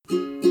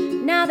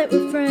now that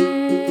we're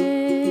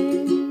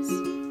friends.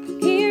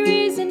 Here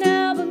is an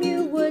album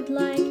you would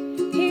like.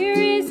 Here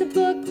is a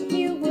book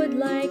you would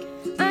like.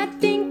 I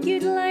think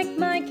you'd like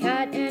my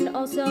cat and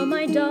also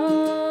my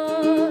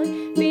dog,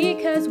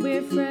 because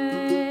we're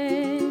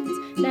friends.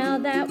 Now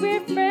that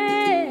we're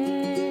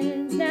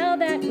friends. Now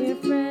that we're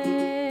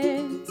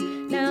friends.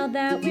 Now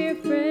that we're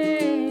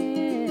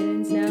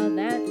friends. Now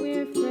that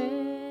we're friends.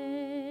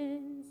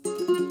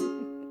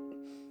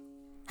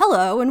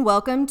 Hello and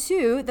welcome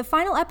to the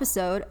final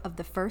episode of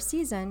the first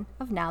season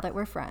of Now That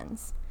We're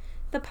Friends.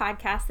 The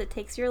podcast that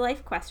takes your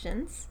life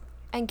questions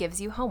and gives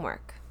you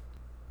homework.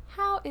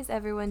 How is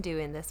everyone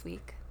doing this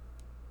week?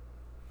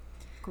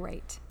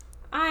 Great.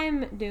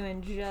 I'm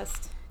doing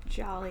just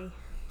jolly.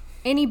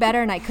 Any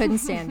better and I couldn't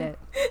stand it.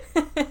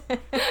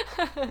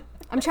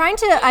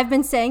 I've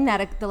been saying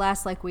that the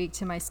last week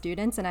to my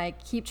students, and I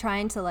keep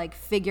trying to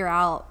figure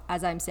out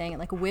as I'm saying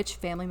it, which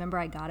family member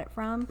I got it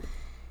from.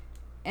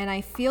 And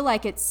I feel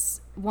like it's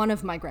one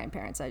of my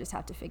grandparents. I just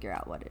have to figure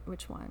out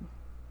which one.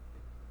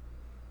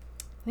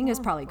 I think it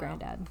was probably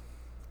Granddad.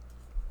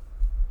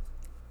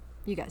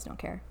 You guys don't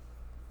care.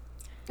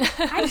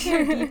 I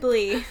care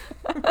deeply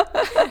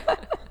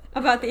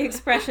about the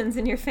expressions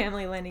in your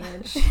family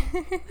lineage.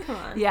 Come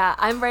on. Yeah,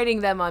 I'm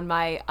writing them on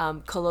my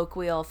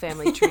colloquial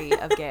family tree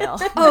of Gail.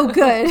 Oh,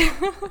 good.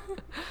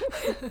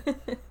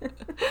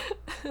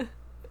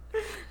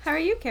 How are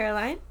you,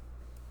 Caroline?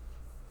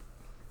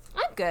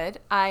 I'm good.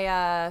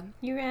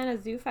 You ran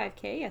a Zoo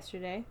 5K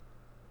yesterday.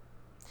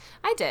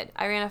 I did.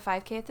 I ran a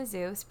 5K at the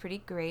zoo. It was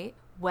pretty great.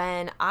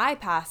 When I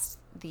passed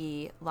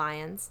the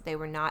lions, they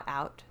were not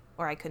out,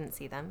 or I couldn't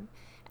see them.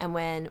 And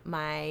when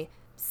my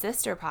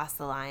sister passed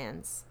the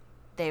lions,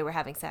 they were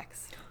having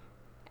sex.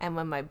 And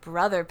when my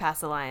brother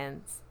passed the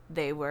lions,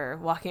 they were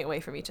walking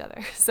away from each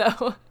other.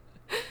 So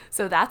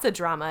that's a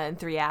drama in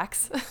 3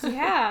 acts.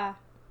 Yeah.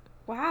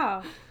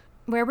 Wow.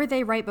 Where were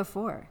they right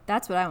before?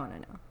 That's what I want to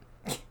know.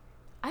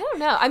 I don't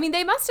know. I mean,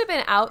 they must have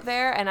been out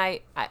there, and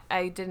I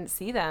didn't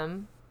see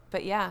them.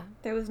 But yeah.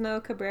 There was no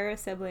Cabrera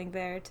sibling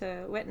there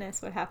to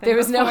witness what happened. There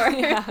was before. no.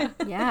 Yeah.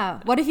 Yeah.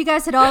 What if you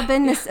guys had all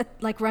been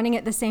running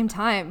at the same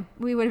time?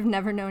 We would have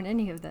never known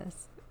any of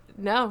this.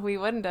 No, we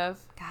wouldn't have.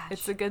 Gosh.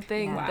 It's a good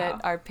thing Yeah.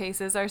 that our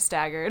paces are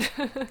staggered.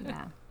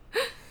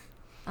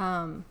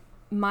 Yeah.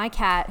 My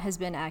cat has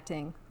been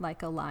acting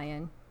like a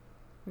lion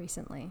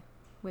recently,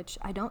 which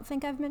I don't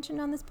think I've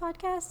mentioned on this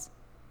podcast.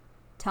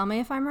 Tell me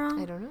if I'm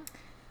wrong. I don't know.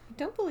 I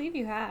don't believe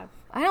you have.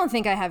 I don't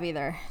think I have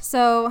either.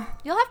 So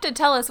You'll have to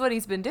tell us what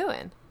he's been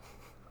doing.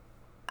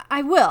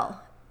 I will.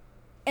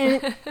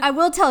 And I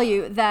will tell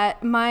you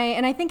that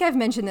and I think I've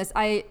mentioned this,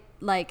 I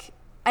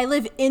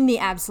live in the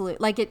absolute,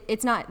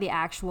 it's not the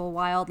actual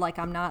wild,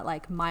 I'm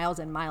not miles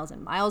and miles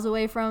and miles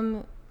away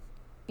from,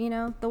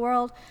 the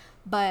world,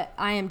 but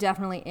I am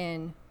definitely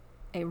in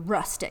a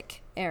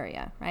rustic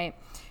area, right?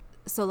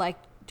 So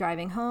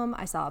driving home,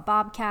 I saw a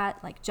bobcat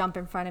jump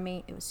in front of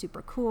me. It was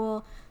super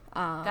cool.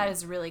 That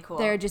is really cool.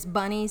 There are just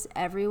bunnies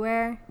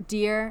everywhere,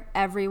 deer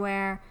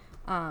everywhere,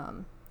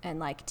 and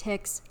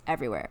ticks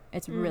everywhere.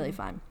 It's really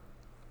fun.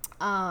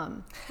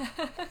 And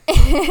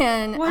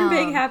One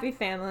big happy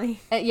family.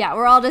 Yeah,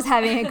 we're all just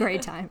having a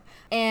great time.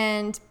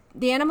 And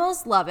the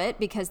animals love it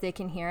because they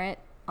can hear it,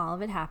 all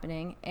of it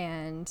happening.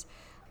 And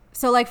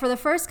so for the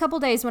first couple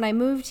days when I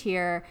moved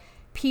here,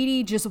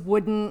 Petey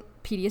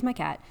is my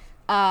cat,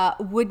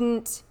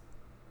 wouldn't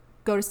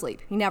go to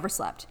sleep. He never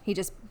slept. He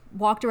just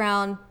walked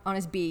around on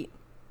his beat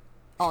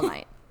all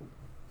night.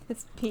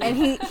 And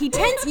he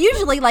tends,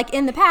 usually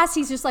in the past,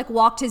 he's just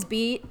walked his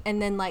beat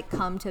and then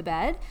come to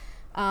bed.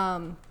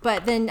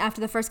 But then after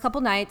the first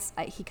couple nights,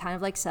 he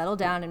kind of settled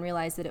down and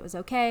realized that it was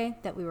okay,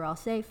 that we were all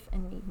safe,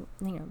 and he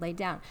laid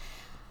down.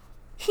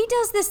 He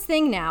does this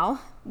thing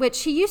now,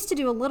 which he used to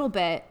do a little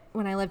bit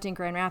when I lived in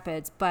Grand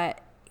Rapids, but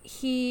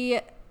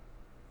in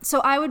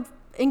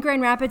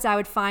Grand Rapids, I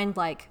would find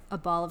a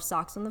ball of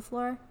socks on the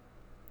floor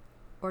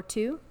or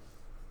 2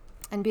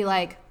 and be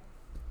like,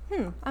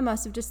 I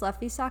must have just left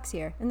these socks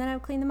here. And then I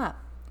would clean them up.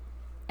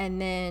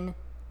 And then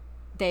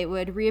they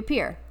would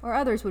reappear, or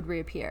others would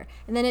reappear.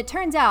 And then it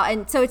turns out,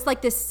 and so it's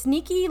this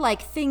sneaky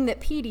thing that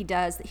Petey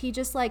does, that he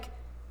just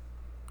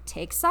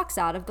takes socks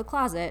out of the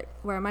closet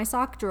where my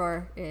sock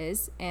drawer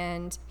is,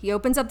 and he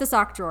opens up the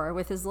sock drawer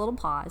with his little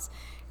paws,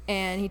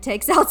 and he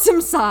takes out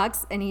some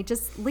socks and he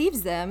just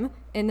leaves them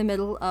in the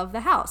middle of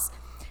the house.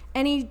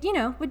 And he,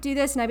 would do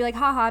this, and I'd be like,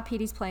 haha,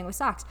 Petey's playing with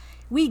socks.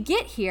 We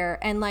get here,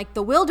 and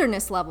the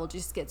wilderness level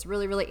just gets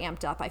really, really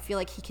amped up. I feel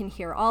like he can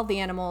hear all the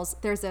animals.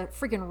 There's a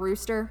freaking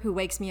rooster who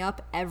wakes me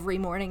up every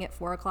morning at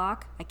 4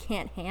 o'clock. I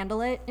can't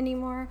handle it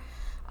anymore.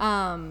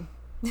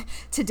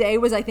 Today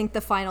was, I think,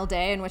 the final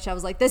day in which I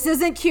was like, this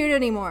isn't cute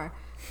anymore.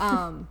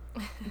 But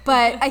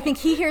I think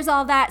he hears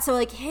all that. So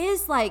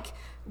his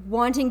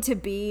wanting to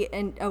be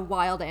a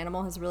wild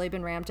animal has really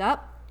been ramped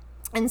up.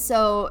 And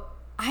so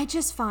I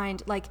just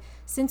find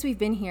since we've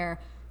been here,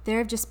 there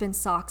have just been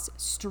socks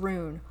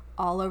strewn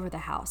all over the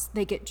house.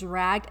 They get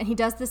dragged, and he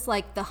does this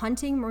the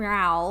hunting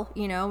meow,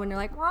 when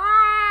you're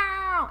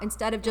wow,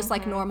 instead of just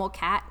normal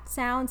cat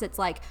sounds. It's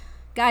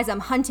guys, I'm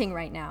hunting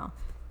right now.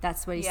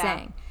 That's what he's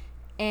saying.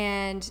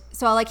 And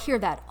so I'll like hear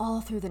that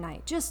all through the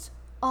night, just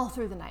all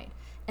through the night.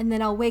 And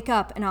then I'll wake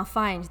up and I'll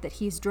find that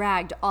he's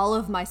dragged all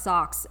of my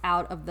socks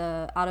out of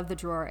the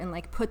drawer and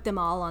like put them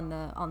all on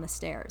the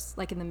stairs,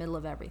 like in the middle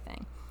of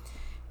everything.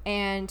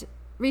 And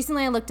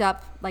recently I looked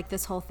up like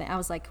this whole thing. I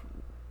was like,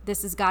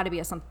 this has got to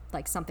be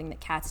something that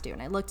cats do.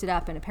 And I looked it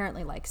up, and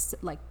apparently like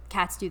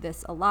cats do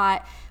this a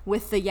lot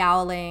with the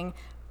yowling,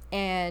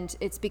 and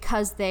it's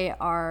because they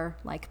are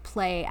like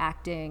play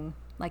acting,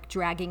 like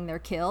dragging their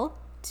kill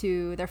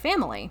to their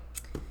family.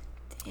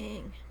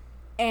 Dang.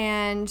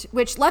 And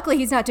which luckily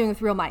he's not doing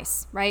with real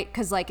mice, right?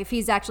 Because like if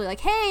he's actually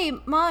like, hey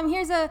mom,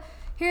 here's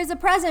a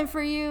present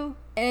for you,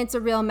 and it's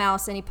a real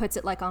mouse, and he puts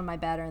it like on my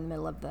bed or in the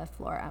middle of the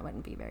floor, I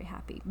wouldn't be very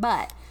happy.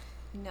 But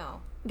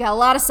No. got a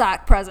lot of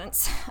sock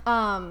presents,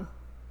 and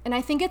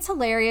I think it's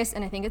hilarious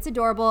and I think it's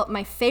adorable.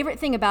 My favorite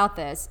thing about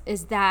this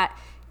is that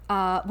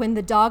when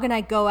the dog and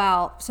I go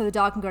out so the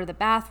dog can go to the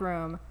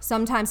bathroom,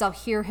 sometimes I'll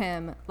hear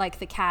him, like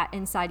the cat,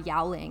 inside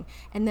yowling,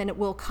 and then it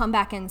will come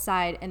back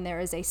inside and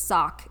there is a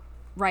sock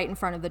right in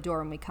front of the door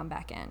when we come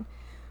back in,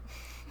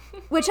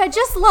 which I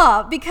just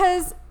love,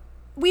 because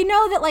we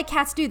know that like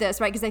cats do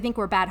this, right? Because they think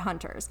we're bad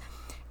hunters.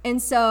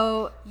 And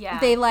so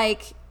they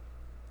like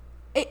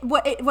it.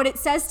 What it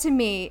says to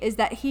me is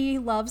that he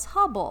loves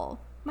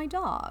Hubble, my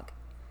dog,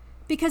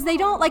 because they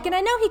don't like, and I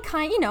know he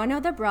I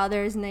know they're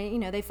brothers and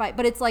they fight,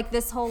 but it's like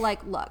this whole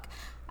like, look,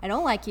 I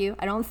don't like you.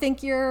 I don't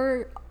think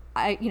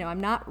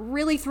I'm not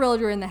really thrilled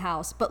you're in the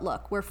house, but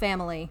look, we're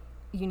family.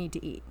 You need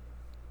to eat.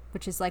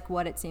 Which is like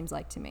what it seems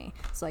like to me.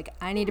 It's like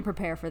I need to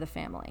prepare for the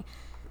family,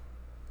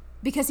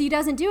 because he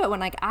doesn't do it when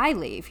like I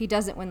leave. He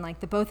does it when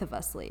like the both of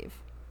us leave.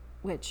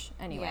 Which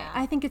anyway,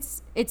 I think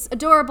it's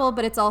adorable,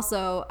 but it's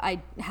also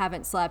I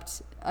haven't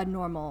slept a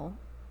normal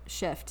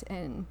shift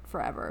in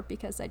forever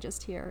because I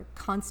just hear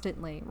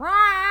constantly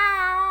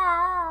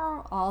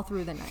all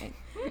through the night.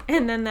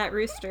 And then that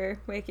rooster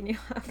waking you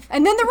up.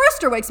 And then the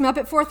rooster wakes me up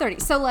at 4:30.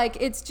 So like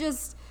it's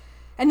just,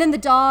 and then the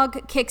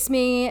dog kicks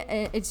me.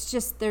 It's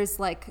just, there's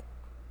like,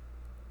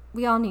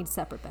 we all need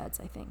separate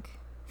beds, I think.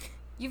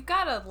 You've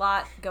got a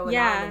lot going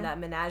on in that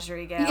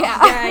menagerie, Gail.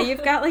 Yeah,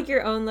 you've got like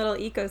your own little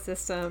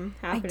ecosystem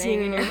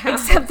happening in your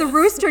house. Except the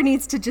rooster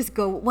needs to just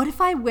go, what if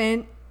I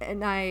went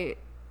and I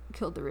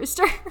killed the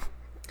rooster?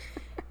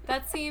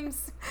 That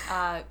seems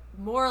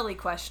morally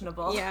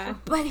questionable. Yeah.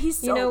 But he's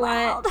so you know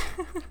loud.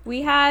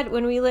 What?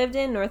 When we lived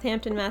in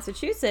Northampton,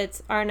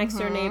 Massachusetts, our next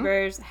door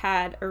neighbors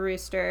had a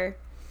rooster,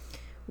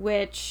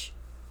 which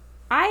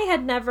I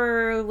had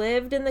never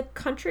lived in the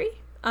country.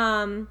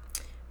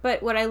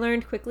 But what I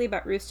learned quickly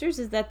about roosters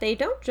is that they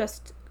don't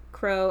just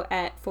crow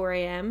at 4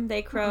 a.m.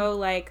 They crow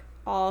like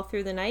all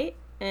through the night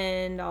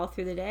and all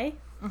through the day.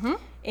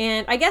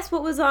 And I guess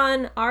what was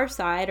on our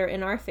side or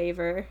in our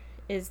favor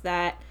is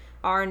that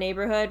our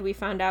neighborhood, we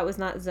found out, was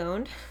not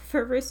zoned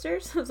for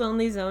roosters. It was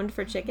only zoned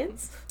for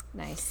chickens.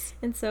 Nice.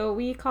 And so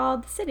we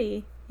called the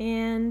city,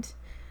 and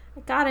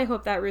God, I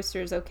hope that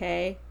rooster is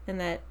okay and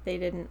that they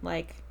didn't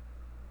like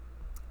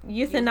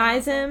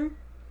euthanize him.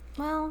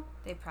 Well,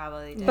 They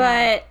probably did.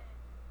 But,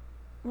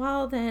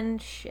 well, then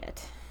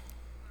shit.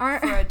 For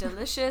a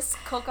delicious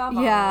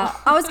coq-au-vin. yeah.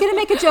 I was going to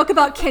make a joke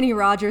about Kenny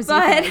Rogers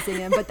euthanizing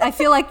him, but I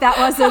feel like that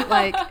wasn't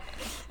like...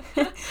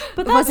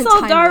 But that wasn't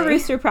solved our timely.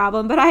 rooster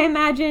problem. But I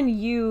imagine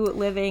you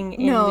living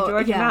in the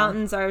Georgia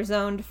mountains are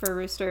zoned for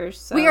roosters.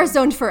 So. We are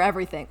zoned for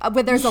everything.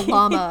 But there's a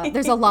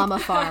llama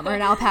farm or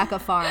an alpaca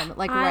farm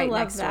like I right love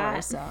next door.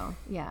 that. So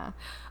yeah.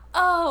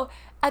 Oh,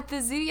 at the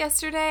zoo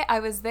yesterday, I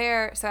was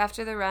there. So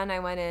after the run, I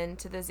went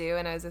into the zoo,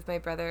 and I was with my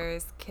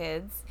brother's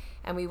kids,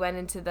 and we went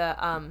into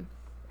the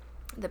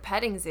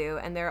petting zoo,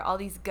 and there are all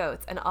these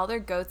goats, and all their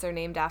goats are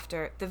named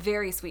after the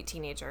very sweet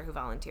teenager who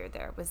volunteered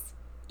there was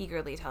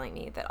eagerly telling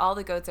me that all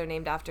the goats are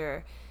named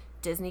after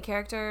Disney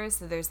characters.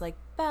 So there's like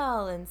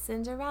Belle and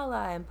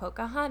Cinderella and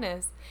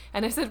Pocahontas.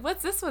 And I said,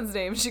 what's this one's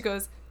name? She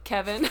goes,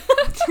 Kevin.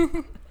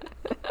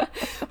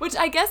 Which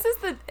I guess is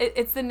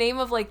it's the name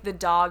of like the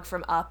dog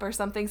from Up or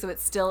something, so it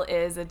still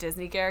is a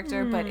Disney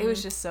character, but it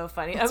was just so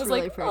funny. That's I was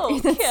really like, pretty. oh,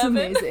 That's Kevin.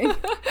 amazing.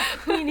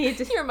 We need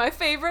to You're my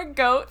favorite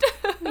goat.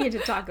 we need to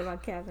talk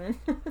about Kevin.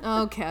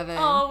 Oh, Kevin.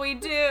 Oh, we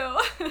do.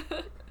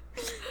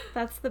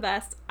 That's the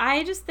best.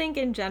 I just think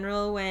in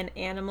general when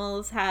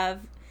animals have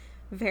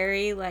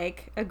very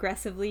like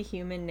aggressively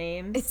human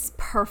names, It's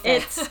perfect.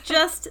 it's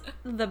just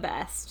the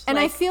best. And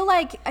like,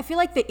 I feel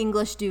like the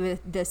English do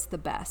this the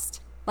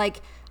best.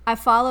 Like I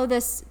follow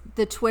the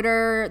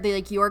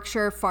like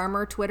Yorkshire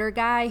farmer Twitter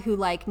guy who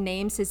like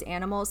names his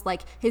animals,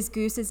 like his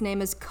goose's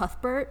name is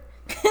Cuthbert.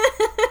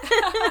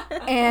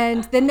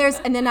 and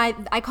then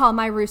I call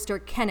my rooster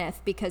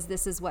Kenneth because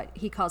this is what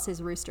he calls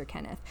his rooster,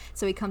 Kenneth.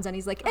 So he comes on,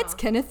 he's like, it's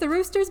Kenneth the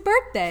rooster's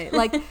birthday.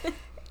 Like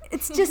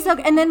it's just so,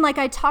 and then like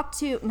I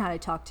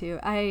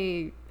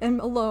am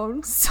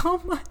alone so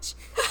much.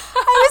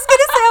 I was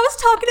gonna say I was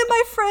talking to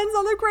my friends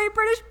on the Great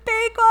British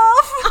Bake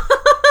Off.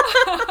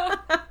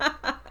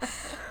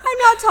 I'm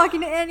not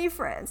talking to any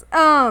friends.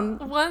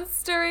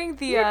 Once during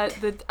the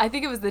I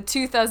think it was the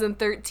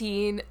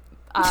 2013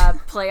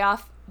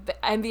 playoff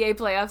NBA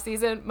playoff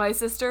season, my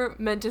sister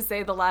meant to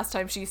say the last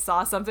time she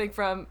saw something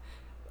from,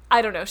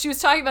 I don't know, she was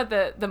talking about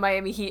the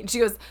Miami Heat, and she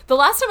goes, the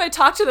last time I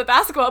talked to the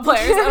basketball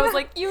players, I was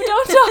like, you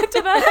don't talk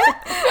to them.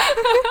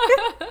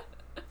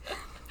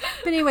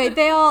 But anyway,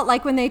 they all,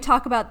 like, when they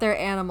talk about their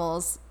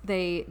animals,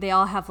 they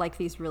all have, like,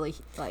 these really,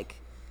 like,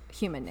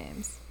 human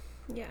names.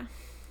 Yeah.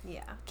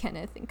 Yeah.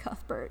 Kenneth and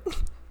Cuthbert.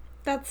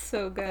 That's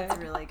so good. That's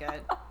really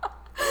good.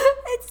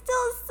 It's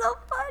still so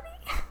funny.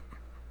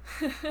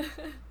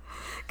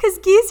 Because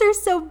geese are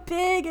so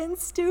big and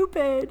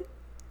stupid.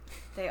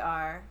 They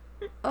are.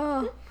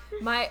 Oh.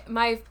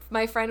 My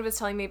friend was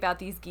telling me about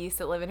these geese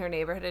that live in her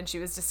neighborhood, and she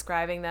was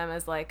describing them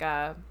as like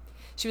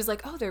she was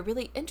like, oh, they're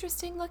really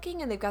interesting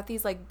looking, and they've got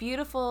these like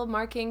beautiful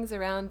markings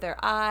around their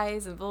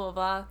eyes and blah blah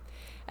blah.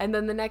 And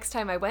then the next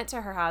time I went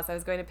to her house, I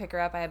was going to pick her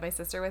up. I had my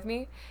sister with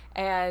me,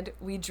 and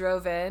we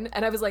drove in,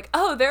 and I was like,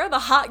 oh, they're the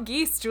hot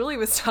geese Julie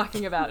was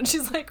talking about. And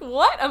she's like,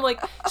 what? I'm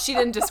like, she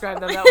didn't describe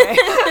them that way.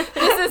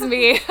 This is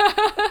me.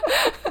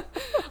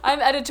 I'm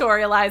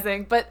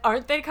editorializing, but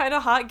aren't they kind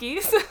of hot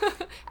geese?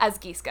 As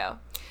geese go.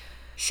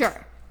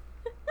 Sure.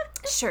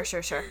 Sure.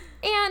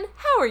 Anne,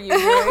 how are you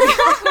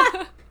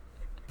doing?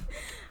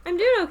 I'm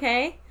doing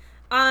okay.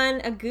 On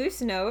a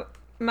goose note,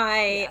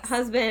 my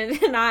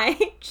husband and I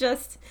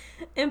just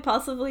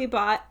impulsively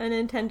bought a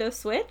Nintendo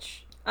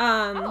Switch.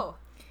 Well,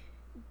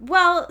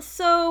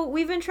 so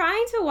we've been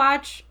trying to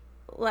watch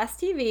less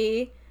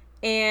TV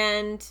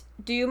and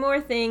do more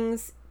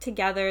things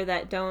together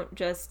that don't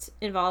just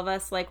involve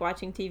us like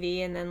watching TV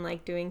and then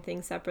like doing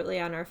things separately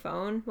on our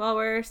phone while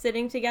we're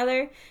sitting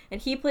together.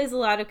 And he plays a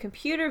lot of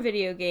computer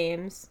video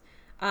games,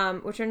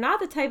 which are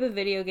not the type of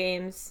video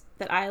games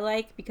that I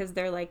like because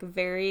they're like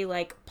very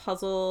like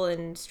puzzle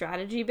and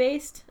strategy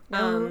based.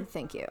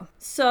 Thank you.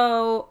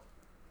 So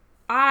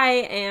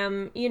I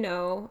am,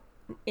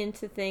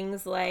 into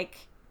things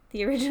like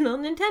the original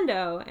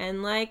Nintendo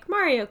and like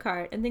Mario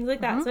Kart and things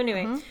like that. So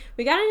anyway,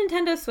 we got a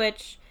Nintendo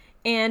Switch.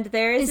 And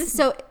there is this...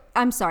 So,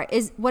 I'm sorry.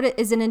 Is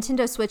a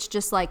Nintendo Switch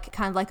just like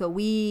kind of like a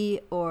Wii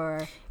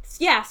or...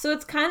 Yeah, so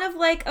it's kind of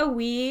like a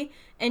Wii,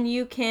 and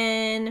you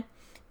can...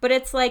 But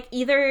it's like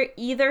either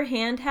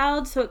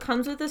handheld, so it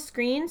comes with a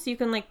screen, so you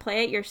can like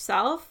play it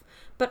yourself.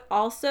 But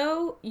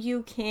also,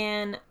 you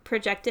can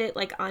project it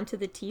like onto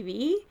the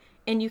TV,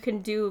 and you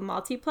can do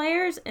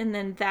multiplayers, and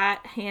then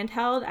that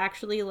handheld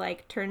actually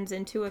like turns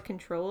into a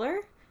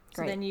controller.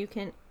 So then you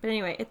can... But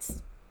anyway,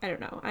 it's... I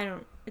don't know.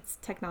 It's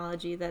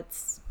technology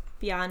that's...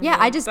 beyond yeah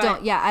me, I just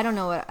don't I don't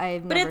know what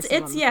I've but never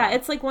seen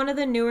it's like one of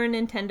the newer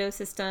Nintendo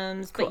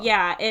systems. Cool. But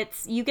yeah,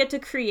 you get to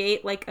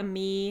create like a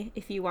Mii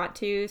if you want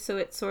to, so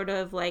it sort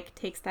of like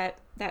takes that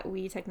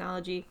Wii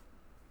technology.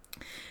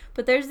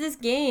 But there's this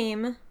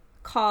game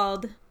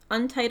called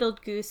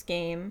Untitled Goose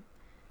Game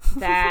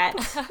that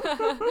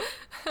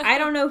I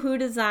don't know who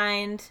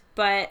designed,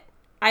 but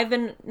I've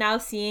been now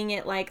seeing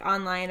it like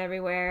online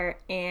everywhere,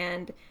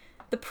 and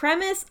the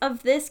premise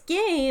of this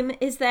game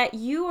is that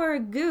you are a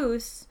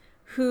goose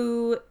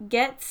who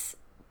gets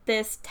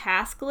this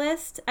task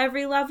list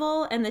every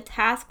level, and the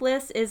task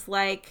list is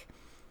like,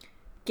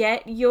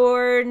 get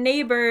your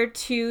neighbor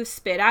to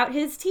spit out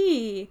his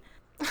tea.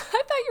 I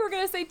thought you were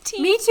going to say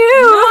tea. Me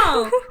too!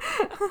 No.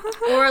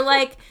 Or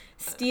like,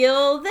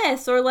 steal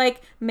this, or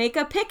like, make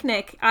a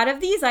picnic out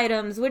of these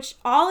items, which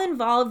all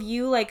involve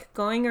you like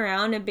going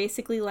around and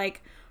basically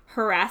like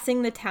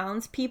harassing the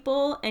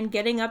townspeople and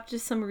getting up to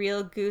some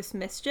real goose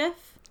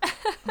mischief.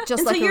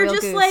 Just and like so a you're real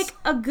just goose. like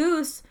a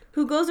goose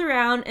who goes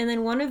around, and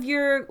then one of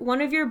your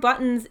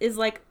buttons is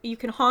like you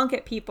can honk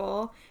at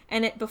people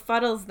and it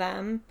befuddles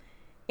them,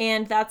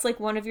 and that's like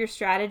one of your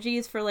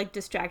strategies for like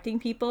distracting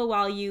people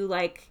while you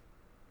like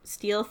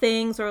steal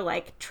things or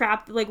like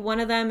trap. Like one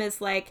of them is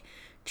like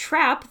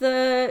trap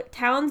the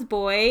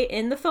townsboy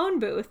in the phone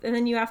booth, and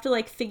then you have to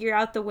like figure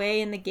out the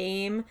way in the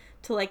game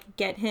to like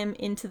get him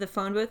into the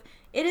phone booth.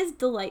 It is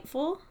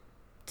delightful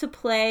to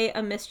play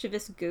a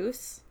mischievous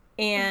goose.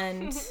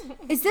 And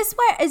is this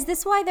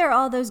why there are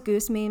all those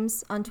goose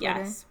memes on Twitter?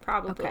 Yes,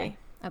 probably.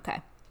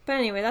 Okay. But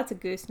anyway, that's a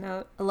goose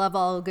note. I love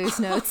all goose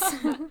notes.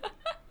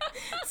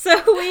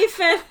 So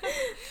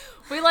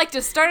we like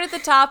to start at the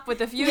top with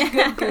a few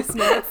good goose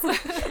notes.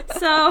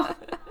 So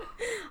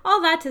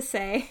all that to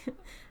say,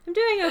 I'm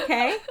doing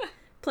okay.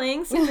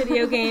 Playing some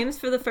video games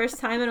for the first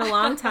time in a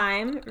long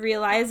time,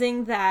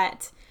 realizing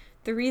that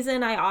the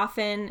reason I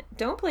often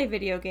don't play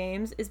video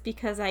games is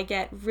because I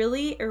get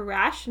really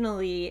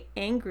irrationally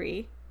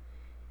angry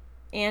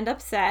and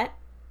upset.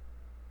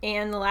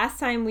 And the last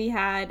time we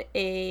had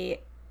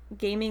a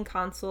gaming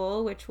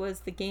console, which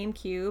was the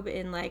GameCube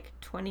in like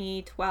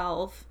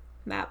 2012,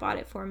 Matt bought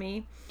it for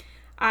me,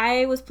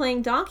 I was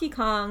playing Donkey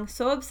Kong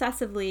so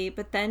obsessively,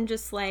 but then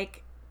just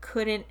like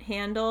couldn't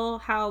handle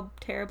how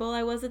terrible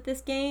I was at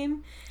this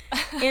game.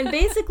 And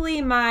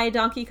basically my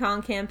Donkey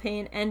Kong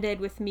campaign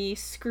ended with me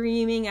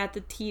screaming at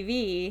the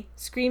TV,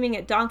 screaming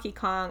at Donkey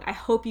Kong, "I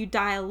hope you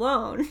die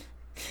alone."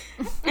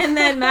 And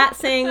then Matt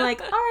saying like,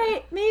 "All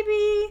right,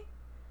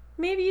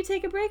 maybe you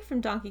take a break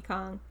from Donkey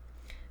Kong."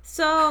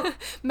 So,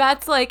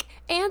 Matt's like,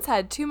 Anne's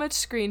had too much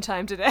screen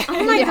time today.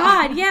 oh my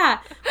God, yeah.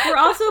 We're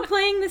also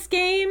playing this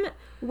game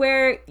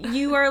where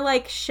you are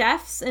like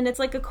chefs, and it's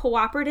like a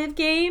cooperative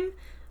game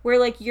where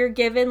like you're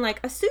given like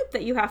a soup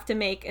that you have to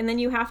make, and then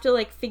you have to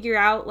like figure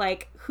out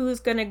like who's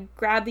going to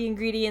grab the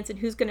ingredients and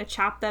who's going to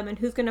chop them and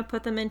who's going to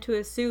put them into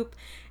a soup.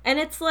 And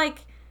it's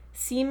like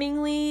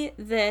seemingly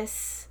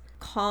this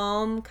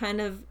calm, kind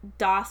of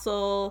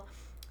docile,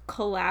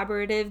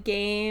 collaborative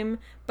game,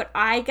 but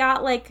I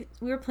got like,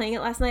 we were playing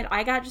it last night,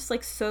 I got just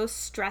like so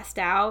stressed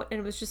out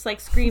and was just like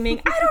screaming,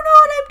 I don't know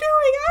what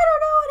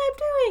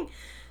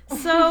I'm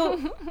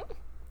doing, so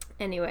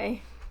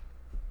anyway,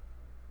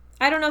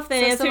 I don't know if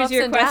that answers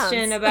your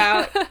question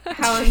about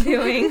how I'm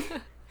doing,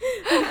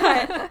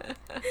 but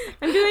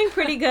I'm doing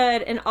pretty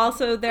good. And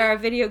also there are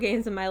video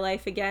games in my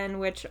life again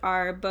which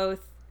are both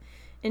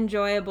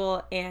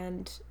enjoyable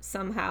and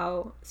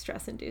somehow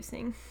stress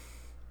inducing.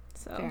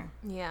 So Fair.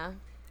 Yeah.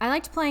 I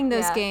liked playing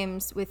those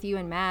games with you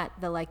and Matt,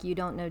 the like You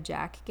Don't Know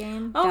Jack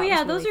game. Oh That yeah,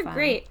 was those really are fun.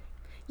 great.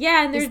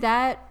 Yeah, and there's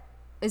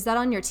Is that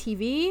on your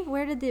TV?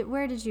 Where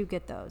did you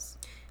get those?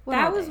 What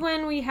that are was they?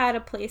 when we had a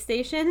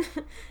PlayStation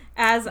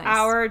as Nice.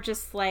 our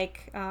just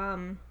like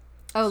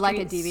like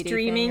a DVD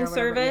streaming thing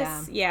or whatever,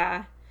 service.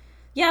 Yeah,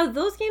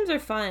 those games are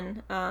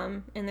fun.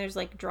 And there's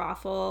like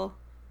Drawful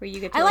where you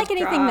get to I like draw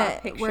anything a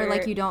that picture. where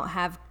like you don't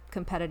have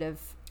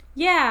competitive,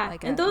 Yeah,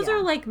 like and a- those yeah.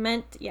 are like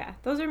meant. Yeah,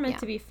 those are meant Yeah.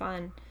 to be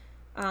fun.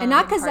 and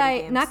not because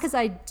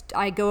party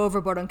I go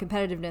overboard on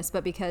competitiveness,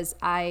 but because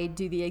I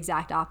do the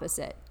exact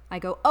opposite. I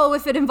go, oh,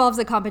 if it involves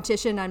a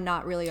competition, I'm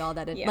not really all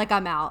that Yeah. like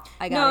I'm out.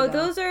 I No, gotta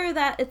go. those are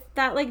it's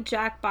that like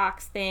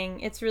Jackbox thing.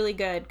 It's really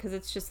good because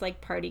it's just like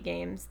party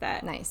games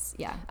that Nice,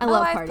 yeah. I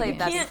love I've party played games.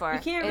 that can't, before. you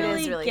can't It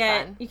really is really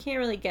get fun. you can't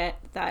really get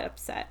that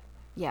upset.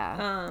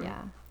 Yeah,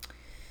 yeah.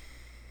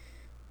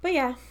 But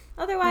yeah,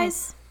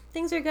 otherwise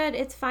things are good.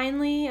 It's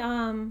finally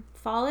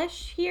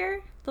fallish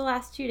here. The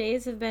last 2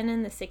 days have been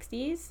in the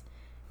 60s,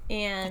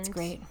 and That's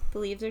great. the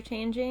leaves are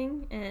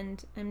changing,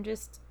 and I'm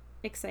just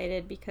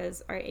excited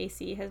because our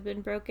AC has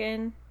been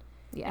broken,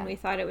 Yeah. and we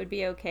thought it would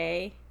be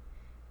okay,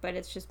 but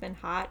it's just been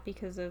hot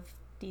because of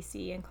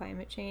DC and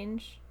climate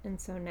change, and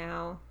so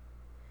now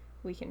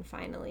we can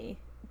finally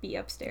be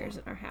upstairs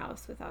in our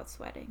house without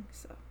sweating,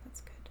 so that's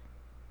good.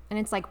 And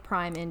it's like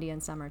prime Indian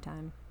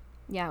summertime.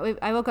 Yeah,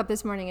 I woke up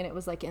this morning and it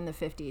was like in the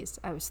 50s.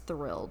 I was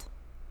thrilled.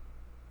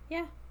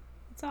 Yeah,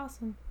 it's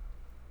awesome.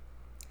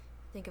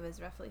 I think it was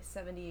roughly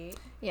 78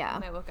 Yeah.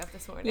 when I woke up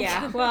this morning.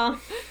 Yeah, well,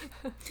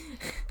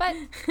 But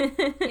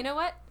you know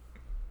what?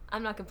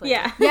 I'm not complaining.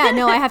 yeah. Yeah,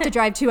 no, I have to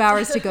drive 2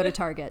 hours to go to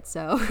Target,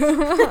 so.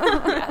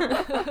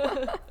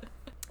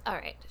 All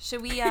right.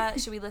 Should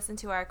we listen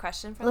to our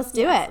question from Let's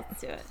them? do it.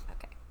 Let's do it.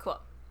 Okay, cool.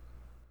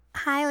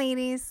 Hi,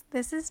 ladies.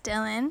 This is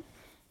Dylan,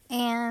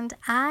 and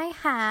I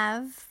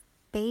have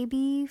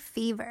baby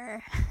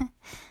fever.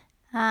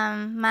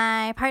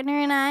 My partner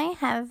and I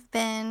have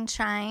been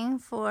trying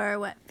for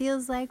what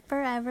feels like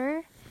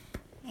forever,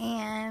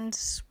 and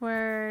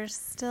we're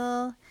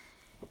still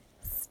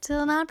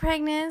not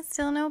pregnant,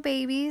 still no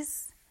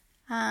babies.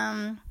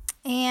 And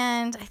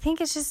I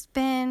think it's just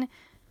been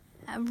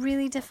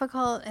really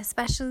difficult,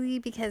 especially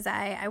because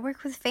I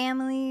work with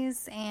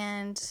families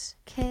and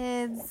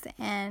kids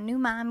and new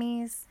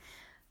mommies,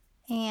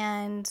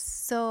 and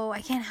so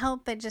I can't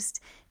help but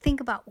just think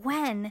about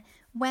when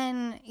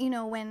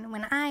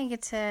I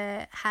get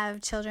to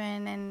have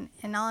children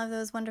and all of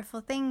those wonderful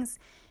things,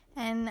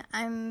 and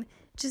I'm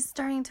just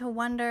starting to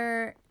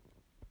wonder,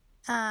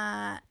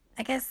 I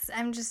guess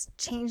I'm just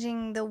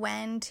changing the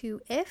when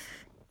to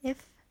if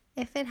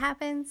it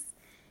happens.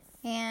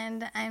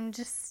 And I'm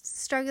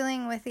just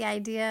struggling with the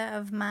idea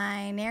of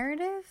my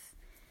narrative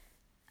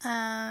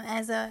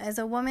as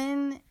a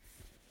woman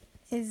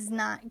is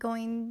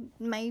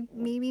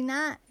maybe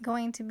not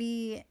going to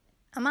be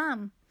a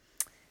mom.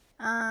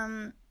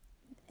 And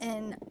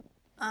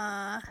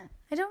I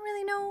don't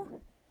really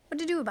know what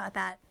to do about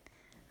that.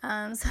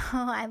 So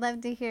I'd love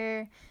to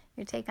hear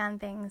your take on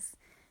things.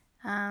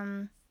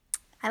 I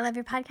love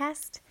your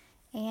podcast,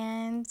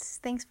 and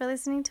thanks for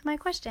listening to my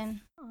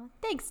question.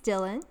 Thanks,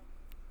 Dylan.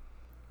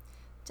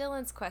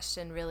 Dylan's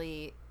question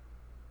really,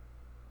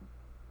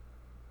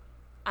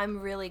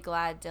 I'm really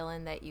glad,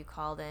 Dylan, that you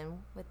called in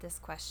with this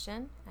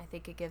question. I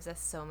think it gives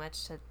us so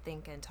much to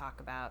think and talk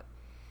about.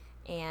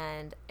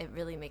 And it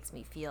really makes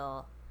me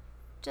feel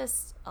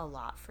just a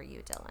lot for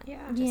you, Dylan.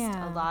 Yeah. Just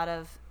Yeah. a lot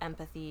of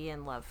empathy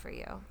and love for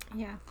you.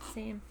 Yeah,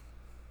 same.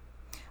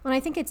 Well, I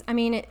think it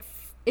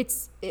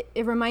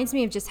reminds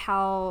me of just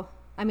how,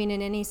 in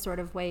any sort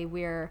of way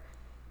we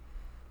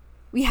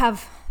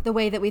have the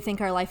way that we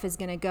think our life is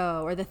going to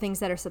go, or the things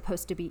that are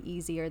supposed to be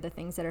easy, or the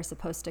things that are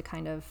supposed to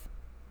kind of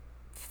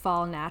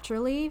fall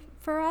naturally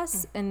for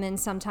us. And then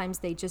sometimes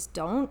they just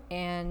don't.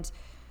 And,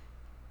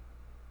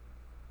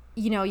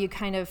 you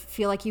kind of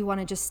feel like you want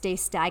to just stay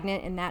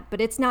stagnant in that,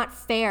 but it's not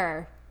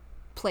fair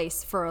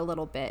place for a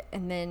little bit.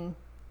 And then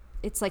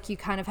it's like you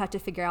kind of have to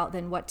figure out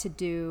then what to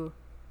do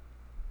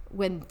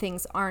when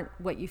things aren't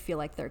what you feel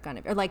like they're going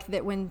to be, or like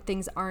that when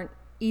things aren't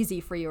easy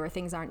for you or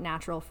things aren't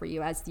natural for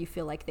you as you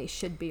feel like they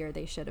should be or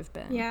they should have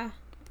been. Yeah.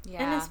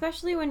 Yeah. And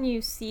especially when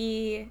you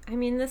see, I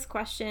mean, this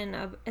question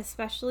of,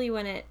 especially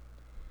when it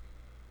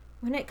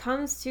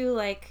comes to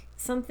like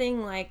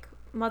something like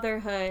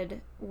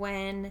motherhood,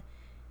 when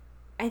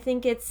I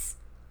think it's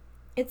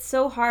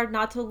so hard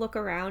not to look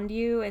around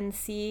you and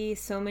see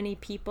so many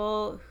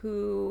people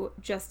who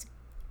just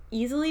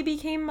easily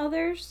became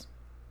mothers,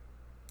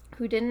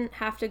 who didn't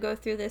have to go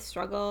through this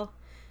struggle.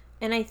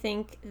 And I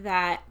think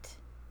that,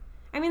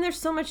 I mean, there's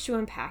so much to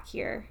unpack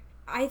here.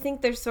 I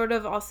think there's sort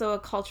of also a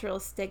cultural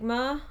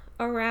stigma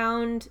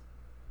around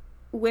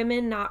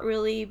women not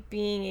really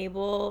being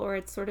able, or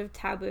it's sort of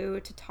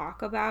taboo to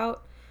talk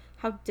about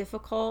how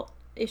difficult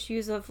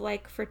issues of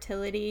like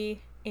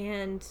fertility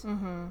and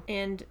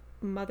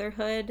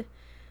motherhood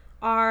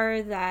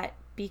are, that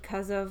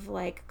because of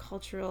like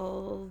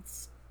cultural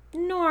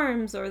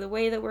norms or the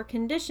way that we're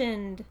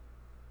conditioned,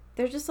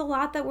 there's just a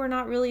lot that we're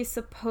not really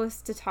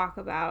supposed to talk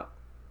about.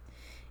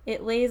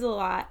 It lays a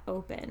lot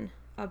open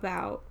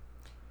about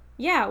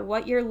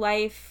what your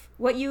life,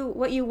 what you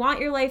want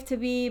your life to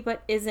be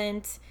but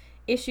isn't,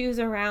 issues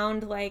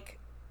around like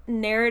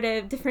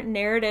different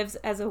narratives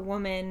as a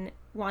woman,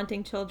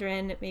 wanting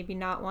children, maybe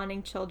not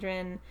wanting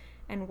children,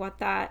 and what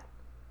that,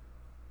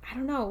 I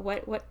don't know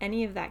what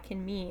any of that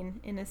can mean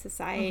in a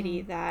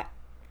society that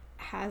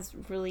has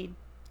really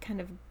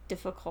kind of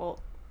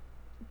difficult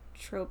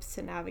tropes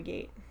to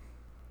navigate.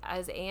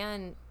 As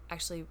Anne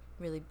actually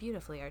really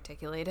beautifully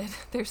articulated,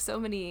 there's so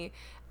many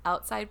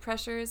outside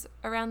pressures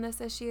around this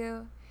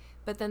issue,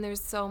 but then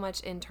there's so much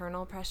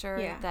internal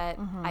pressure that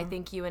I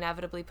think you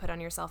inevitably put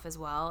on yourself as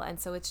well. And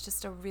so it's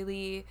just a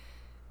really,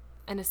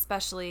 and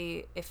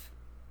especially if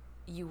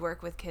you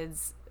work with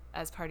kids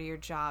as part of your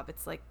job,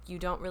 it's like you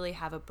don't really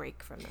have a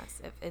break from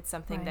this. If it's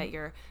something that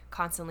you're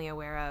constantly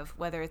aware of,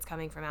 whether it's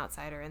coming from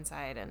outside or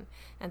inside,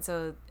 and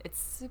so it's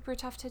super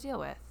tough to deal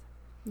with.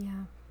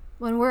 Yeah.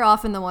 When we're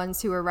often the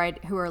ones who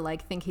are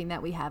like thinking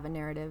that we have a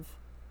narrative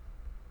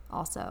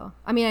also.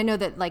 I mean, I know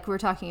that like we're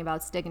talking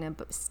about stigma,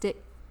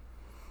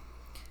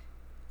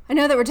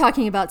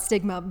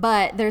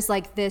 but there's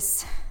like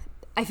this,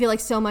 I feel like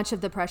so much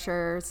of the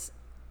pressures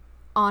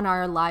on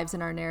our lives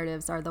and our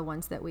narratives are the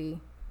ones that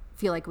we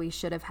feel like we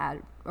should have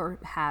had or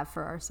have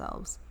for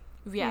ourselves.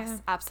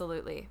 Yes,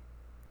 absolutely.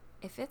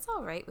 If it's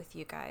all right with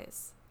you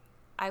guys,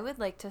 I would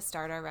like to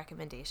start our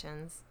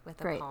recommendations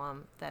with a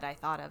poem that I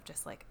thought of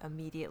just like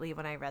immediately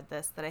when I read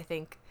this, that I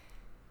think,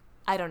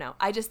 I don't know,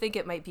 I just think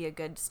it might be a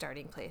good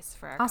starting place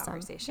for our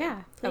conversation.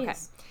 Yeah, please. Okay.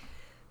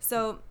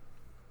 So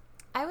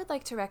I would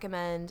like to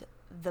recommend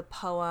the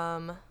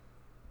poem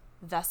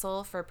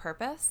Vessel for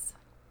Purpose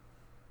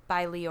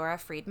by Leora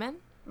Friedman.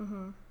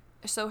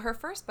 So her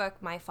first book,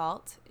 My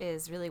Fault,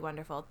 is really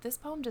wonderful. This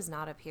poem does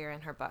not appear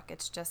in her book.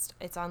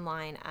 It's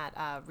online at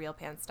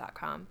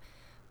realpants.com.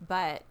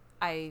 But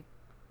I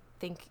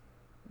think,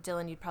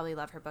 Dylan, you'd probably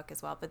love her book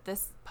as well. But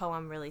this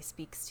poem really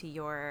speaks to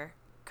your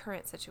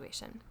current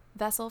situation.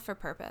 Vessel for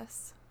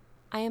Purpose.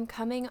 I am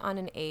coming on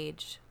an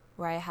age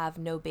where I have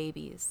no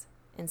babies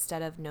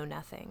instead of no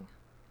nothing.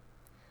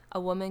 A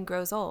woman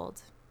grows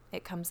old.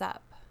 It comes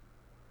up.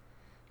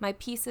 My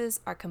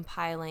pieces are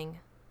compiling,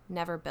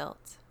 never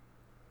built.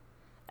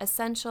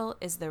 Essential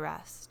is the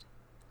rest.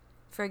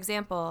 For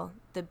example,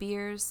 the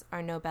beers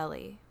are no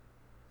belly.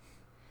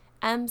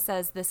 M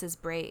says this is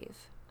brave.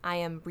 I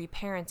am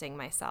reparenting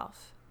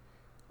myself.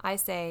 I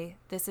say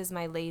this is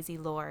my lazy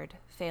lord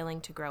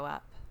failing to grow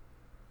up.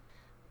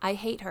 I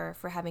hate her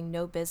for having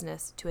no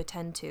business to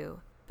attend to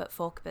but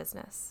folk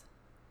business.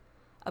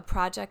 A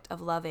project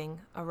of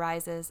loving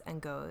arises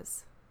and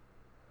goes.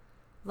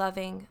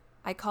 Loving,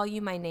 I call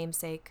you my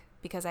namesake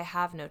because I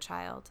have no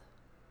child.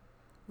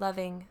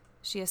 Loving,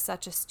 she is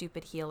such a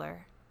stupid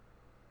healer.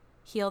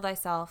 Heal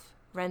thyself,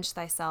 wrench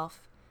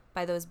thyself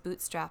by those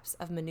bootstraps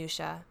of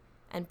minutia,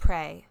 and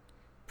pray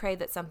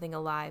that something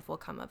alive will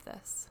come of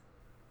this.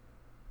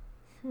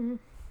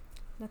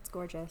 That's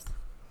gorgeous.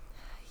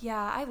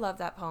 Yeah, I love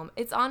that poem.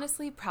 It's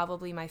honestly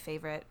probably my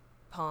favorite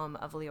poem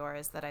of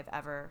Leora's that I've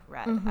ever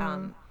read.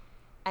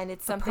 And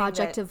it's something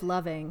Project of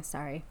Loving,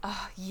 sorry.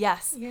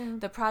 Yes. Yeah.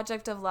 The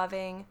project of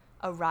loving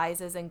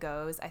arises and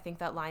goes. I think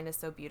that line is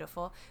so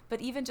beautiful.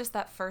 But even just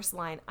that first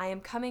line, I am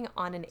coming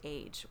on an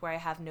age where I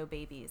have no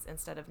babies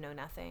instead of no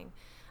nothing.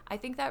 I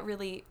think that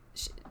really,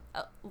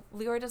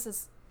 Leora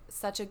does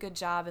such a good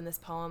job in this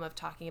poem of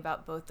talking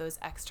about both those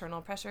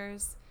external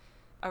pressures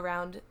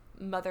around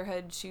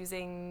motherhood,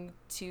 choosing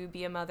to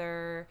be a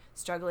mother,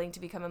 struggling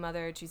to become a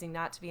mother, choosing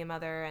not to be a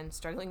mother, and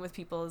struggling with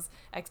people's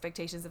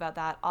expectations about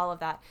that, all of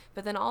that.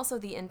 But then also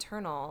the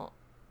internal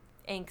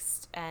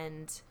angst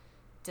and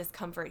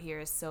discomfort here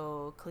is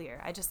so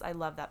clear. I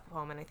love that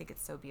poem, and I think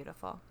it's so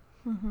beautiful.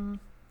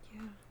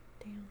 Yeah,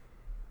 damn.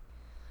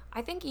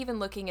 I think even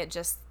looking at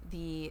just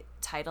the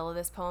title of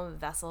this poem,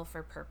 Vessel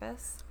for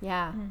Purpose,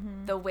 Yeah.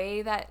 the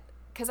way that,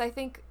 because I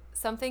think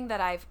something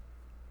that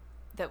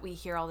we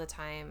hear all the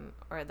time,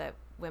 or that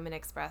women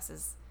express,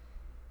 is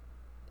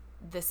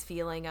this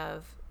feeling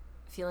of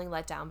feeling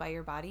let down by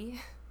your body.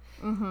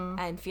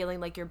 and feeling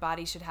like your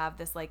body should have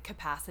this like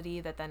capacity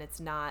that then it's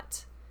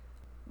not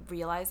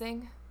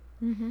realizing.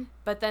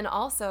 But then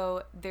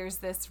also there's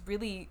this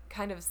really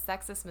kind of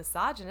sexist,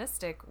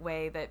 misogynistic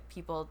way that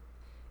people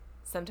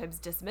sometimes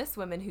dismiss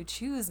women who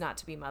choose not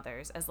to be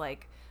mothers as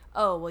like,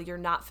 oh, well, you're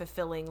not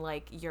fulfilling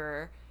like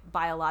your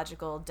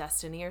biological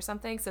destiny or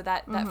something. So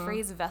that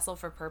phrase vessel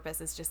for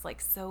purpose is just like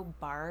so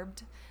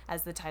barbed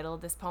as the title of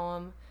this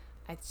poem.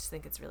 I just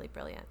think it's really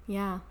brilliant.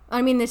 Yeah.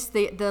 I mean, this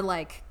the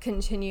like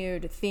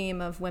continued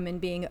theme of women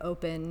being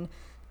open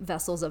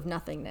vessels of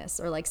nothingness,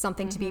 or like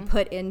something to be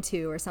put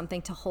into, or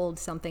something to hold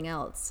something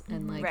else,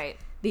 and like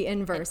the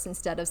inverse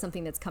instead of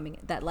something that's coming,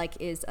 that like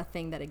is a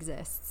thing that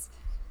exists.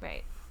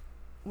 Right.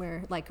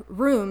 Where like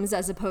rooms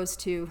as opposed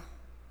to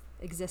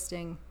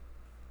existing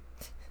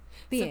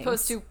beings. As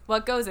opposed to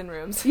what goes in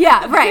rooms.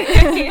 Yeah, right.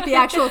 The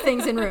actual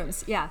things in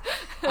rooms. Yeah.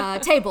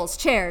 Tables,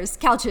 chairs,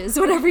 couches,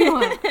 whatever you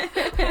want.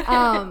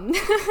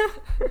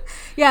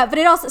 Yeah, but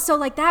it also, so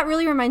like that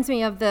really reminds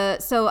me of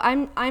so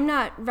I'm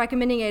not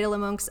recommending Ada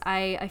Limon, because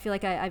I feel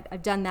like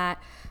I've done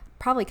that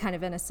probably kind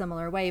of in a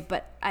similar way,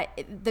 but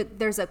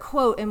there's a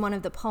quote in one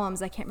of the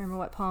poems, I can't remember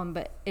what poem,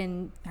 but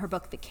in her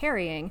book The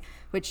Carrying,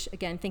 which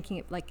again,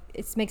 thinking like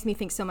it makes me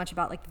think so much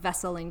about like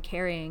vessel and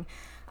carrying.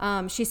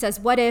 She says,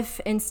 what if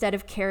instead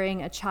of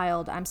carrying a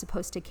child, I'm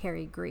supposed to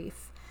carry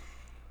grief?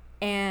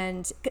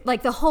 And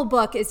like the whole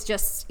book is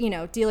just,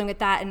 dealing with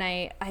that. And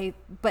I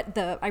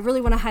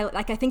really want to highlight,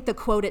 like, I think the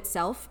quote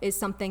itself is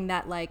something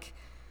that like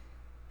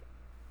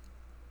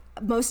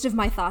most of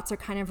my thoughts are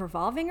kind of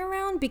revolving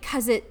around,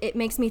 because it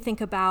makes me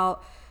think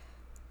about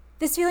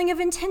this feeling of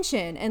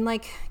intention, and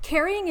like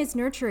carrying is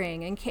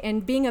nurturing,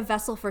 and being a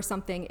vessel for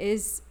something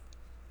is,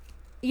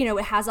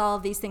 it has all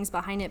of these things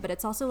behind it, but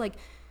it's also like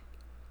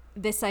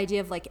this idea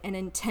of like an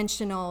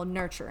intentional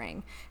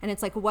nurturing, and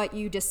it's like what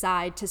you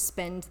decide to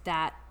spend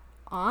that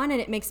on. And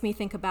it makes me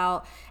think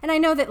about, and I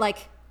know that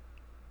like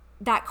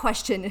that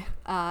question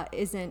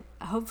isn't,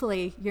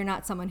 hopefully you're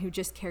not someone who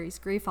just carries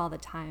grief all the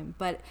time,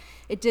 but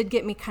it did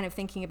get me kind of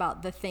thinking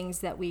about the things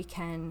that we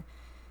can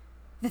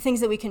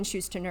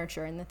choose to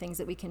nurture, and the things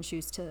that we can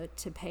choose to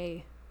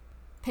pay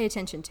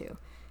attention to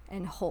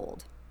and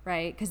hold.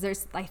 Right?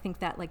 Because I think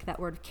that like that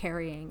word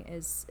carrying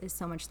is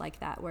so much like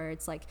that, where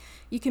it's like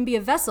you can be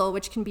a vessel,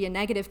 which can be a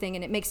negative thing,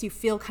 and it makes you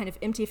feel kind of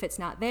empty if it's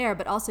not there,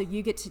 but also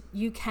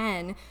you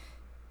can,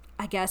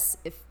 I guess,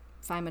 if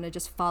I'm going to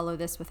just follow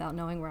this without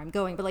knowing where I'm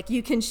going, but like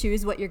you can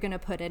choose what you're going to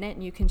put in it,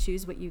 and you can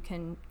choose what you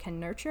can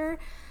nurture.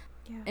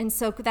 Yeah. And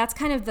so that's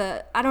kind of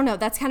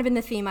that's kind of been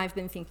the theme I've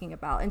been thinking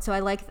about. And so I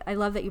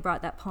love that you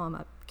brought that poem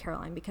up,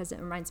 Caroline, because it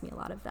reminds me a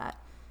lot of that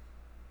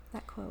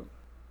quote.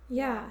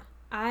 Yeah.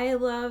 I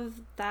love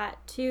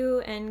that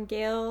too. And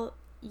Gail,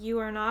 you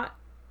are not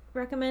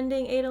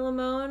recommending Ada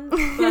Limon, but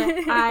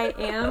I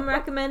am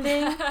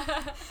recommending Ada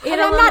Limon.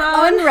 I'm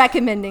not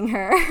unrecommending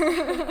her.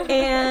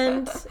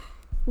 And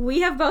we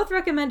have both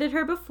recommended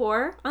her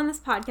before on this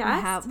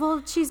podcast.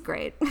 Well, she's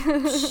great.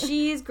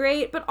 She's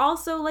great, but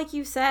also, like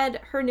you said,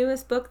 her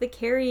newest book, The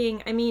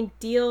Carrying,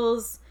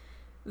 deals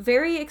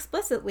very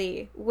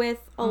explicitly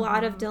with a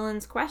lot of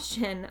Dylan's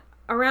question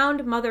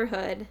around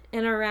motherhood,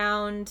 and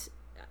around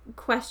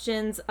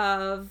questions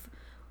of,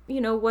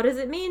 what does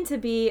it mean to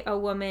be a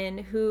woman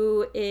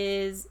who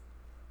is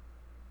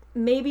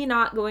maybe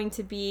not going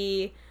to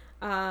be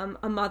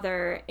a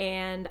mother.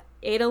 And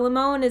Ada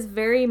Limon is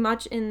very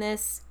much in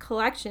this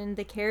collection,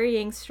 The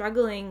Carrying,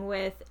 struggling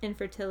with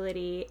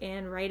infertility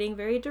and writing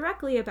very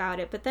directly about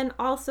it. But then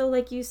also,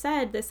 like you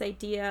said, this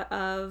idea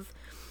of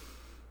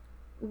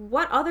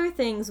what other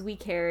things we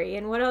carry,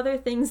 and what other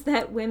things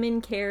that women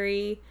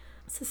carry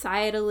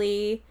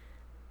societally.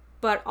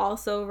 But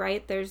also,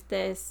 right, there's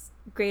this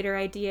greater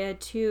idea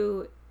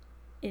too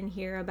in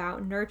here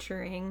about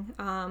nurturing.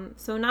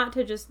 So not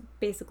to just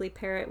basically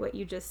parrot what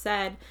you just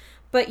said,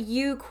 but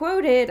you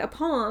quoted a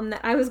poem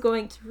that I was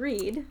going to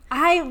read.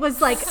 I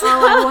was like,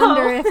 I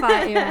wonder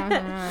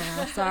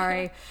if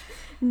sorry.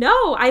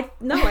 No,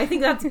 I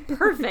think that's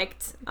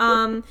perfect.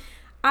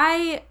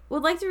 I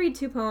would like to read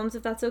two poems,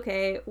 if that's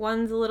okay.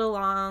 One's a little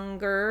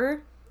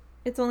longer.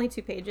 It's only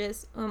 2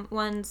 pages.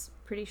 One's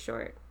pretty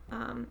short.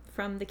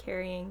 From The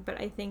Carrying,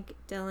 but I think,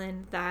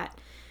 Dylan, that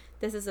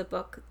this is a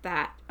book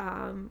that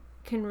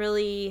can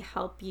really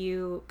help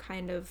you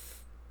kind of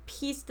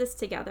piece this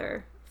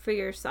together for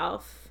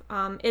yourself.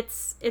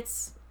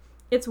 It's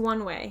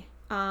one way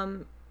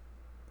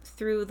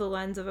through the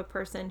lens of a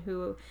person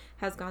who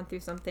has gone through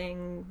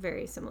something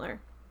very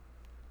similar.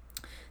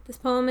 This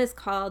poem is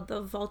called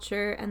The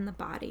Vulture and the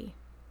Body.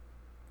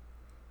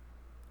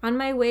 On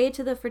my way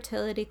to the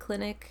fertility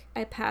clinic,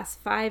 I pass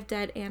 5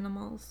 dead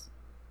animals.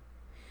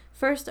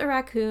 First, a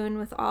raccoon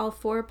with all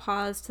 4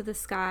 paws to the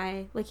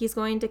sky, like he's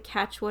going to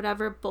catch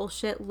whatever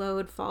bullshit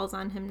load falls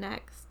on him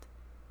next.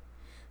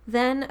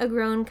 Then a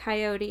grown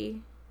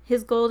coyote,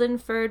 his golden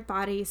furred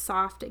body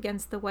soft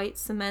against the white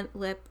cement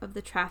lip of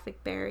the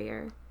traffic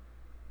barrier.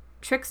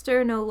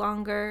 Trickster no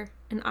longer,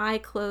 an eye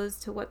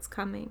closed to what's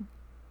coming.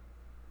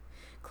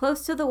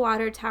 Close to the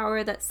water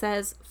tower that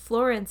says,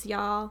 "Florence,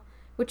 y'all,"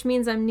 which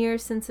means I'm near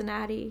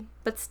Cincinnati,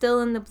 but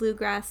still in the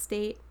bluegrass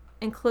state,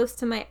 and close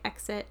to my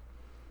exit,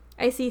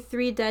 I see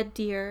 3 dead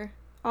deer,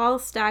 all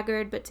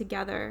staggered but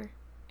together,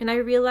 and I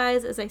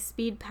realize as I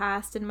speed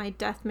past in my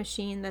death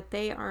machine that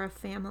they are a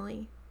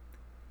family.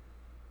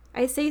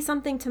 I say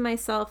something to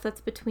myself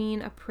that's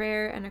between a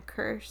prayer and a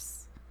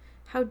curse.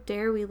 How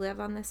dare we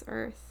live on this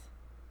earth?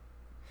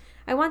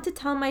 I want to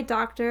tell my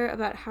doctor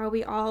about how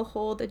we all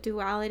hold a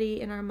duality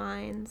in our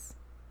minds,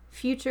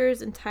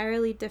 futures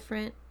entirely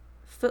different,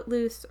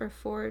 footloose or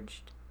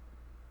forged.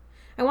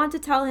 I want to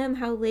tell him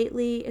how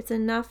lately it's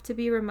enough to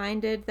be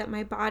reminded that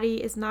my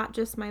body is not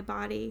just my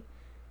body,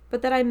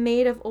 but that I'm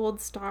made of old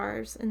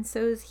stars, and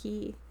so is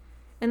he.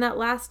 And that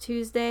last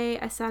Tuesday,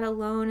 I sat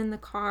alone in the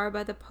car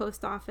by the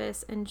post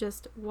office and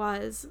just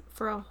was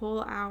for a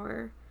whole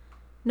hour,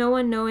 no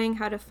one knowing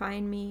how to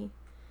find me,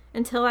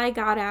 until I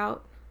got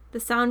out, the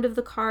sound of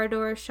the car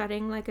door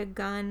shutting like a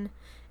gun,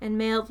 and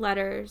mailed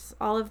letters,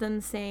 all of them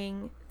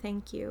saying,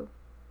 "Thank you."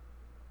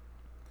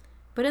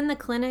 But in the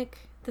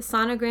clinic, the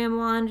sonogram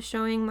wand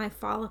showing my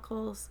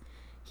follicles,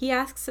 he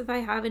asks if I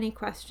have any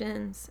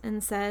questions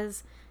and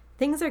says,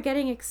 "Things are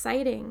getting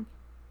exciting."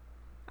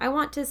 I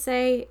want to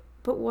say,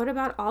 "But what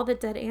about all the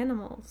dead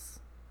animals?"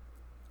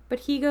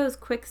 But he goes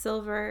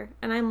Quicksilver,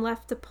 and I'm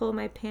left to pull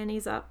my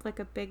panties up like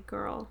a big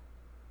girl.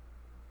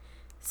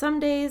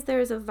 Some days there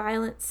is a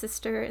violent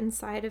sister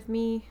inside of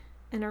me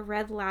and a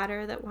red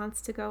ladder that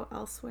wants to go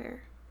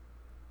elsewhere.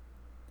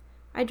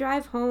 I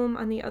drive home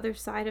on the other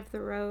side of the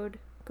road,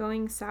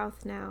 going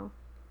south now.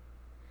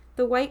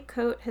 The white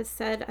coat has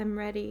said I'm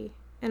ready,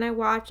 and I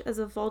watch as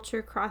a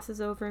vulture crosses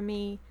over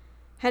me,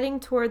 heading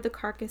toward the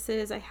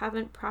carcasses I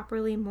haven't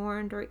properly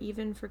mourned or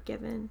even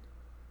forgiven.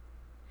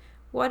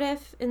 What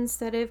if,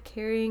 instead of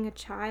carrying a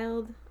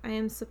child, I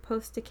am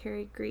supposed to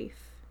carry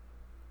grief?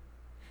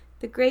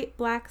 The great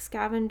black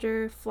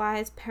scavenger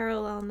flies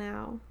parallel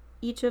now,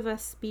 each of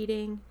us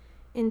speeding,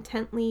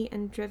 intently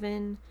and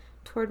driven,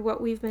 toward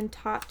what we've been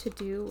taught to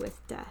do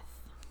with death.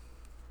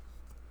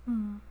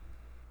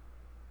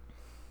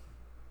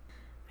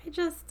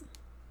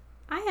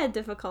 I had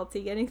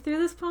difficulty getting through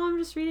this poem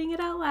just reading it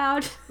out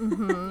loud.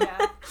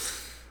 Yeah.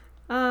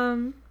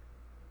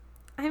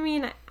 I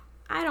mean,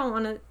 I don't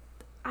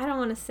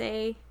want to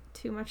say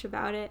too much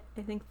about it.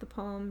 I think the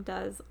poem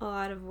does a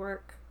lot of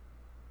work.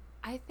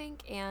 I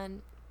think,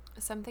 Anne,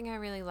 something I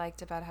really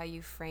liked about how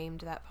you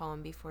framed that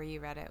poem before you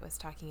read it was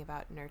talking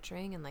about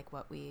nurturing and like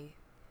what we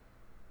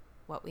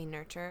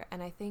nurture.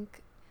 And I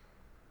think,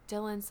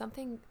 Dylan,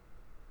 something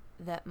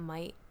that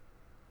might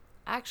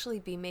actually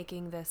be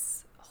making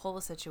this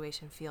whole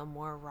situation feel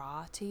more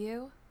raw to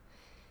you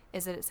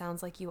is that it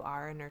sounds like you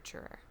are a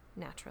nurturer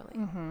naturally.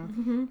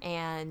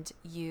 And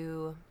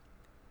you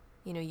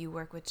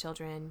work with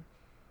children,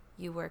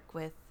 you work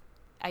with,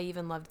 I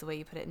even loved the way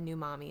you put it, new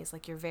mommies.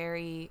 Like, you're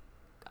very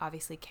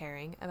obviously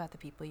caring about the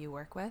people you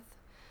work with,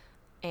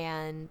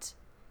 and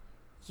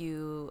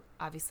you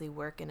obviously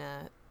work in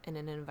an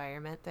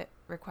environment that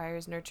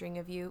requires nurturing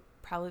of you,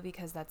 probably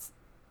because that's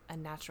a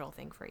natural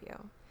thing for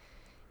you.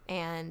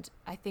 And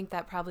I think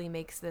that probably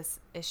makes this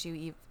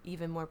issue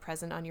even more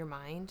present on your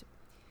mind.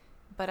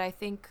 But I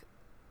think,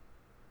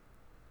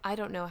 I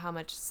don't know how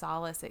much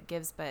solace it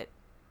gives, but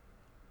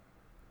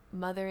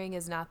mothering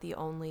is not the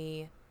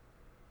only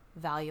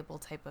valuable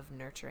type of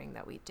nurturing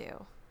that we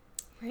do.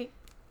 Right.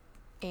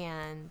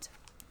 And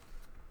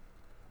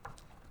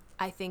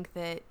I think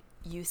that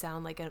you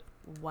sound like a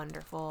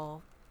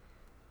wonderful,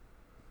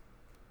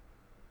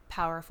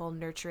 powerful,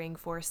 nurturing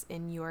force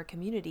in your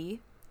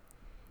community.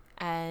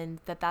 And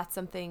that's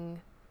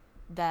something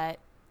that,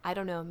 I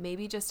don't know,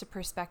 maybe just a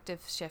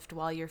perspective shift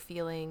when you're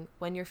feeling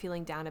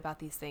down about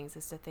these things,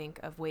 is to think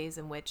of ways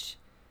in which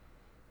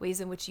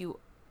you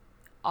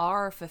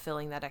are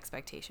fulfilling that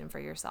expectation for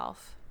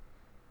yourself.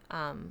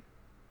 Yeah.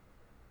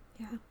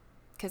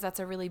 Because that's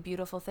a really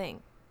beautiful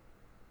thing.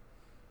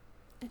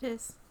 It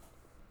is.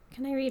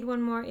 Can I read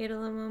one more Ada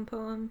Limon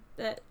poem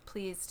that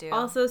Please do.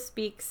 also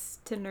speaks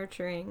to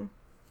nurturing?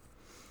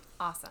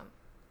 Awesome.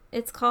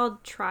 It's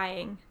called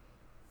Trying.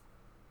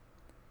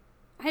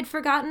 I'd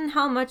forgotten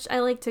how much I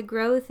like to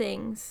grow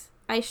things,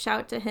 I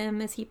shout to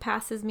him as he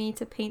passes me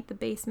to paint the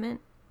basement.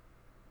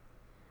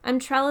 I'm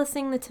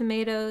trellising the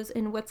tomatoes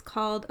in what's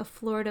called a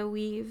Florida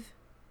weave.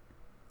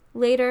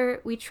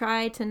 Later, we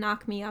try to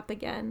knock me up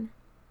again.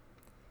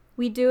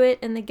 We do it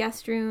in the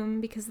guest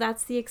room because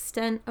that's the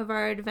extent of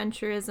our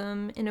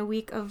adventurism in a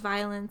week of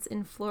violence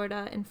in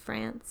Florida and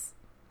France.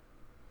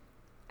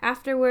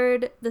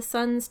 Afterward, the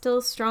sun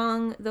still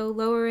strong, though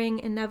lowering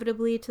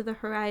inevitably to the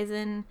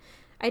horizon,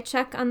 I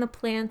check on the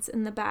plants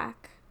in the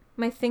back,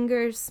 my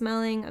fingers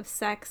smelling of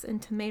sex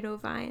and tomato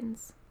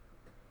vines.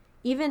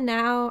 Even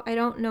now, I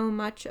don't know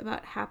much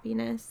about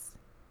happiness.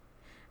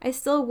 I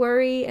still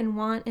worry and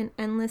want an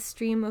endless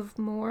stream of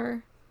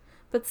more,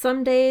 but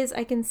some days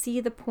I can see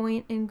the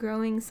point in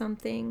growing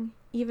something,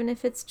 even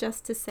if it's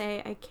just to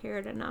say I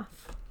cared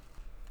enough.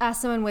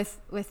 As someone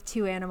with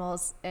 2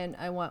 animals and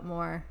I want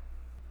more,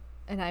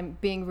 and I'm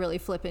being really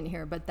flippant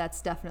here, but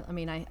that's definitely, I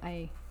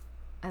mean,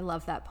 I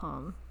love that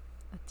poem.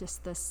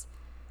 Just this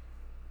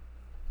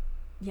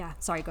Yeah,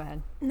 sorry, go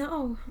ahead.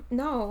 No,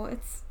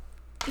 it's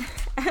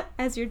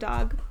as your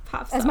dog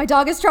pops As up. my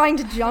dog is trying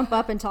to jump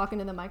up and talk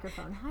into the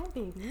microphone. Hi,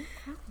 baby.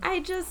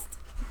 Hi.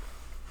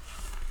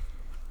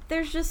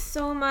 There's just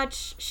so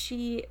much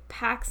she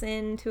packs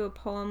into a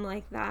poem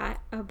like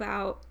that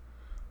about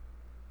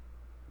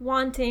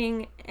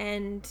wanting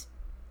and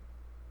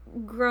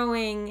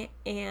growing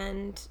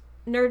and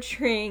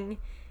nurturing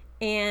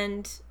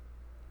and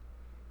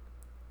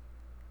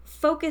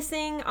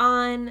focusing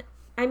on,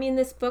 I mean,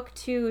 this book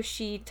too,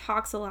 she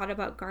talks a lot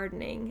about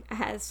gardening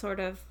as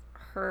sort of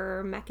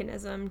her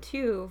mechanism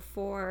too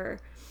for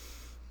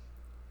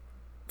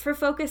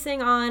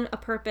focusing on a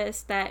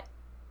purpose that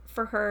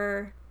for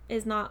her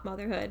is not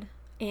motherhood,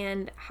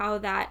 and how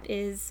that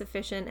is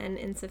sufficient and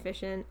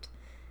insufficient.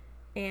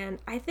 And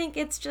I think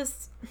it's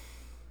just,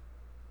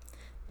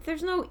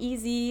 there's no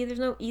easy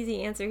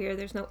answer here.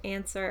 There's no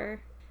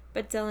answer.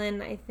 But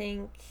Dylan, I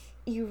think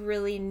you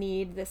really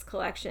need this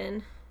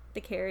collection, The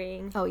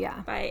Carrying. Oh,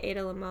 yeah. By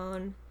Ada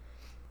Limon.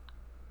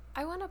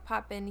 I want to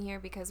pop in here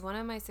because one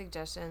of my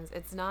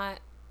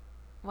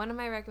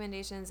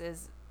recommendations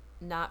is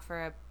not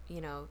for a,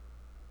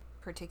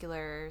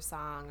 particular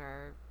song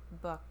or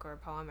book or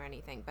poem or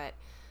anything, but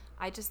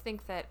I just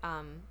think that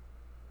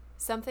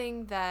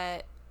something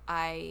that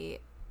I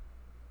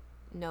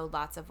know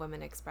lots of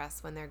women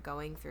express when they're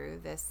going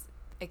through this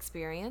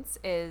experience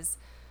is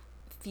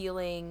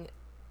feeling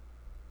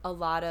a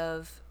lot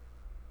of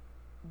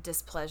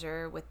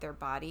displeasure with their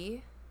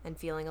body and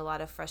feeling a lot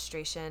of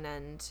frustration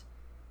and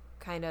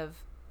kind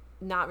of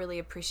not really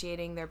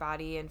appreciating their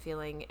body and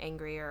feeling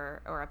angry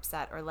or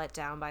upset or let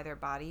down by their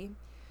body.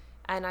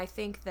 And I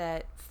think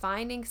that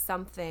finding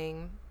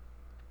something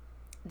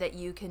that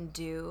you can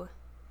do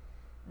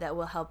that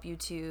will help you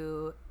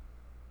to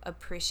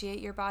appreciate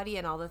your body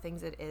and all the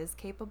things it is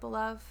capable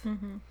of,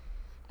 Mm-hmm.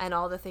 and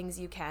all the things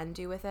you can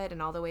do with it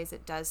and all the ways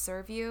it does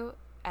serve you,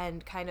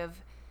 and kind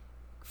of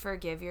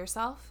forgive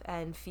yourself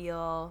and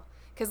feel,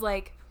 because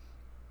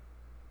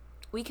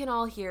we can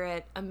all hear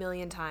it a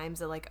million times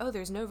that oh,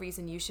 there's no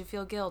reason you should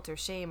feel guilt or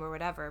shame or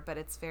whatever, but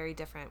it's very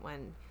different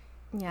when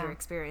you're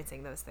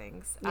experiencing those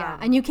things. Yeah,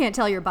 and you can't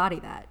tell your body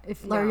that.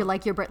 Or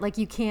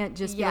you can't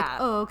just be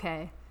oh,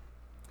 okay.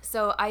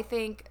 So I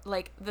think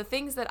the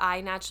things that I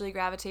naturally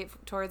gravitate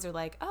towards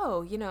are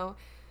oh,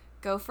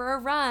 go for a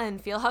run,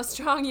 feel how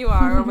strong you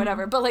are or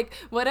whatever. But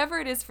whatever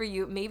it is for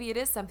you, maybe it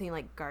is something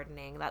like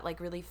gardening, that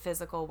really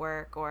physical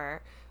work,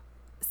 or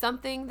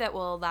something that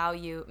will allow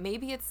you,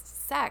 maybe it's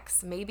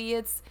sex, maybe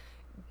it's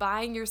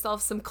buying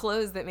yourself some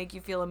clothes that make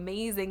you feel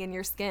amazing in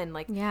your skin.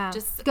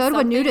 Just go to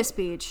a nudist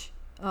beach.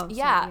 Oh,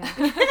 yeah.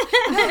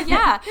 Sorry,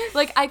 yeah.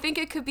 I think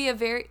it could be a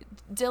very,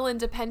 Dylan,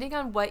 depending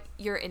on what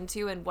you're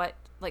into and what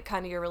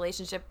kind of your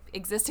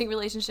existing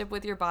relationship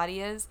with your body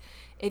is,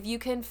 if you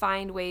can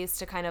find ways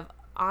to kind of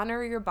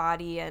honor your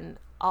body and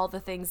all the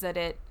things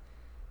that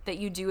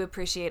you do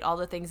appreciate, all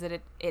the things that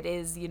it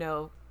is,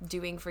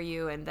 doing for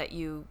you and that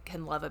you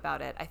can love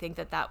about it, I think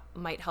that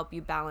might help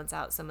you balance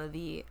out some of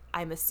the,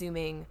 I'm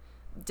assuming,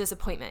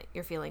 disappointment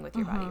you're feeling with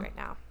your body right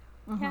now.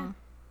 Mm-hmm. Yeah.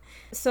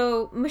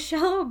 So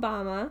Michelle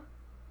Obama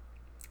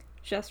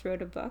just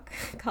wrote a book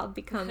called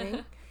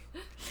Becoming,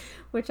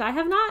 which I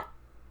have not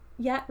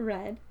yet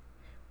read,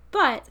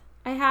 but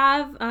I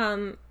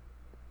have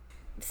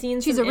seen.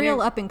 She's a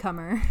real up and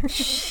comer.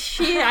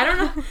 I don't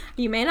know.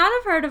 You may not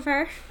have heard of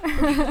her,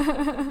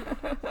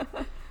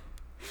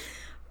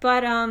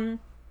 but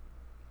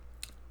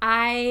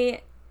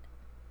I've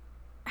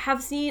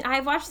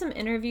watched some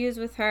interviews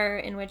with her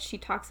in which she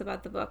talks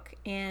about the book,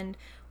 and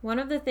one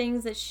of the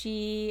things that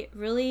she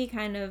really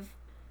kind of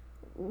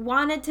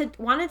wanted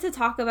to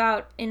talk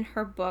about in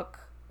her book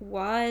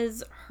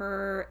was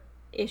her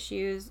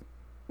issues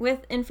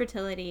with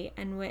infertility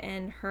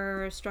and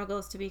her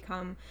struggles to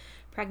become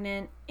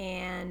pregnant,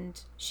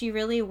 and she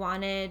really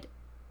wanted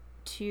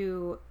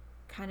to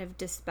kind of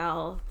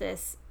dispel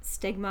this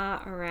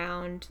stigma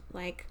around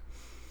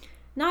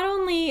not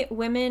only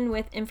women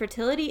with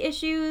infertility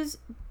issues,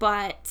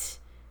 but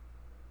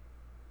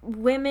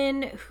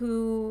women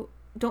who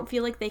don't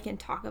feel like they can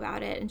talk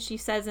about it. And she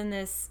says in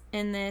this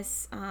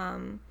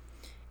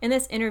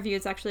interview,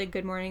 it's actually a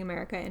Good Morning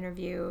America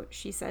interview,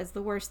 she says,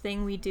 the worst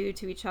thing we do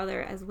to each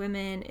other as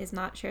women is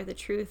not share the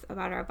truth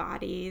about our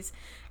bodies,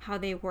 how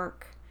they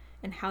work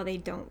and how they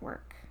don't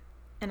work.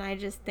 And I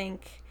just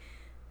think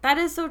that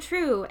is so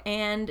true.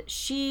 And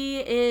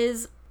she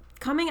is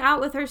coming out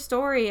with her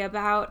story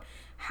about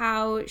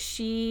how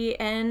she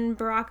and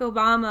Barack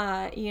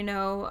Obama,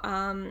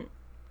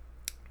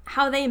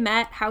 how they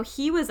met, how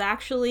he was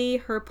actually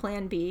her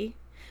plan B,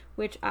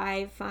 which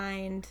I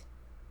find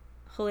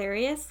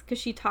hilarious, because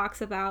she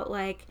talks about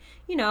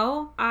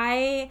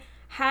I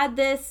had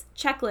this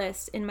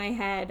checklist in my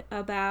head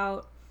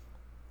about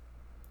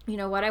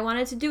what I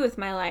wanted to do with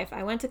my life.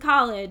 I went to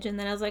college, and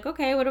then I was like,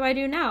 okay, what do I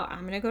do now?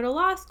 I'm gonna go to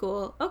law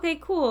school. Okay,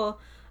 cool.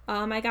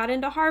 I got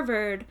into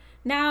Harvard.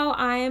 Now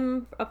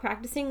I'm a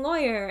practicing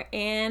lawyer,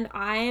 and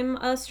I'm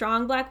a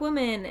strong Black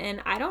woman, and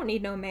I don't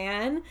need no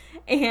man.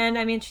 And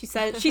I mean, she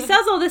says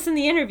all this in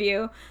the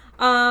interview.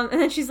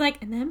 And then she's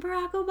like, and then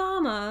Barack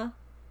Obama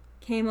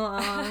came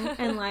along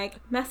and like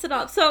messed it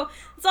up. So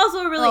it's also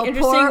a really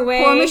interesting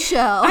way. Poor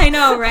Michelle. I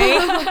know, right?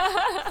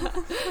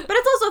 But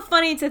it's also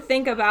funny to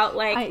think about,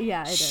 like,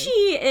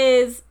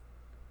 she's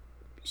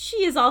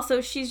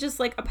just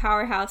like a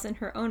powerhouse in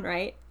her own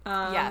right.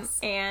 Yes.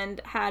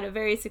 And had a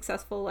very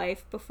successful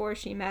life before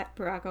she met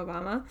Barack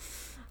Obama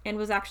and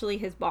was actually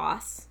his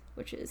boss,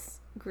 which is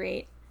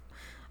great.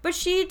 But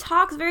she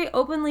talks very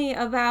openly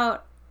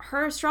about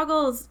her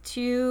struggles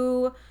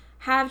to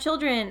have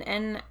children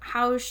and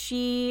how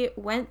she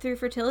went through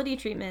fertility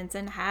treatments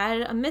and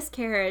had a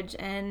miscarriage,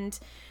 and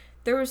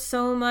there was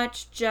so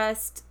much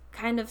just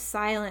kind of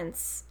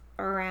silence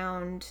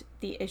around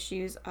the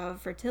issues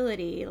of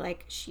fertility.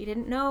 Like, she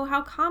didn't know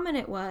how common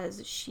it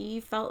was.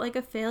 She felt like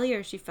a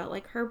failure. She felt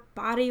like her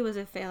body was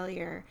a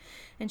failure.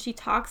 And she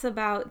talks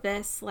about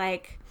this,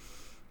 like,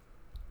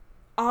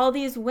 all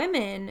these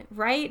women,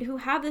 right, who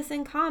have this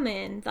in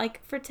common.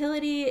 Like,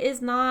 fertility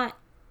is not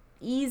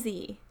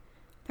easy.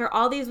 There are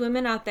all these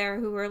women out there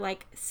who are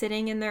like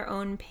sitting in their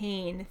own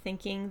pain,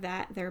 thinking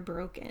that they're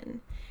broken.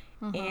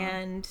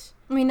 And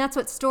I mean, that's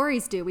what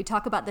stories do. We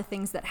talk about the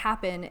things that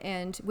happen,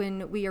 and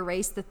when we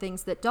erase the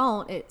things that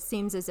don't, it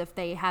seems as if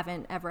they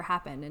haven't ever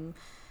happened. And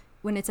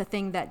when it's a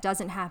thing that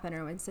doesn't happen,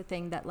 or when it's a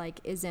thing that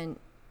like isn't,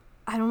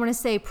 I don't want to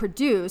say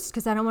produced,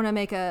 because I don't want to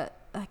make a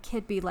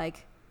kid be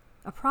like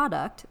a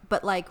product,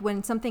 but like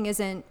when something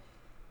doesn't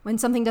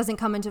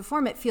come into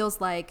form, it feels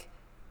like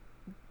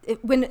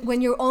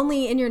when you're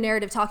only in your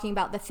narrative talking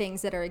about the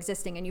things that are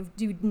existing, and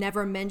you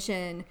never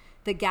mention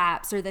the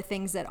gaps or the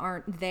things that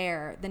aren't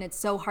there, then it's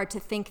so hard to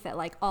think that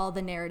like all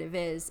the narrative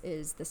is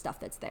the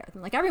stuff that's there.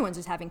 Like, everyone's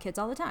just having kids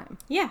all the time.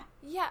 Yeah,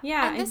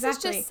 And this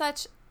exactly. is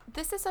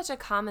such a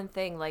common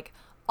thing. Like,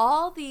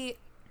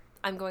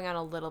 I'm going on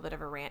a little bit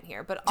of a rant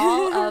here, but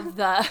all of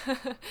the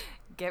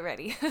get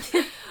ready.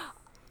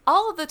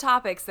 All of the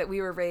topics that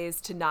we were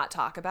raised to not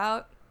talk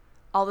about,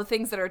 all the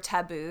things that are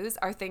taboos,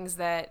 are things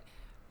that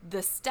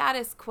the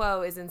status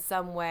quo is in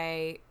some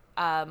way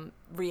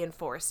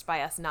reinforced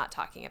by us not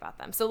talking about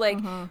them. So like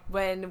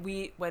when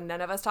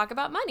none of us talk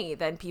about money,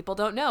 then people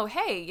don't know,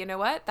 hey, you know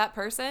what, that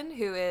person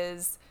who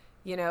is,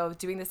 you know,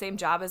 doing the same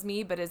job as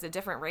me but is a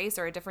different race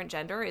or a different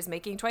gender is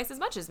making twice as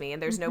much as me,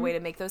 and there's no way to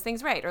make those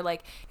things right. Or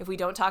like, if we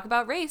don't talk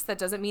about race, that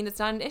doesn't mean it's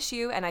not an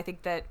issue. And I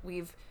think that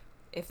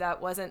if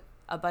that wasn't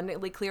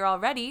abundantly clear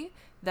already,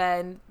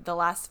 then the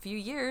last few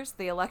years,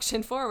 the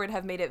election forward,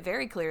 have made it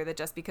very clear that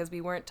just because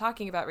we weren't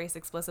talking about race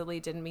explicitly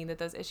didn't mean that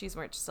those issues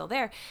weren't still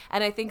there.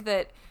 And I think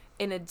that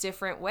in a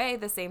different way,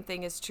 the same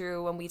thing is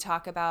true when we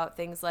talk about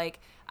things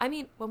like,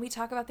 when we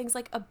talk about things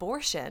like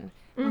abortion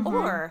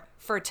or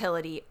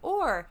fertility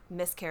or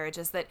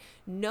miscarriages, that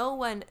no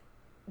one,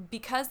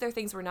 because they're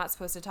things we're not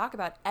supposed to talk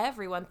about,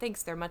 everyone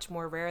thinks they're much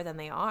more rare than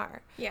they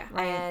are. Yeah.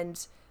 Right.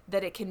 And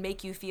that it can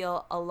make you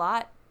feel a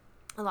lot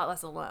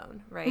less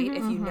alone, right?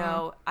 If you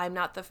know, I'm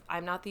not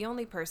the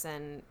only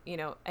person, you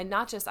know, and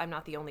not just I'm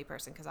not the only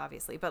person, because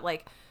obviously, but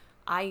like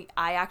I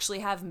actually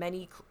have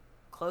many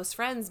close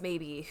friends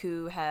maybe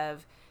who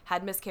have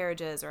had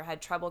miscarriages or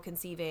had trouble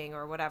conceiving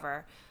or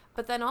whatever.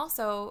 But then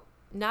also,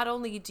 not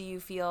only do you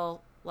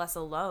feel less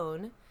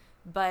alone,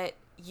 but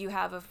you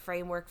have a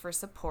framework for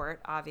support,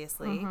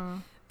 obviously.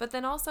 But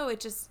then also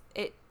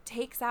it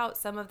takes out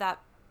some of that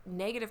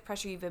negative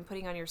pressure you've been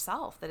putting on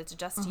yourself, that it's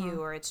just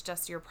you or it's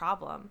just your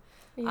problem.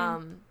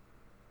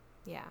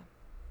 Yeah.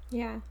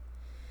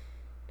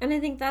 And I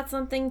think that's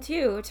something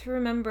too to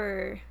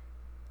remember,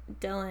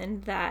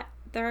 Dylan, that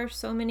there are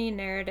so many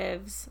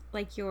narratives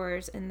like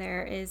yours, and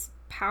there is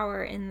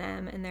power in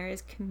them, and there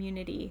is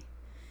community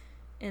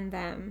in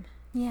them.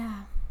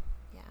 Yeah.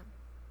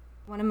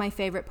 One of my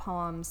favorite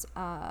poems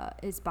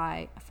is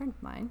by a friend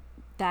of mine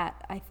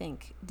that I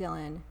think,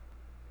 Dylan,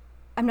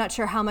 I'm not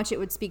sure how much it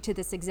would speak to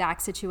this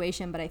exact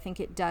situation, but I think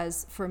it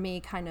does for me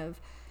kind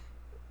of,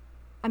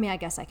 I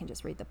guess I can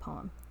just read the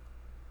poem.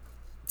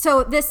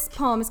 So this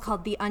poem is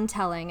called The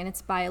Untelling, and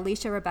it's by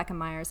Alicia Rebecca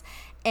Myers.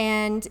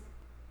 And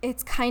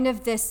it's kind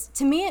of this,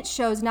 to me, it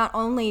shows not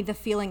only the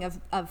feeling of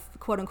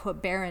quote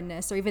unquote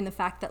barrenness, or even the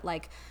fact that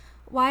like,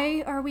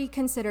 why are we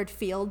considered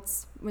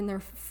fields when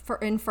they're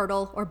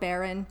infertile or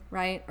barren,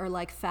 right? Or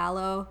like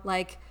fallow,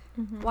 like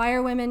why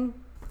are women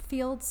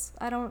fields?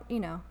 I don't,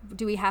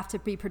 do we have to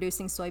be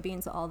producing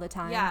soybeans all the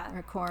time? Yeah.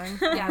 Or corn?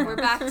 Yeah, we're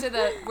back to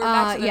the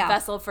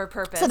vessel for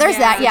purpose. So there's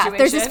that, situation.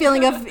 There's this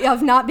feeling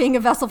of not being a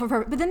vessel for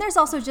purpose. But then there's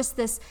also just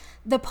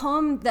the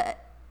poem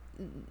that,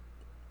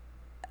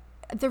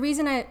 the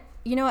reason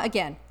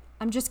again,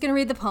 I'm just going to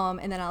read the poem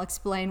and then I'll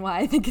explain why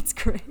I think it's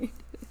great.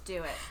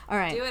 Do it. All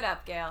right. Do it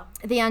up, Gail.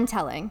 The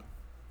Untelling.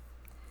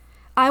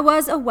 I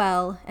was a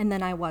well, and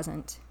then I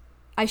wasn't.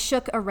 I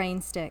shook a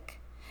rain stick.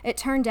 It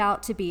turned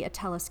out to be a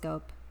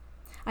telescope.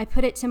 I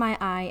put it to my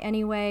eye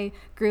anyway,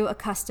 grew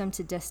accustomed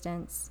to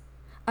distance.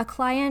 A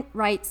client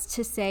writes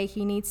to say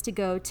he needs to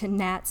go to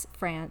Nats,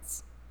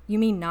 France. You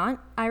mean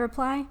not? I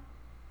reply.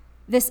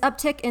 This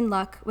uptick in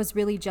luck was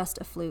really just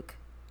a fluke.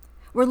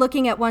 We're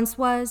looking at once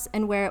was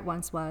and where it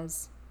once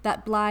was,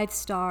 that blithe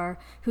star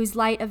whose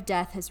light of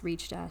death has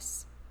reached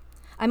us.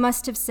 I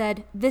must have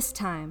said this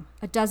time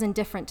a dozen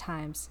different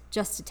times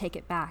just to take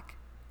it back.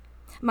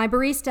 My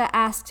barista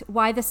asked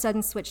why the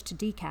sudden switch to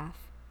decaf.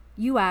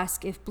 You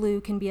ask if blue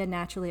can be a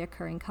naturally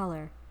occurring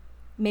color.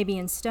 Maybe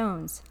in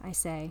stones, I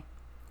say.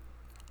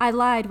 I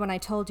lied when I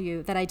told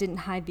you that I didn't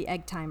hide the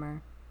egg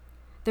timer.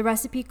 The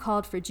recipe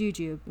called for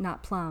jujube,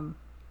 not plum.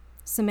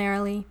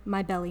 Summarily,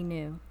 my belly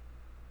knew.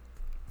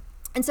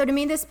 And so to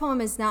me, this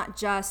poem is not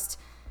just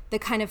the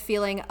kind of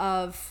feeling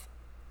of,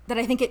 that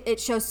I think it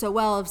shows so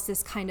well, of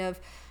this kind of,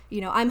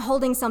 I'm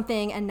holding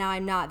something and now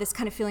I'm not. This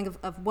kind of feeling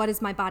of what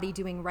is my body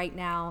doing right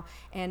now,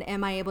 and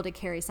am I able to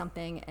carry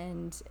something,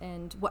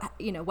 and what,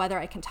 whether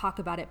I can talk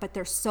about it. But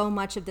there's so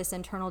much of this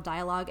internal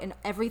dialogue, and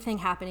everything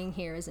happening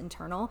here is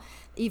internal.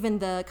 Even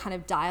the kind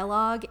of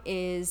dialogue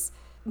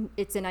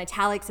it's in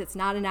italics. It's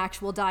not an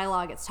actual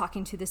dialogue. It's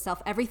talking to the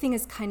self. Everything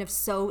is kind of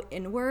so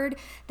inward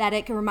that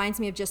it reminds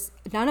me of just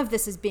none of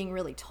this is being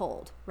really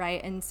told,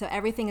 right? And so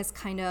everything is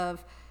kind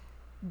of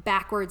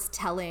backwards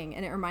telling,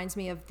 and it reminds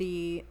me of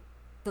the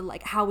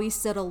like how we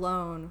sit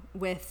alone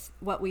with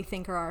what we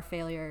think are our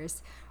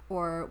failures,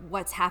 or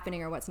what's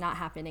happening or what's not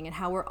happening, and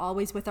how we're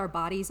always with our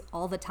bodies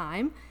all the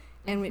time.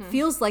 And it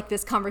feels like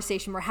this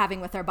conversation we're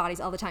having with our bodies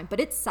all the time, but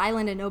it's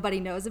silent and nobody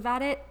knows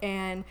about it.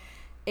 And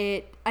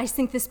I just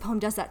think this poem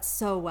does that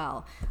so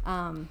well.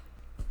 And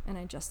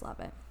I just love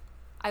it.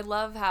 I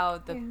love how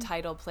the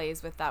title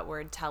plays with that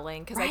word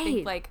telling, because Right. I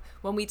think like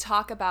when we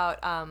talk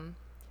about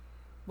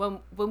when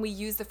we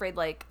use the phrase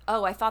like,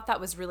 oh, I thought that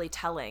was really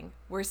telling,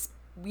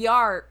 we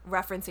are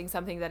referencing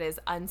something that is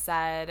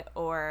unsaid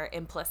or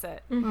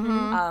implicit,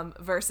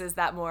 versus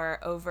that more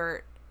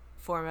overt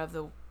form of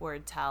the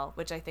word tell,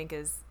 which I think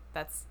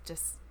that's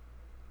just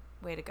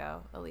way to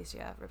go,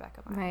 Alicia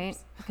Rebecca Myers. Right?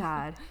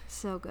 God,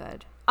 so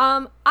good.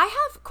 I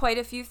have quite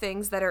a few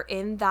things that are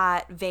in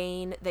that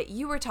vein that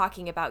you were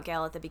talking about,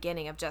 Gail, at the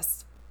beginning, of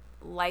just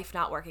life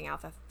not working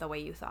out the way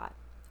you thought,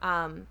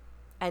 and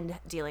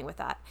dealing with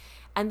that.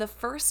 And the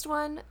first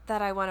one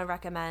that I want to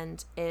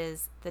recommend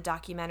is the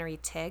documentary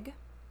Tig,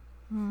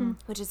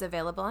 which is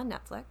available on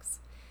Netflix.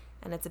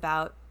 And it's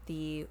about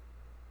the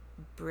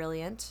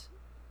brilliant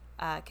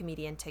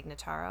comedian Tig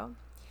Notaro.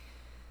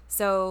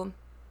 So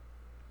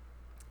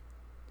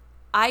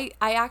I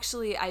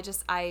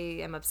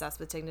am obsessed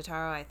with Tig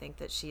Notaro. I think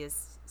that she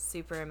is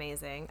super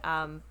amazing.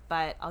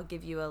 But I'll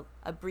give you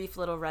a brief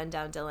little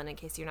rundown, Dylan, in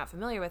case you're not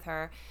familiar with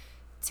her.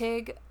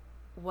 Tig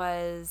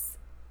was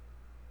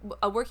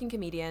a working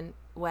comedian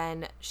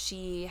when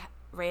she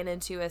ran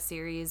into a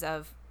series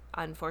of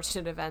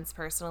unfortunate events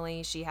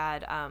personally. She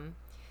had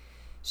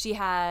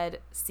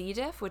C.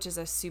 diff, which is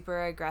a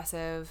super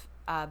aggressive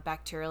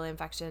bacterial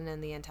infection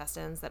in the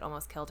intestines that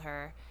almost killed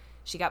her.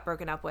 She got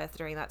broken up with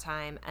during that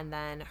time, and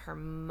then her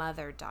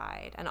mother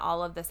died. And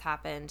all of this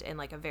happened in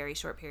like a very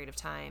short period of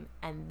time.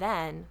 And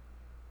then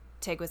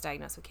Tig was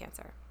diagnosed with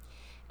cancer.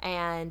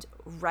 And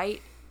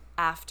right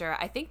after,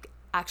 I think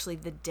actually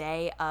the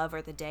day of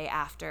or the day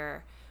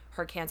after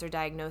her cancer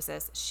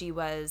diagnosis, she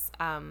was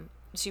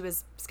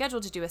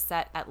scheduled to do a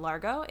set at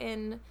Largo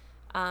in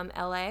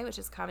LA, which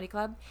is a comedy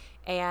club.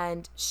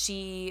 And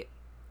she,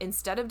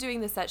 instead of doing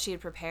the set she had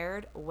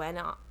prepared, went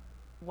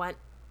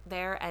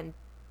there and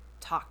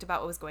talked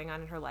about what was going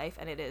on in her life,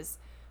 and it is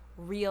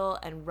real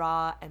and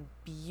raw and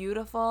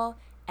beautiful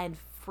and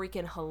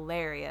freaking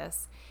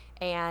hilarious.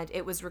 And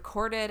it was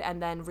recorded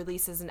and then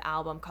released as an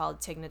album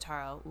called Tig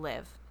Notaro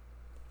Live.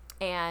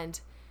 And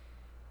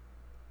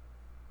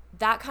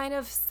that kind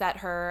of set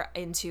her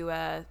into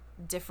a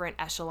different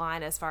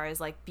echelon as far as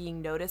like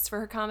being noticed for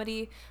her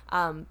comedy.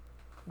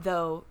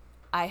 Though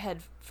I had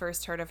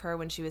first heard of her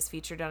when she was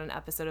featured on an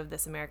episode of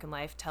This American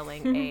Life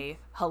telling a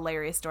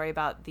hilarious story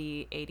about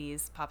the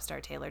 80s pop star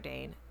Taylor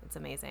Dayne. It's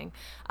amazing.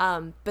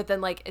 But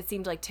then like it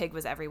seemed like Tig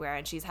was everywhere,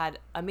 and she's had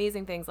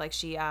amazing things. Like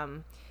she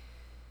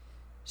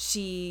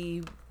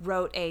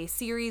wrote a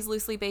series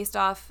loosely based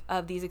off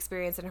of these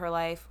experiences in her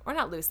life, or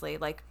not loosely,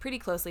 like pretty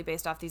closely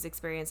based off these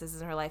experiences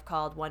in her life,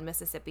 called One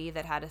Mississippi,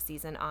 that had a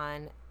season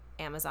on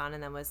Amazon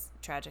and then was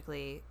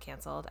tragically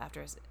canceled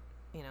after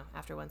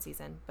one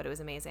season, but it was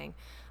amazing.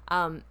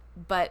 And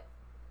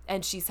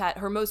she's had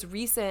her most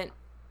recent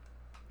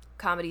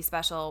comedy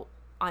special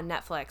on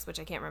Netflix, which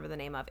I can't remember the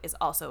name of, is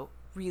also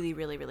really,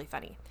 really, really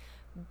funny.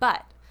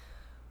 But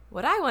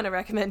what I want to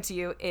recommend to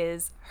you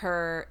is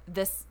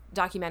this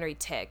documentary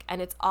Tig,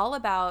 and it's all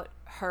about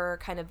her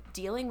kind of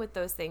dealing with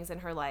those things in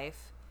her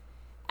life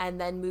and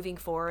then moving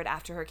forward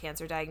after her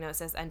cancer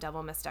diagnosis and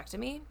double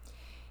mastectomy.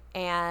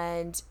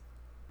 And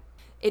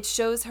it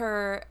shows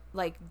her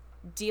like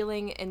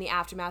dealing in the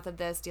aftermath of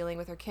this, dealing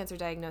with her cancer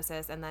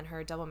diagnosis and then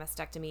her double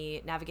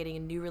mastectomy, navigating a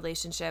new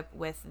relationship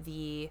with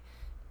the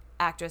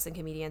actress and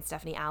comedian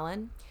Stephanie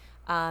Allen,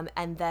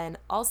 and then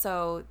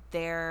also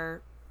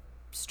their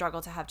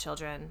struggle to have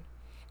children,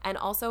 and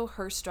also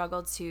her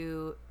struggle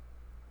to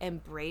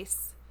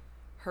embrace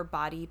her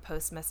body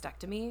post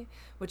mastectomy,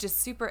 which is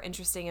super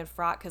interesting and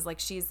fraught because like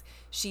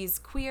she's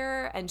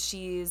queer and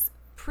she's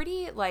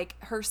pretty, like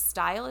her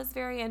style is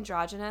very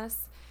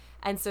androgynous.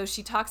 And so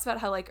she talks about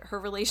how like her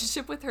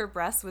relationship with her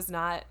breasts was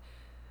not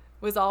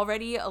was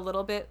already a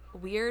little bit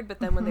weird, but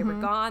then when they were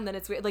gone, then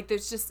it's weird. Like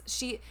there's just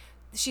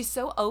she's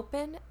so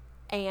open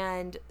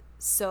and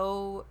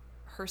so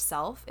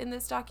herself in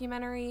this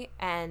documentary,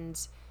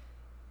 and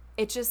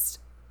it just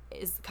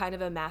is kind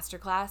of a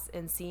masterclass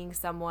in seeing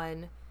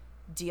someone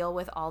deal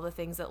with all the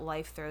things that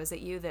life throws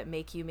at you that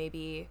make you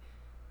maybe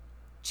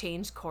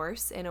change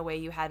course in a way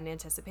you hadn't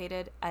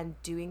anticipated,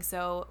 and doing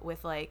so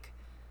with, like,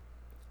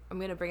 I'm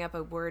going to bring up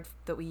a word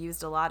that we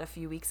used a lot a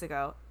few weeks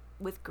ago,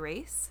 with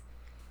grace.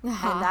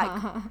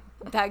 And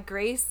that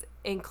grace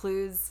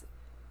includes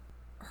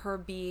her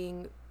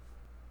being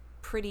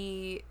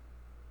pretty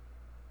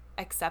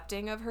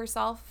accepting of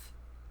herself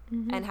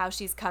and how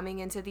she's coming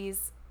into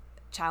these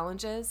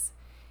challenges.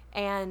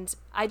 And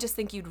I just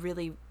think you'd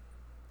really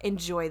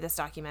enjoy this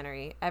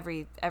documentary.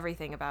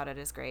 Everything about it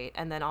is great.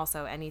 And then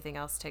also anything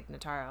else Tig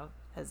Notaro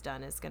has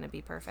done is going to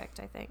be perfect,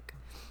 I think.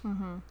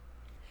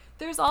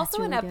 There's also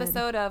really an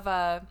episode of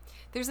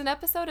there's an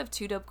episode of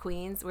Two Dope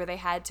Queens where they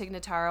had Tig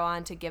Notaro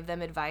on to give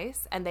them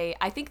advice, and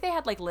I think they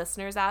had like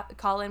listeners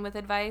call in with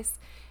advice,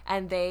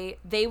 and they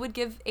would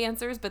give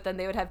answers, but then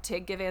they would have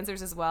Tig give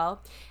answers as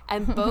well.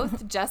 And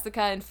both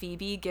Jessica and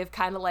Phoebe give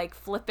kind of like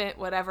flippant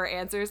whatever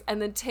answers,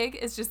 and then Tig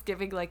is just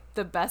giving like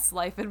the best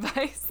life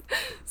advice.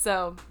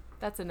 So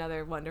that's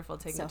another wonderful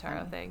Tig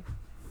Notaro thing.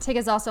 Tig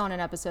is also on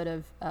an episode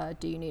of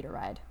Do You Need a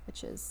Ride,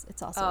 which is,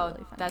 it's also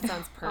really funny. That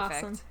sounds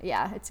perfect. Awesome.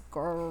 Yeah, it's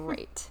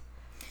great.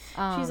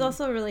 She's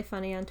also really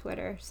funny on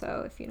Twitter,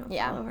 so if you don't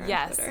follow her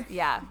on Twitter.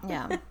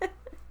 Yeah.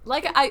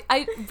 Like,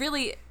 I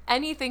really,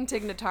 anything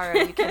Tig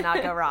Notaro, you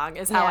cannot go wrong,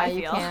 is how I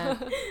feel.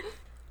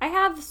 I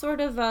have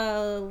sort of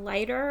a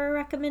lighter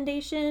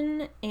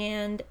recommendation,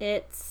 and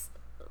it's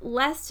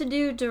less to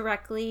do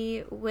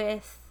directly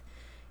with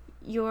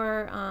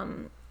your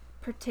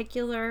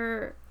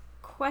particular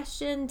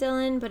question,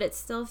 Dylan, but it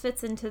still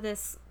fits into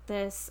this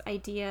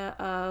idea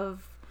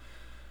of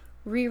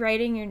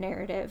rewriting your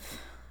narrative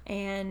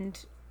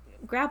and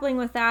grappling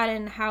with that,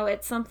 and how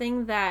it's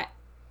something that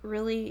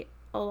really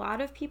a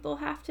lot of people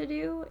have to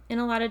do in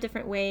a lot of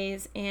different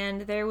ways.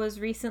 And there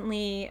was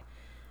recently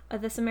a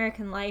This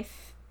American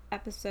Life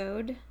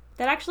episode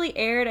that actually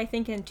aired, I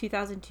think, in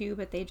 2002,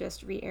 but they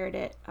just re-aired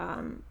it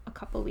a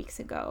couple weeks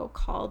ago,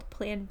 called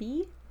Plan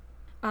B,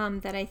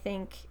 that I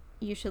think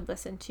you should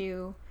listen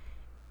to.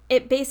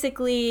 It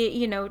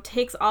basically,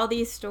 takes all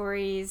these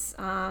stories,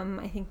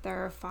 I think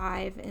there are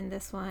 5 in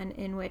this one,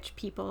 in which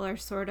people are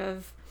sort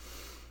of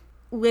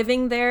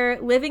living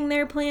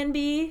their plan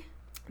B.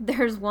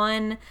 There's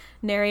one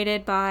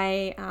narrated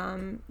by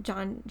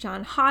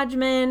John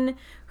Hodgman,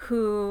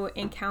 who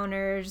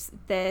encounters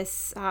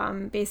this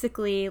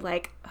basically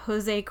like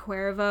Jose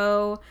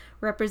Cuervo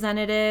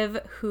representative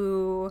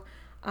who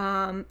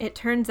it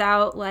turns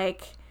out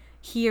like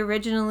he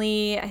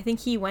originally, I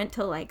think he went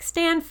to like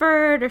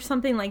Stanford or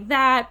something like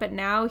that, but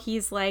now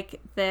he's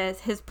like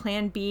his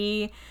plan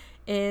B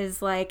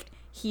is like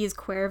he's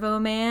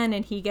Cuervo Man,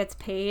 and he gets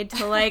paid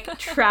to like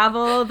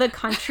travel the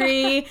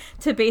country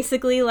to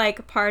basically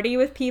like party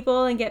with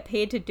people and get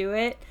paid to do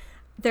it.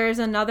 There's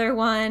another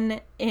one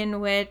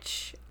in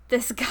which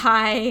this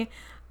guy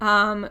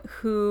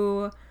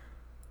who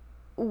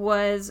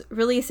was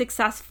really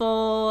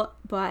successful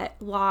but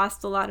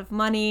lost a lot of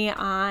money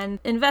on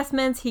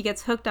investments. He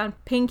gets hooked on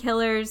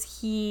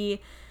painkillers.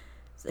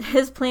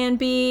 His plan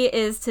B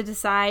is to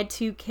decide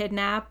to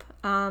kidnap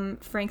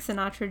Frank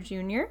Sinatra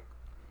Jr.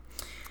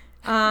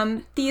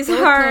 These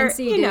are Plan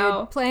C,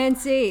 dude. Plan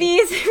C.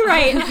 These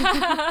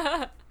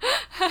right.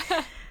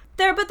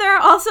 But there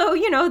are also,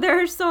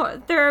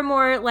 there are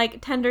more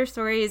like tender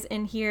stories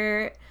in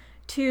here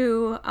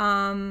too.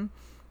 One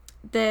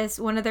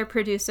of their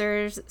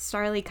producers,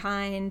 Starlee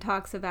Kine,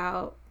 talks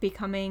about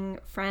becoming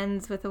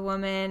friends with a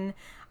woman,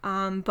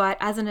 but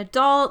as an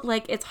adult,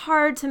 like, it's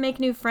hard to make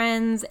new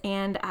friends,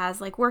 and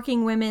as like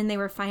working women, they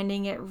were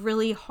finding it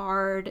really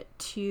hard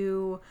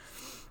to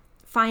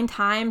find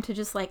time to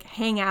just like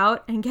hang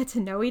out and get to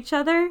know each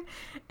other.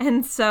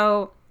 And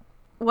so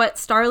what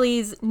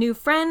Starlee's new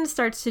friend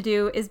starts to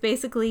do is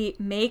basically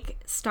make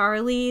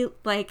Starlee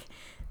like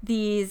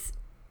these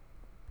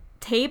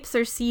tapes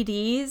or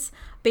CDs,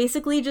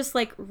 basically just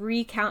like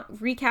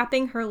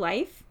recapping her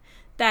life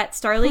that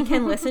Starlee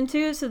can listen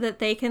to, so that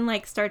they can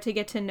like start to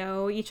get to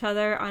know each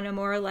other on a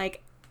more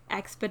like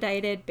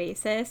expedited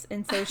basis.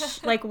 And so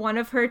like one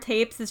of her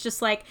tapes is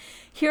just like,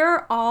 here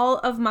are all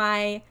of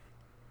my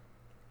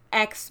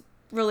ex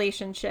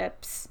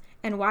relationships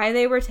and why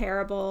they were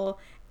terrible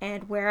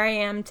and where I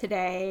am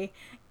today.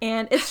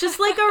 And it's just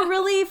like a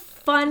really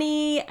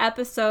funny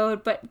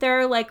episode, but there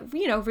are like,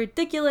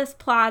 ridiculous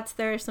plots.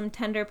 There are some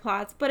tender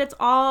plots, but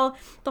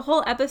the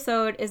whole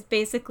episode is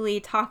basically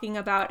talking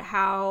about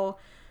how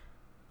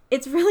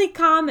it's really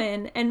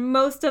common, and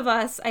most of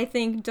us, I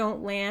think,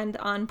 don't land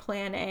on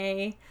plan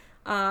A.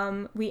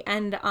 We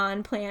end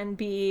on plan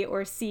B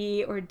or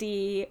C or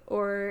D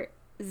or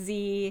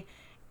Z,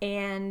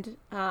 and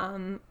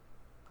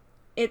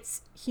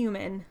it's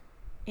human.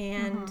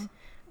 And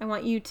I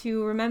want you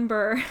to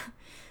remember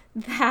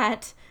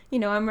that,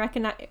 I'm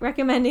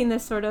recommending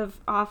this sort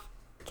of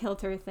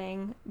kilter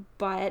thing,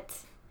 but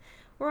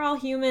we're all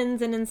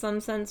humans and in some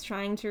sense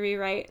trying to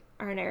rewrite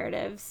our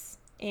narratives,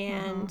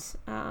 and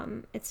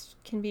it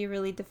can be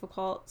really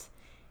difficult,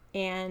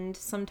 and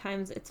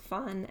sometimes it's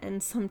fun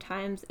and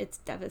sometimes it's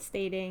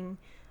devastating,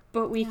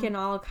 but we can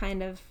all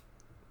kind of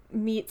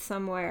meet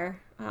somewhere,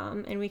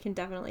 and we can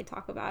definitely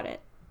talk about it.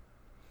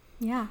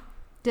 Yeah.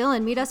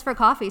 Dylan, meet us for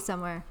coffee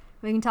somewhere.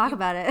 We can talk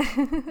about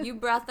it. You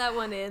brought that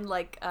one in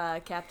like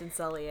Captain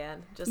Sully,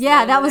 Ann. Just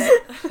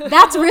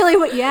That's really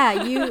what,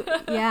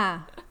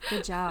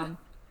 good job.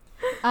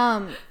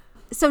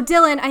 So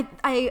Dylan,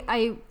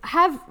 I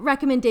have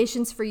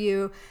recommendations for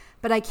you,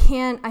 but I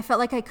felt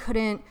like I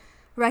couldn't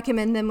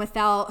recommend them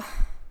without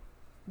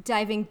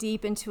diving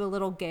deep into a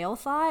little Gail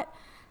thought,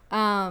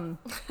 or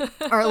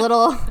a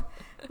little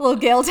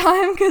Gail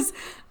time, because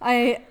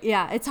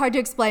it's hard to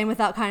explain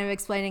without kind of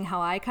explaining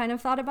how I kind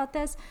of thought about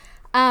this.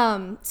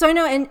 So I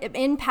know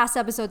in past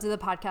episodes of the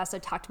podcast, I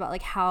talked about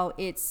like how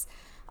it's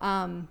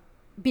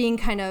being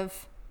kind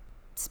of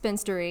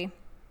spinstery,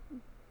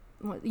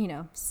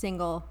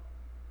 single,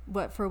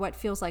 for what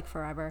feels like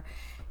forever.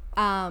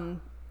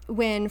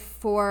 When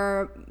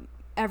for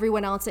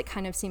everyone else, it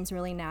kind of seems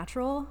really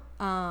natural.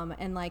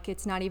 And like,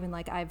 it's not even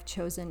like I've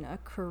chosen a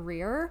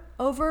career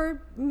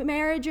over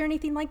marriage or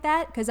anything like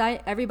that. Because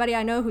everybody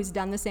I know who's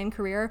done the same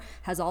career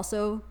has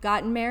also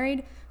gotten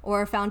married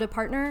or found a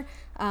partner.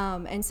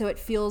 And so it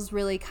feels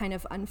really kind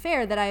of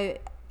unfair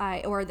that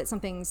or that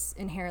something's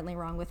inherently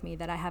wrong with me,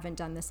 that I haven't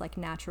done this like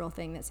natural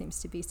thing that seems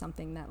to be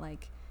something that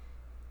like,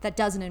 that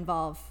doesn't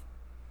involve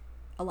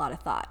a lot of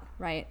thought.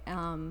 Right.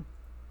 And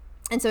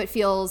so it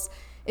feels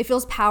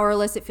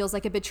powerless. It feels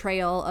like a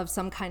betrayal of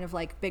some kind of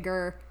like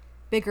bigger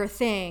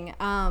thing.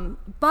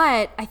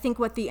 But I think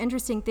what the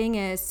interesting thing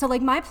is, so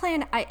like my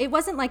plan, it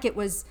wasn't like it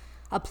was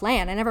a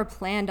plan. I never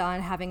planned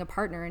on having a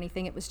partner or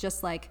anything. It was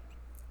just like,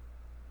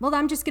 well,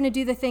 I'm just going to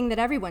do the thing that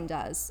everyone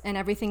does and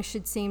everything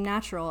should seem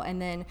natural.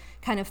 And then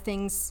kind of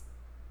things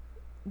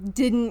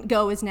didn't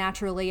go as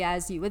naturally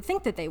as you would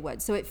think that they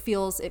would. So it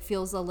feels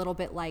a little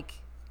bit like,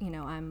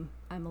 I'm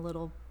a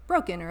little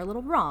broken or a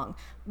little wrong.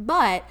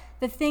 But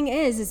the thing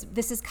is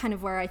this is kind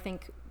of where I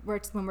think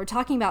when we're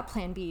talking about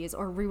plan Bs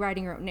or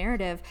rewriting your own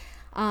narrative,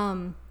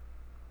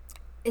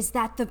 is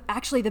that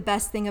actually the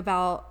best thing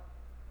about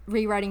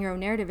rewriting your own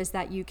narrative is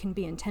that you can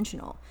be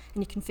intentional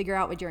and you can figure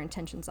out what your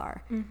intentions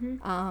are.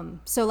 Mm-hmm.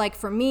 So like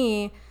for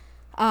me,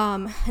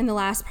 in the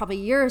last probably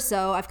year or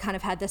so, I've kind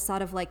of had this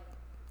thought of like,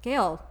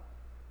 Gail,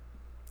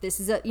 this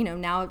is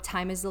now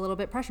time is a little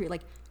bit pressured.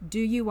 Like, do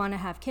you want to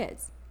have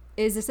kids?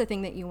 Is this a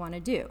thing that you want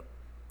to do?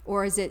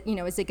 Or is it,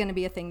 is it going to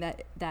be a thing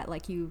that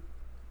like you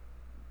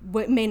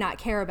may not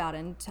care about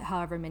in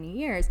however many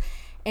years?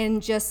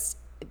 And just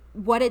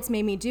what it's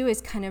made me do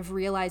is kind of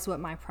realize what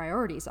my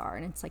priorities are.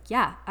 And it's like,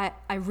 I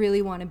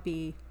really want to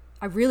be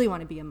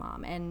a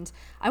mom, and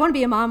I want to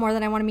be a mom more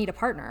than I want to meet a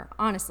partner,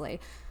 honestly.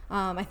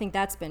 I think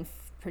that's been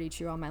pretty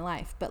true all my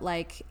life. But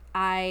like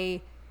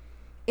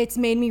it's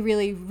made me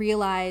really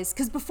realize,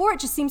 because before it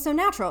just seemed so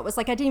natural. It was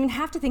like I didn't even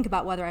have to think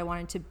about whether I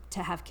wanted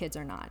to have kids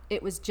or not.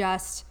 It was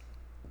just,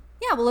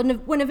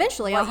 when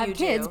eventually I'll have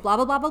kids, blah,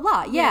 blah, blah, blah,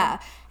 blah. Yeah.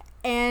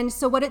 And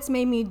so what it's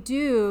made me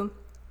do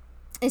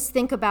is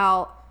think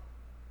about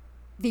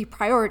the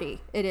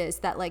priority it is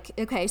that like,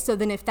 okay, so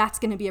then if that's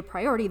going to be a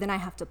priority, then I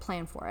have to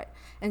plan for it.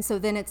 And so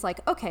then it's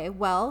like, okay,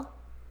 well,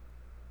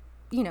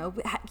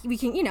 we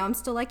can, I'm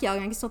still like young,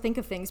 I can still think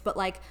of things, but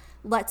like,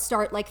 let's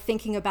start like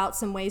thinking about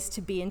some ways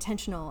to be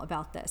intentional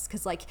about this.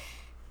 Cause like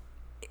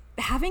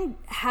having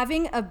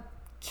a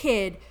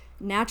kid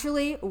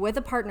naturally with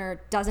a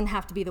partner doesn't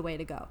have to be the way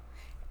to go.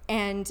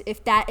 And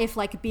if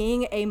like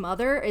being a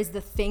mother is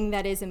the thing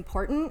that is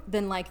important,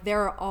 then like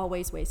there are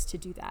always ways to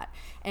do that.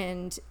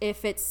 And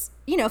if it's,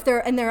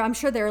 I'm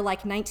sure there are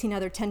like 19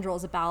 other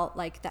tendrils about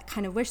like that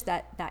kind of wish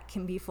that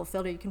can be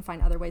fulfilled, or you can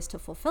find other ways to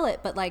fulfill it.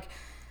 But like,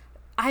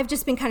 I've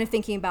just been kind of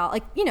thinking about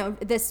like,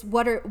 this,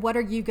 what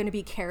are you going to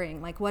be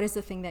carrying? Like, what is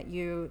the thing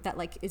that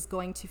like is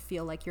going to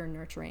feel like you're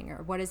nurturing,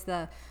 or what is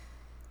the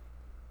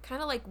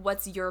kind of like,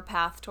 what's your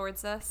path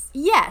towards this?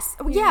 Yes.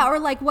 Yeah. Or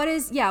like, what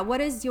is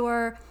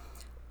your,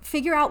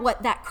 figure out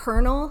what that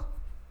kernel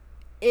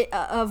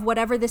of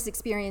whatever this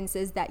experience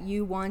is that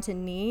you want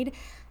and need.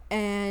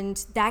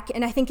 And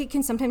I think it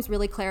can sometimes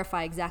really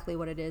clarify exactly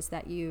what it is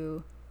that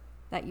you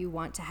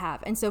want to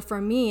have. And so for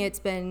me,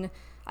 I've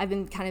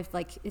been kind of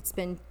like, it's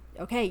been,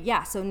 okay,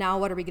 yeah, so now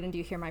what are we going to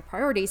do here? My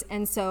priorities.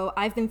 And so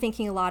I've been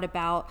thinking a lot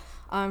about,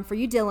 for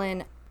you,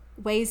 Dylan,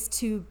 ways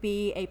to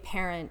be a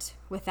parent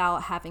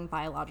without having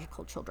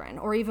biological children,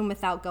 or even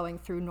without going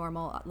through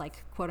normal,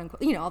 like, quote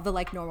unquote, all the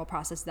like normal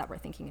processes that we're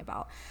thinking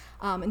about,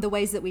 and the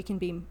ways that we can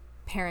be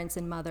parents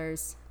and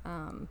mothers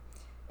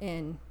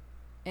in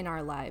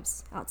our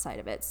lives outside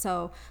of it.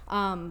 So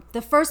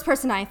the first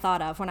person I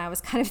thought of when I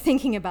was kind of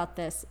thinking about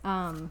this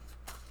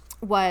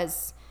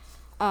was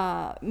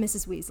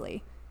Mrs.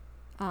 Weasley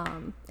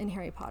in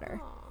Harry Potter.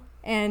 Aww.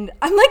 And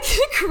I'm like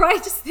gonna cry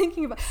just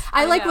thinking about.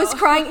 I was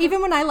crying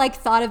even when I like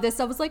thought of this.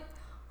 I was like,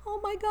 oh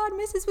my God,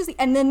 Mrs. Weasley.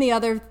 And then the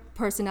other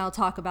person I'll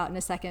talk about in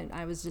a second,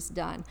 I was just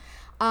done.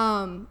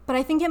 But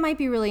I think it might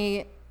be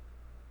really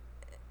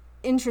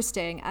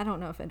interesting. I don't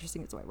know if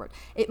interesting is the right word.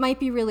 It might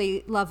be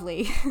really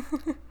lovely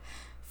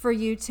for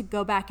you to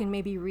go back and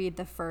maybe read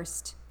the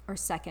first or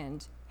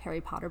second Harry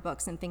Potter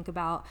books and think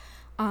about,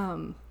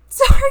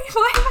 sorry,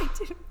 why am I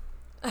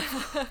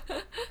doing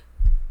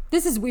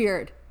this is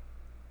weird.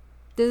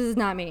 This is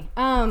not me.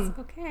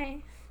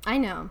 Okay. I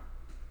know.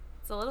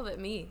 It's a little bit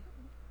me.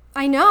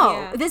 I know.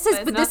 Yeah, This is,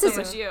 But but it's this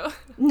not is so much you.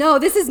 no,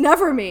 this is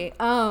never me.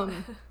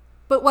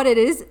 But what it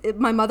is,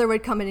 my mother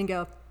would come in and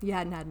go, "You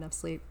hadn't had enough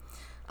sleep,"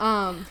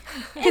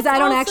 because I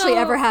don't actually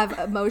also- ever have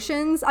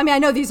emotions. I mean, I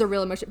know these are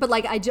real emotions, but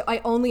like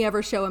I only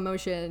ever show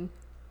emotion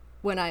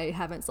when I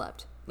haven't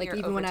slept. Like You're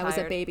even when I was a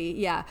overtired. baby,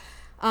 yeah.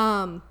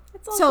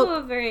 It's also So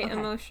a very okay.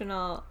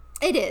 emotional.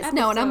 It is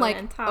no, and I'm episode like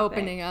and topic.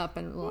 opening up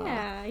and blah.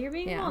 Yeah, you're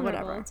being Yeah, vulnerable.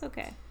 whatever. It's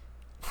okay.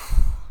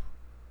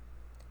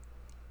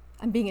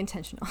 I'm being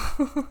intentional.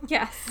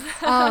 Yes.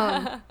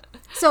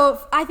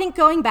 So I think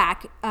going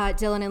back,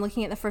 Dylan, and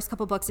looking at the first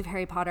couple books of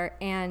Harry Potter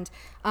and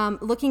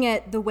looking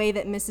at the way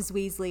that Mrs.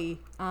 Weasley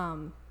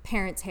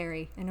parents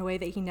Harry in a way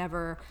that he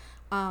never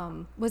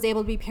was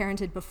able to be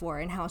parented before,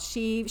 and how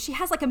she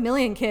has like a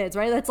million kids,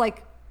 right? That's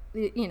like,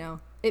 you know,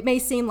 it may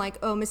seem like,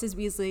 oh, Mrs.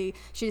 Weasley,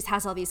 she just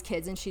has all these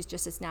kids and she's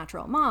just this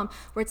natural mom,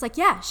 where it's like,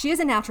 yeah, she is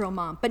a natural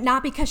mom, but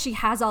not because she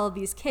has all of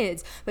these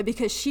kids, but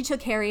because she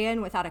took Harry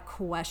in without a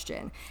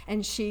question,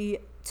 and she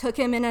took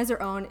him in as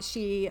her own.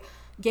 She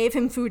gave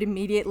him food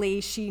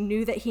immediately. She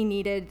knew that he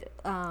needed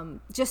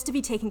just to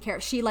be taken care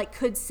of. She like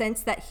could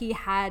sense that he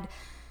had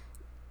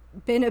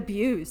been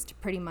abused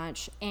pretty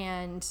much,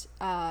 and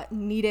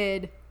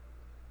needed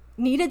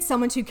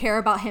someone to care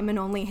about him and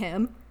only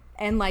him.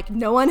 And like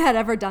no one had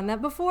ever done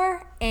that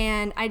before.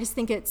 And I just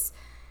think it's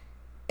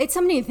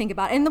something to think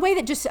about. And the way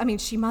that just, I mean,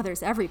 she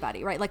mothers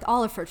everybody, right? Like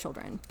all of her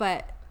children,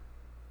 but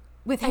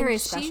with Harry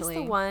And especially.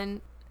 she's the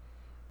one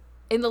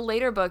in the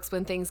later books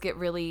when things get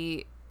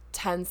really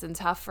tense and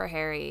tough for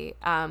Harry,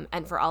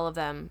 and for all of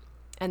them,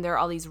 and there are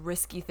all these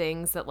risky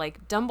things that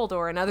like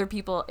Dumbledore and other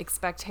people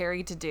expect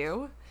Harry to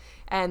do,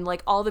 and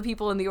like all the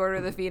people in the Order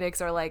of the Phoenix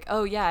are like,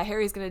 oh yeah,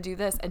 Harry's gonna do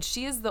this, and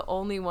she is the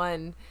only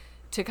one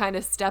to kind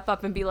of step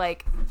up and be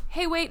like,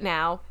 hey, wait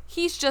now,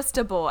 he's just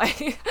a boy.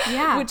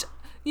 Yeah. Which,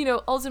 you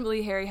know,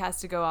 ultimately Harry has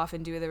to go off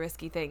and do the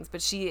risky things,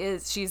 but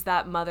she's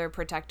that mother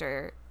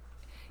protector.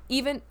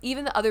 Even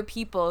the other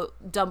people,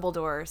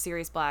 Dumbledore,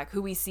 Sirius Black,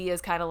 who we see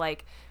as kind of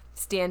like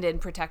stand-in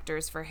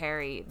protectors for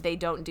Harry, they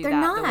don't do They're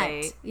that not. the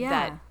way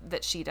Yeah.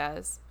 that she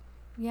does.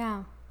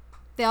 Yeah.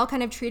 They all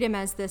kind of treat him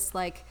as this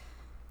like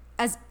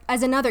as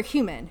another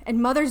human, and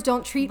mothers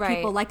don't treat Right.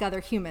 people like other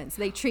humans.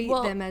 They treat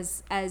Well- them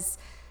as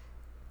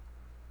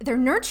they're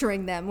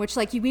nurturing them, which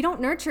like we don't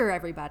nurture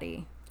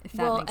everybody, if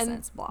that makes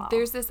sense. Blah.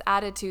 There's this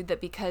attitude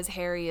that because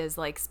Harry is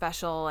like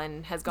special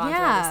and has gone through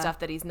all Yeah. this stuff,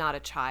 that he's not a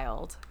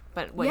child.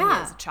 But when Yeah.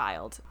 he is a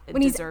child,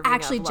 When he's deserving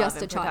actually of love just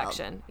and a child.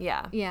 protection.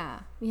 Yeah.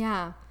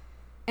 Yeah.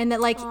 And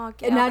that like Oh,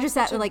 and not just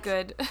that such a like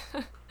good.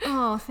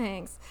 oh,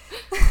 thanks.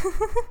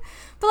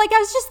 But like I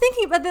was just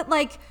thinking about that,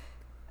 like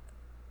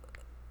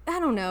I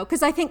don't know,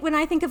 because I think when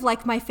I think of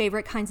like my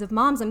favorite kinds of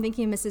moms, I'm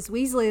thinking of Mrs.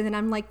 Weasley, and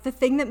I'm like, the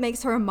thing that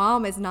makes her a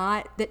mom is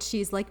not that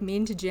she's like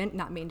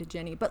not mean to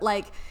Jenny, but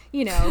like,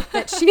 you know,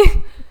 that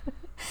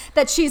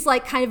she's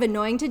like kind of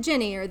annoying to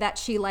Ginny, or that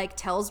she like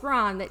tells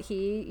Ron that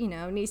he, you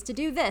know, needs to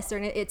do this, or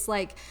it's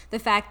like the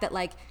fact that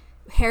like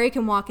Harry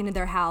can walk into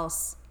their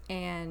house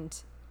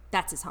and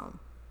that's his home,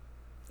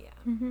 Yeah.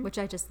 which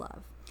I just love.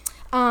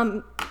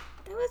 That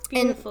was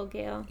beautiful,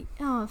 Gail.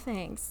 Oh,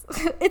 thanks.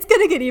 It's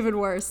gonna get even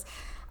worse.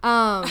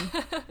 And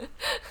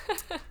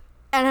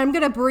I'm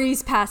gonna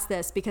breeze past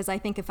this because I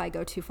think if I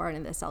go too far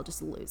into this, I'll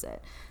just lose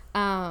it.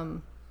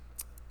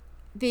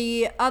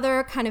 The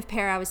other kind of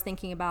pair I was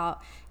thinking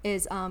about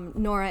is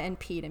Nora and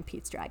Pete and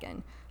Pete's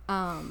Dragon,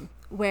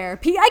 where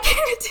Pete, I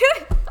can't do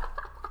it.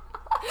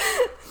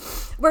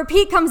 Where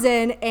Pete comes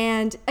in,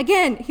 and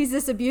again, he's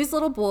this abused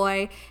little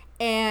boy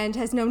and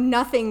has known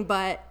nothing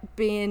but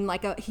being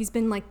like he's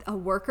been like a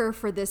worker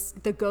for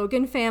the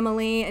Gauguin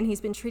family, and he's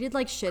been treated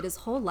like shit his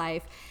whole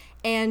life.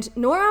 And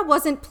Nora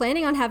wasn't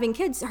planning on having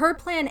kids. Her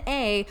plan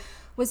A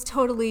was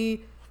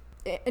totally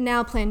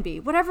now plan B.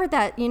 Whatever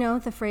that, you know,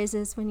 the phrase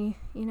is when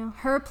you know,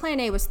 her plan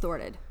A was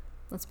thwarted.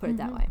 Let's put it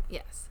that way.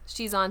 Yes.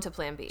 She's on to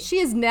plan B. She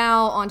is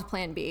now on to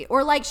plan B.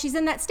 Or like she's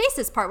in that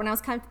stasis part when I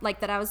was kind of like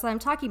that I'm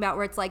talking about,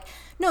 where it's like,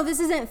 no, this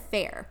isn't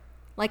fair.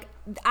 Like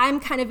I'm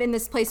kind of in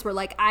this place where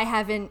like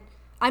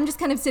I'm just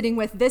kind of sitting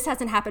with, this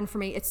hasn't happened for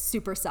me. It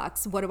super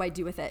sucks. What do I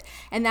do with it?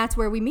 And that's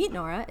where we meet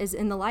Nora, is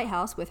in the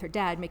lighthouse with her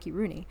dad, Mickey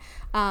Rooney,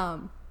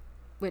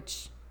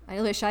 which I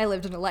wish I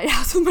lived in a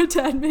lighthouse with my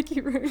dad, Mickey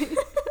Rooney.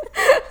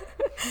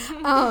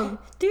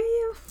 Do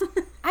you?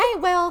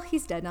 Well,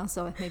 he's dead now,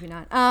 so maybe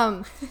not.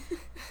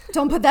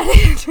 Don't put that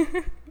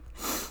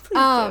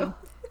in.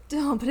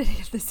 Don't put any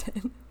of this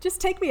in.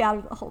 Just take me out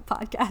of the whole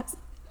podcast.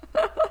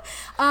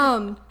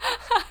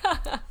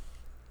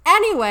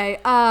 Anyway,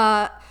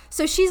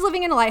 so she's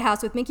living in a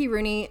lighthouse with Mickey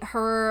Rooney.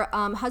 Her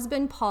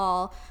husband,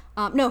 Paul,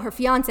 No, her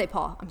fiance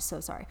Paul. I'm so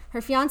sorry.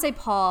 Her fiance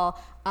Paul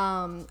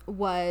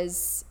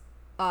was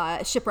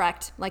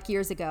shipwrecked like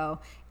years ago,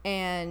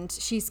 and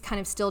she's kind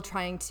of still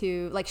trying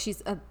to, like,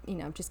 she's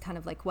just kind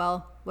of like,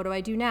 well, what do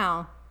I do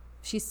now?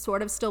 She's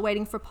sort of still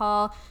waiting for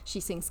Paul. She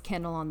sings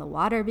Candle on the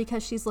Water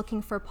because she's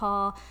looking for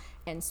Paul.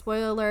 And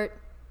spoiler alert,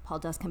 Paul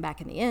does come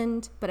back in the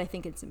end, but I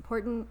think it's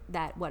important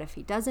that what if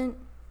he doesn't?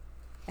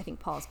 I think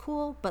Paul's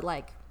cool, but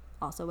like,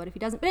 also what if he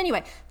doesn't? But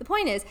anyway, the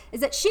point is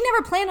that she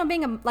never planned on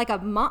being a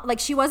mom. Like,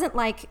 she wasn't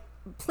like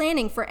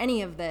planning for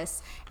any of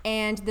this.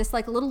 And this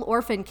like little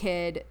orphan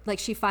kid, like,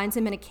 she finds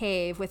him in a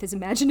cave with his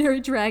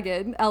imaginary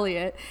dragon,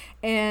 Elliot.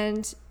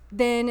 And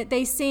then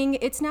they sing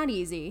It's Not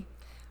Easy.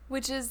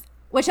 Which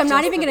I'm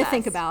not even going to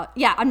think about.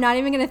 Yeah, I'm not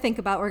even going to think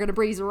about. We're going to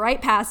breeze right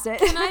past it.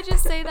 Can I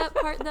just say that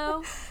part,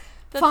 though?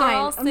 That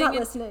Fine, I'm not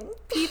listening.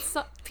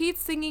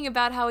 Pete's singing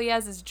about how he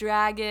has his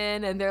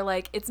dragon, and they're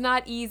like, it's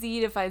not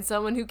easy to find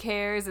someone who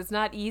cares. It's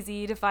not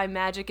easy to find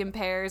magic in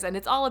pairs. And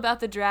it's all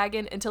about the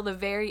dragon until the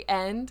very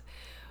end,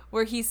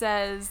 where he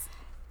says,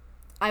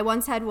 I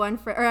once had one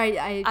friend, or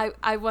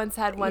I once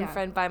had one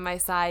friend by my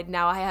side.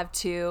 Now I have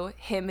two,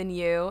 him and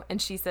you.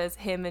 And she says,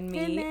 him and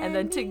me. And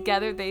then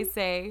together they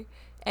say,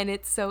 and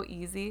it's so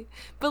easy.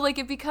 But like,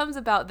 it becomes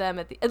about them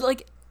at the,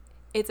 like,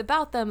 it's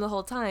about them the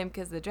whole time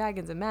because the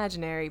dragon's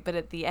imaginary, but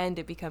at the end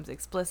it becomes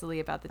explicitly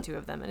about the two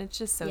of them, and it's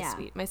just so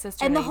sweet. My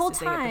sister and I used to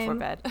sing it before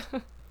bed.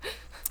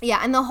 Yeah,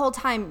 and the whole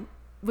time,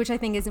 which I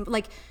think is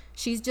like,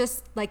 she's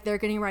just like, they're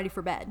getting ready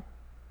for bed,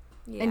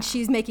 and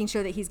she's making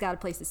sure that he's got a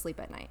place to sleep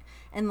at night,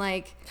 and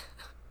like,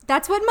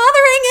 that's what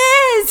mothering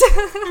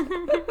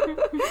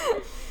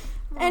is.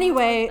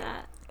 Anyway,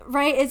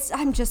 right?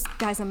 I'm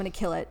gonna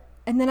kill it,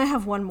 and then I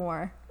have one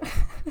more.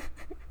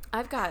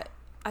 I've got.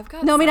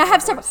 No, I mean, I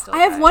have several. I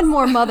have one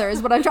more mother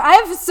is what I'm trying. I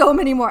have so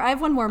many more. I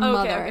have one more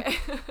mother.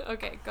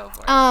 Okay, go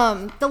for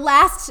it.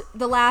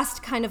 The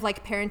last kind of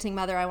like parenting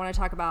mother I want to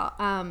talk about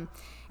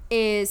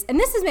is, and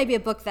this is maybe a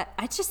book that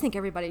I just think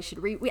everybody should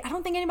read. I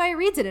don't think anybody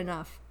reads it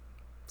enough.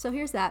 So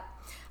here's that.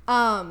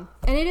 And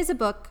it is a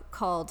book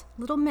called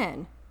Little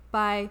Men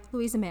by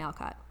Louisa May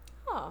Alcott.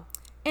 Oh.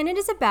 And it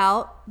is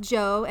about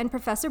Joe and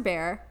Professor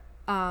Bear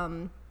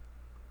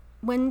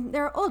when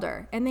they're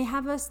older, and they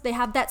have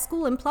that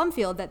school in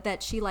Plumfield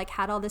that she like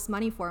had all this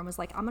money for and was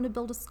like, I'm gonna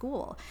build a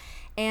school.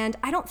 And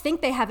I don't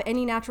think they have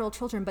any natural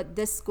children, but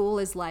this school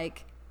is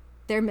like,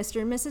 they're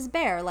Mr. and Mrs.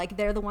 Bear, like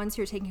they're the ones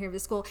who are taking care of the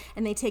school,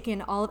 and they take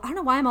in I don't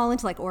know why I'm all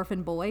into like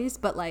orphan boys,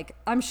 but like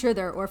I'm sure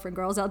there are orphan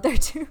girls out there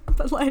too,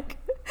 but like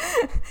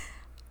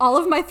all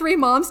of my 3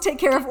 moms take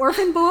care of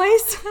orphan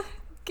boys.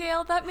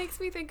 Gail, that makes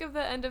me think of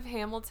the end of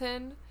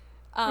Hamilton.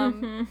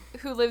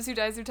 Who lives, who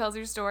dies, who tells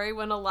your story,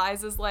 when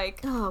Eliza's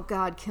like, oh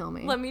God, kill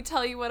me. Let me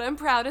tell you what I'm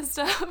proudest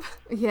of.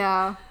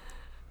 Yeah.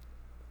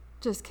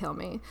 Just kill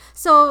me.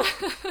 So,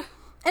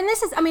 and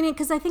this is, I mean,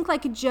 because I think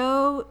like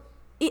Joe,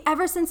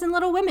 ever since in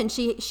Little Women,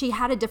 she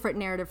had a different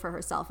narrative for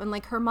herself, and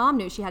like her mom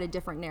knew she had a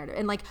different narrative,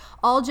 and like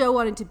all Joe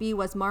wanted to be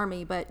was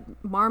Marmee, but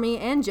Marmee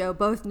and Joe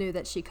both knew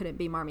that she couldn't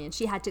be Marmee, and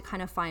she had to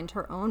kind of find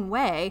her own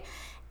way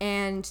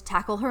and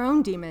tackle her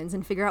own demons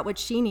and figure out what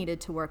she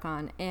needed to work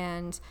on.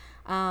 And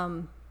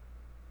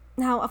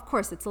now, of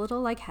course, it's a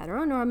little like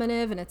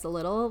heteronormative and it's a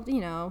little,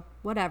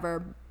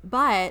 whatever,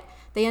 but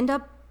they end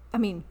up, I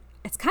mean,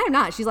 it's kind of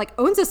not. She's like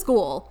owns a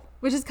school,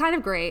 which is kind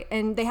of great.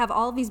 And they have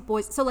all these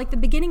boys. So like the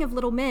beginning of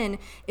Little Men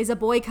is a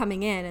boy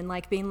coming in and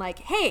like being like,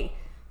 hey,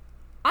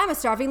 I'm a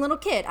starving little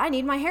kid. I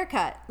need my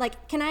haircut.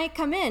 Like, can I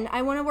come in?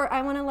 I want to work.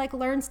 I want to like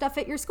learn stuff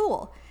at your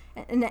school.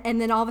 And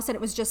then all of a sudden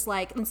it was just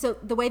like, and so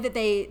the way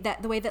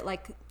that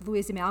like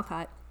Louisa May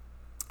Alcott,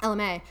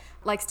 LMA,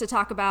 likes to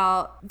talk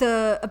about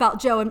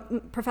Joe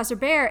and Professor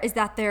Bear is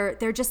that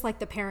they're just like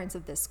the parents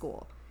of this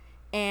school.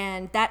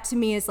 And that to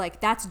me is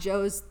like, that's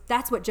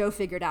what Joe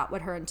figured out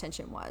what her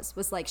intention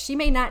was like, she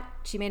may not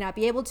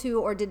be able to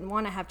or didn't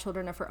want to have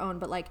children of her own,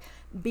 but like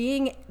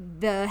being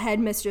the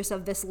headmistress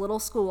of this little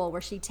school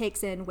where she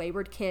takes in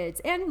wayward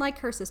kids and like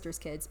her sister's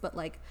kids, but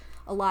like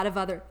a lot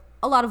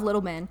of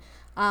little men,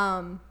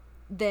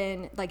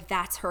 then like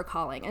that's her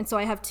calling. And so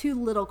I have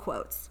 2 little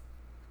quotes.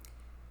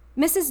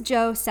 Mrs.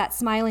 Joe sat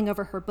smiling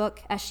over her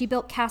book as she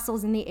built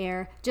castles in the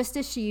air, just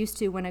as she used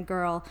to when a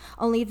girl,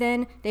 only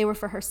then they were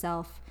for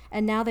herself,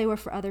 and now they were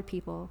for other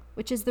people,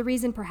 which is the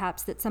reason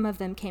perhaps that some of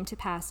them came to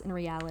pass in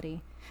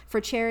reality. For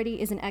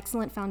charity is an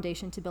excellent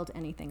foundation to build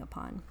anything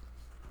upon.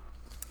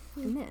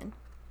 And then,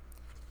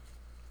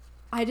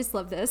 I just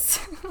love this.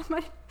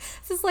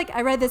 This is like,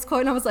 I read this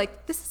quote and I was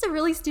like, this is a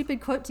really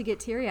stupid quote to get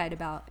teary-eyed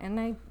about, and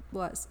I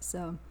was,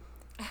 so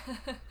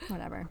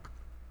whatever.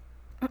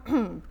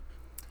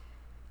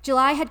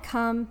 July had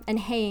come and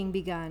haying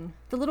begun.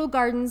 The little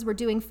gardens were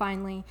doing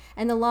finely,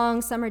 and the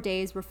long summer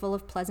days were full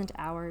of pleasant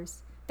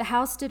hours. The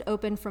house stood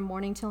open from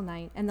morning till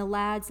night, and the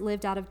lads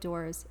lived out of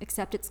doors,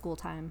 except at school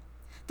time.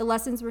 The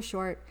lessons were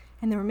short,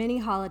 and there were many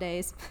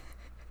holidays.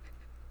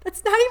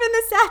 That's not even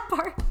the sad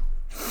part.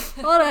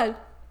 Hold on.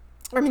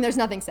 I mean, there's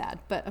nothing sad,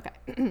 but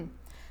okay.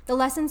 The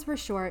lessons were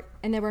short,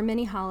 and there were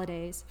many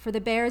holidays, for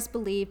the bears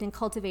believed in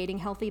cultivating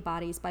healthy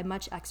bodies by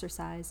much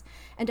exercise,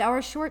 and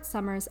our short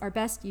summers are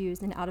best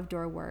used in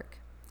out-of-door work.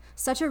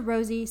 Such a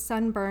rosy,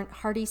 sunburnt,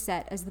 hearty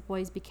set as the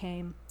boys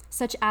became,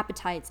 such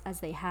appetites as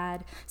they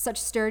had,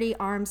 such sturdy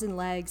arms and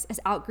legs as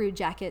outgrew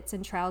jackets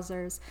and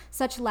trousers,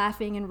 such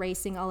laughing and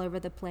racing all over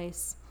the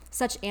place,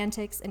 such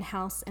antics in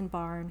house and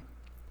barn.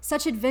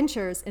 Such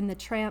adventures in the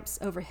tramps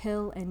over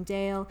hill and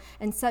dale,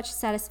 and such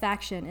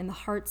satisfaction in the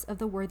hearts of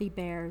the worthy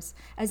bears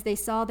as they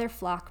saw their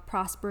flock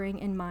prospering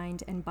in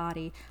mind and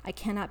body, I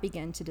cannot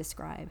begin to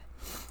describe.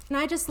 And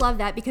I just love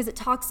that because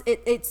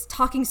it's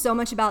talking so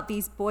much about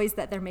these boys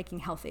that they're making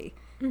healthy.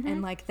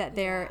 And like that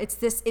it's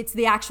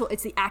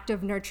the act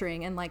of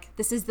nurturing, and like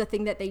this is the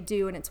thing that they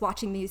do, and it's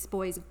watching these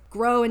boys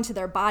grow into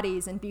their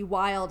bodies and be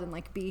wild and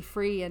like be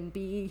free and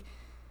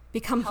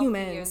become Healthy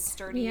humans. and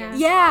sturdy Yeah. and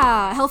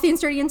Yeah, healthy and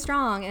sturdy and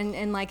strong,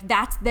 and like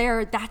that's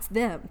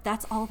them.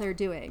 That's all they're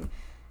doing,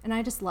 and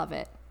I just love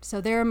it.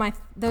 So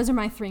those are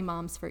my 3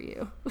 moms for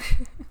you.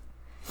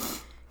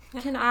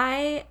 Can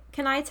I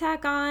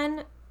tack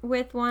on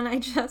with one I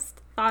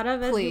just thought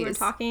of as we were Please.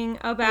 talking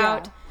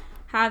about Yeah.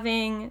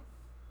 having,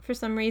 for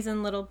some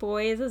reason, little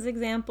boys as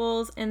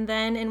examples, and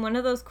then in one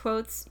of those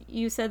quotes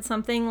you said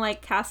something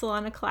like "castle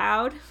on a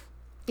cloud,"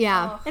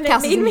 Yeah, and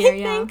Castles it in made the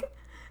me Air, yeah.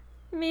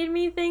 made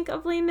me think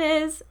of Les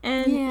Mis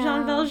and Yeah.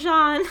 Jean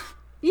Valjean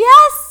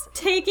Yes.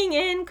 taking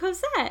in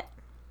Cosette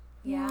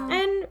Yeah.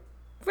 and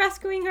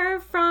rescuing her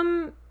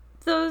from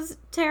those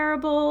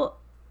terrible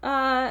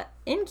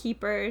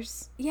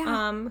innkeepers.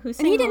 Yeah. Who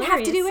And he didn't have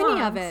to sing do any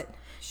hilarious of songs. it.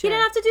 He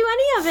didn't have to do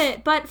any of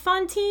it, but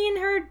Fantine,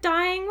 her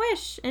dying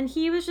wish, and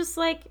he was just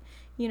like,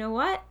 you know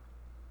what?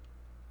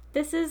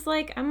 This is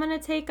like, I'm gonna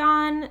take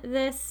on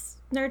this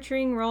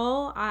nurturing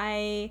role.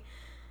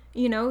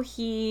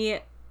 He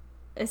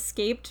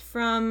escaped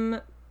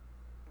from.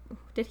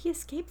 Did he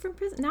escape from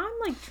prison? Now I'm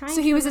like trying. So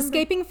to he was remember.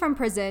 escaping from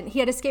prison. He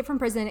had escaped from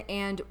prison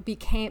and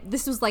became.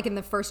 This was like in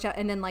the first chapter,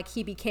 and then like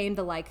he became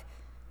the like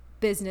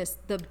business,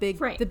 the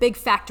Right. big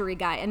factory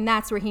guy, and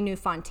that's where he knew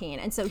Fantine.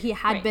 And so he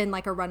had Right. been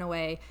like a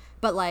runaway,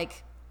 but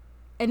like,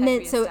 and Had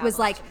then so it was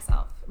like reestablished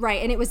himself.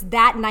 right, and it was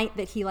that night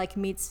that he like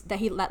meets that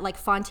he let like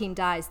Fantine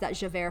dies that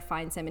Javert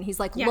finds him, and he's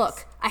like, Yes.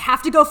 look, I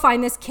have to go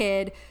find this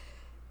kid.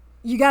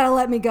 You gotta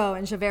let me go.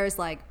 And Javert is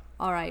like,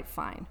 all right,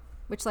 fine.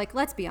 Which, like,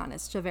 let's be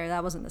honest, Javert,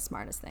 that wasn't the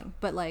smartest thing.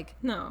 But, like,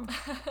 No,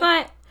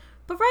 but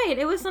right,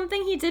 it was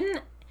something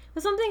Jean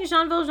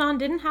Valjean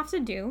didn't have to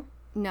do,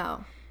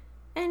 no.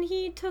 and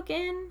he took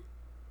in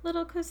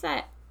little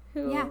Cosette,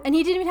 who Yeah. And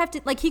he didn't even have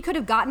to, like, he could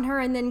have gotten her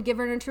and then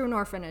given her to an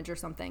orphanage or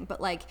something.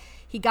 But, like,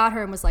 he got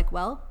her and was like,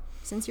 well,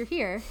 since you're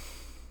here,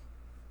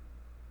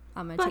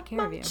 I'm going to take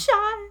care of you.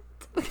 Child.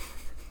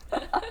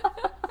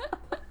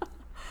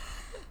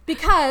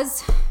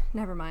 Because,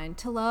 never mind,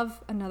 to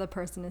love another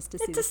person is to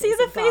see the see face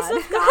the of face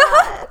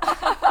God. of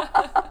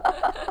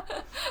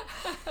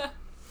God.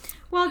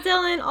 Well,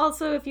 Dylan,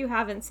 also, if you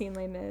haven't seen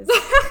Les Mis,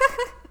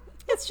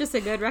 it's just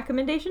a good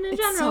recommendation in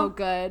It's general. so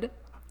good.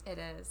 It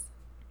is.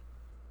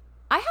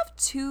 I have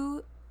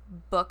 2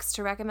 books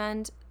to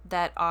recommend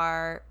that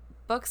are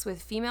books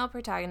with female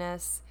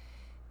protagonists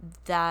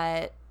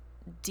that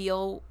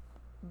deal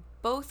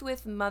both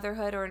with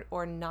motherhood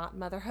or not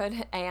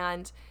motherhood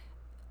and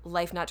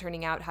life not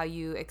turning out how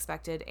you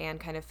expected and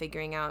kind of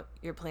figuring out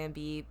your plan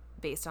B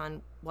based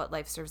on what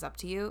life serves up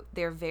to you.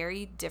 They're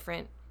very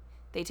different.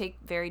 They take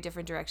very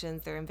different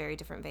directions. They're in very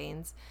different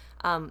veins.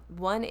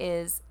 One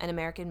is An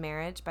American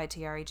Marriage by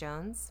Tayari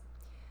Jones,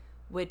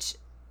 which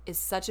is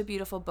such a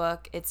beautiful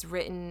book. It's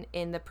written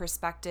in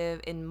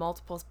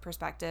multiple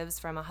perspectives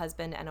from a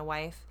husband and a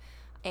wife.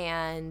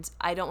 And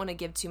I don't want to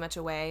give too much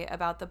away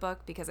about the book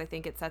because I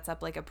think it sets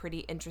up like a pretty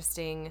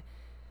interesting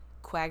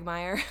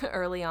quagmire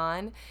early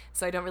on.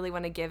 So I don't really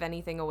want to give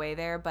anything away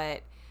there,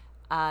 but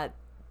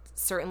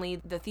certainly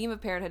the theme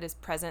of parenthood is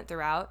present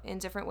throughout in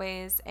different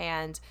ways,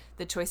 and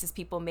the choices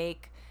people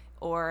make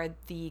or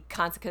the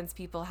consequence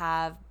people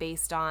have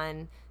based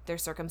on their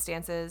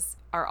circumstances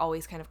are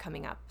always kind of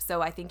coming up.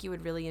 So I think you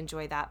would really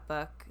enjoy that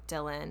book,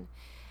 Dylan.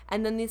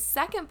 And then the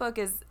second book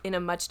is in a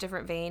much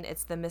different vein.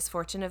 It's The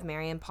Misfortune of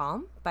Marion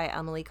Palm by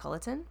Emily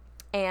Culliton.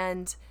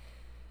 And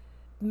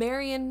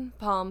Marion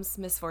Palm's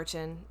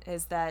misfortune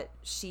is that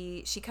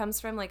she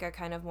comes from like a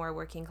kind of more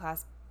working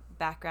class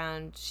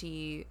background.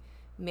 She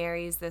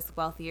marries this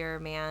wealthier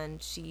man.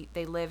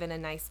 They live in a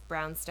nice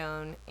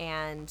brownstone,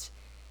 and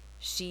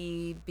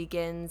she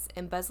begins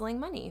embezzling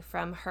money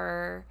from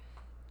her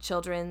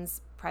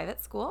children's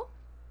private school.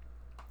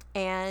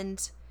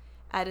 And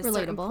at a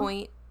certain Relatable.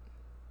 point,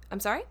 I'm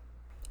sorry?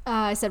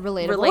 I said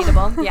relatable.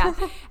 Relatable, yeah.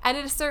 And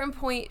at a certain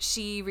point,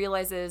 she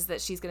realizes that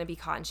she's going to be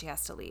caught and she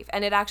has to leave.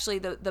 And it actually,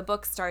 the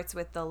book starts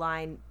with the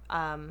line,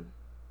 I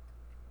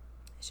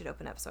should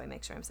open up so I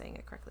make sure I'm saying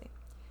it correctly.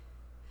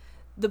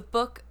 The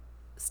book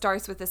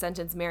starts with the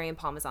sentence, Marion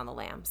Palm is on the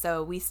lam.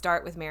 So we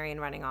start with Marion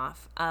running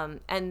off.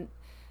 And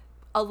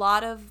a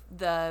lot of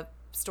the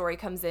story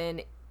comes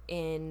in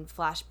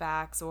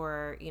flashbacks,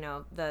 or, you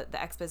know, the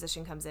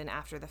exposition comes in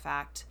after the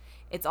fact.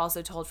 it's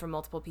also told from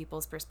multiple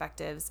people's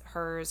perspectives,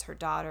 hers, her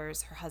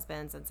daughters, her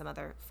husbands, and some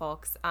other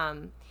folks.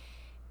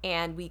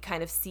 And we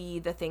kind of see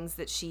the things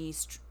that she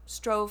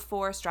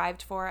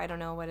strived for. I don't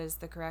know what is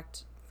the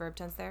correct verb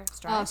tense there.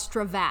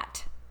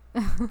 Stravat.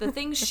 The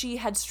things she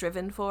had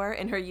striven for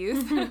in her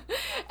youth.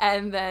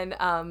 And then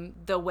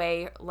the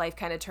way life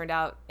kind of turned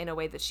out in a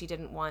way that she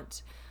didn't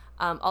want.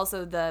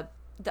 Also, the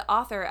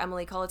author,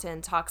 Emily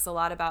Culliton, talks a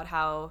lot about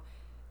how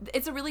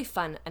it's a really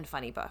fun and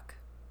funny book.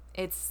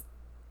 It's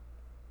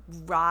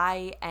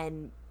wry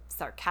and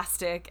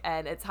sarcastic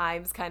and at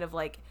times kind of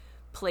like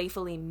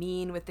playfully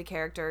mean with the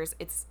characters.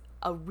 It's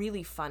a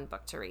really fun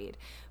book to read.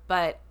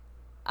 But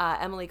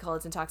Emily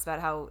Culliton talks about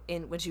how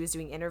when she was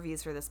doing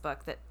interviews for this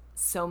book that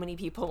so many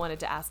people wanted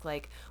to ask,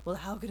 like, well,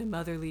 how could a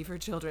mother leave her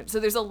children? So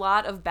there's a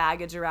lot of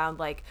baggage around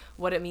like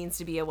what it means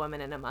to be a woman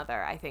and a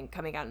mother, I think,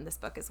 coming out in this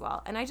book as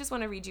well. And I just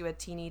want to read you a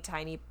teeny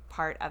tiny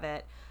part of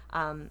it.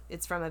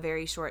 It's from a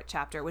very short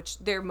chapter, which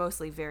they're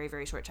mostly very,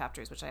 very short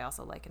chapters, which I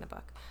also like in a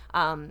book.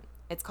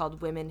 It's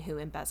called Women Who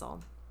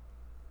Embezzle.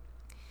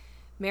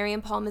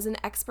 Marion Palm is an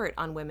expert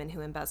on women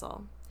who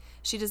embezzle.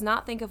 She does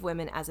not think of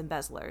women as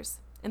embezzlers.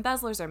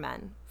 Embezzlers are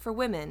men. For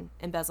women,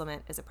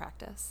 embezzlement is a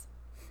practice.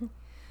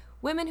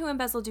 Women who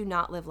embezzle do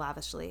not live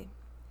lavishly.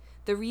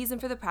 The reason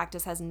for the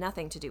practice has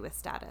nothing to do with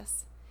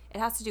status. It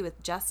has to do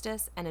with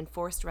justice and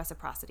enforced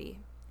reciprocity.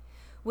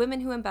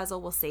 Women who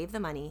embezzle will save the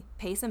money,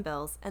 pay some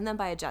bills, and then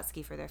buy a jet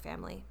ski for their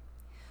family.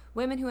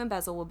 Women who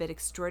embezzle will bid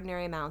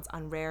extraordinary amounts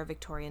on rare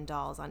Victorian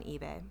dolls on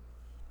eBay.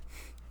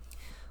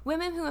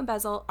 Women who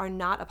embezzle are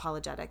not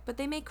apologetic, but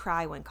they may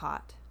cry when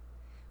caught.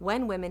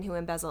 When women who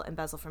embezzle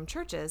from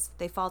churches,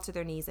 they fall to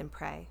their knees and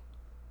pray.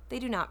 They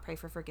do not pray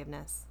for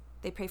forgiveness.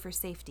 They pray for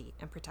safety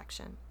and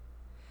protection.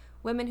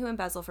 Women who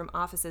embezzle from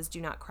offices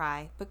do not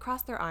cry, but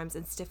cross their arms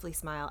and stiffly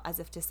smile as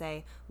if to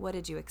say, "What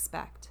did you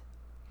expect?"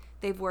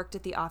 They've worked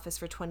at the office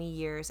for 20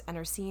 years and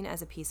are seen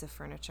as a piece of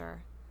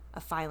furniture,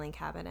 a filing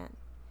cabinet.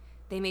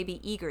 They may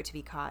be eager to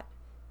be caught.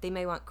 They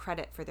may want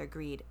credit for their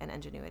greed and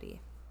ingenuity.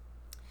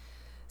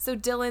 So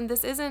Dylan,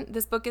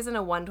 this book isn't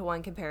a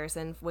one-to-one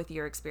comparison with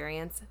your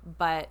experience,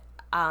 but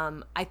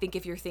I think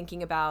if you're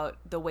thinking about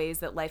the ways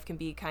that life can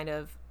be kind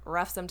of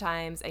rough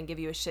sometimes and give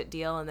you a shit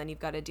deal and then you've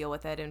got to deal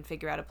with it and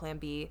figure out a plan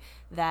B,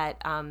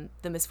 that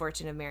The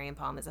Misfortune of Marion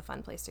Palm is a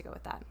fun place to go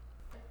with that.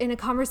 In a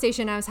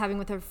conversation I was having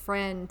with a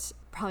friend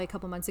probably a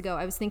couple months ago,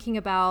 I was thinking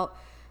about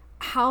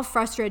how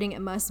frustrating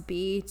it must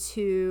be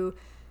to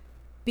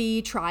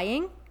be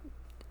trying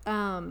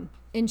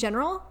in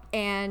general,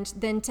 and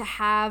then to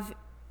have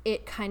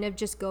it kind of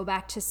just go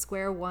back to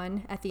square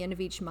one at the end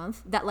of each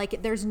month, that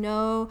like there's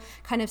no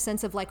kind of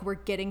sense of like we're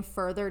getting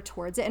further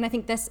towards it. And I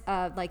think this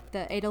like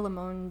the Ada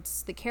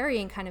Limon's The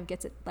Carrying kind of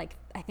gets it, like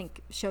I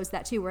think shows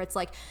that too, where it's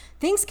like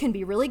things can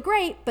be really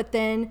great, but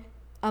then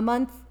a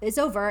month is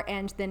over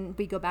and then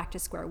we go back to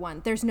square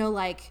one. There's no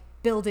like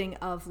building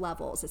of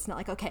levels. It's not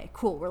like, okay,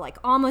 cool, we're like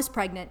almost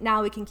pregnant,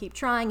 now we can keep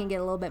trying and get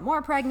a little bit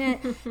more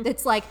pregnant.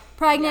 It's like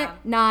pregnant,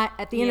 not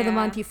at the end of the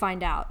month you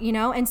find out, you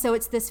know? And so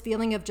it's this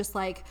feeling of just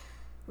like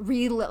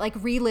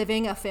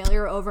reliving a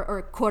failure over,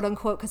 or quote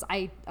unquote, because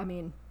I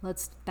mean,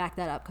 let's back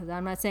that up, because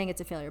I'm not saying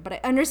it's a failure, but I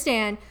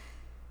understand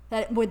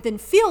that it would then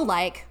feel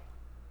like,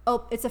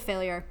 oh, it's a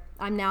failure.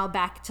 I'm now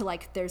back to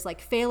like, there's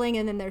like failing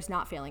and then there's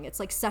not failing. It's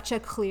like such a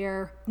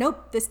clear,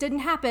 nope, this didn't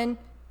happen.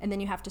 And then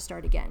you have to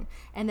start again.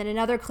 And then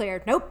another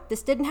clear, nope,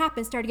 this didn't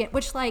happen, start again.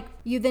 Which like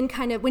you then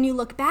kind of, when you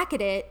look back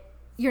at it,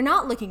 you're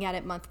not looking at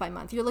it month by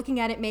month. You're looking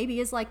at it maybe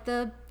as like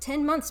the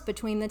 10 months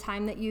between the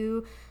time that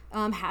you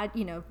had,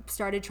 you know,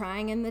 started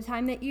trying and the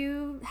time that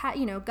you had,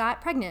 you know,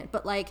 got pregnant.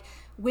 But like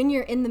when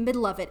you're in the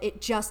middle of it, it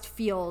just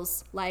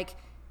feels like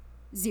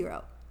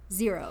zero.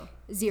 And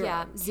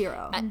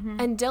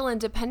Dylan,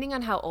 depending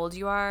on how old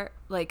you are,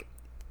 like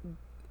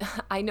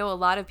I know a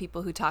lot of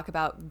people who talk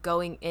about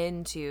going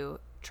into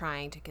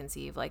trying to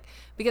conceive, like,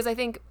 because I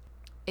think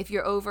if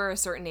you're over a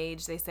certain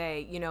age, they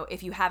say, you know,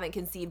 if you haven't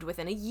conceived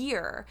within a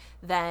year,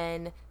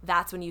 then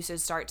that's when you should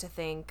start to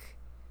think,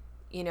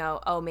 you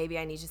know, oh, maybe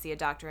I need to see a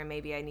doctor and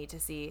maybe I need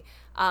to see,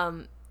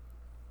 but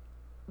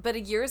a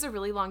year is a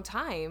really long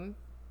time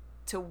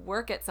to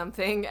work at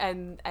something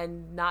and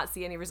not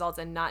see any results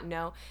and not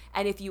know.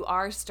 And if you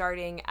are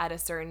starting at a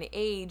certain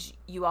age,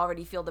 you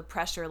already feel the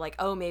pressure, like,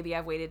 oh, maybe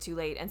I've waited too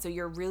late. And so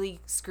you're really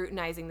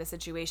scrutinizing the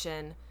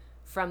situation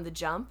from the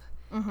jump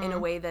in a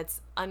way that's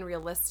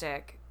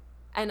unrealistic.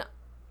 And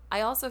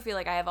I also feel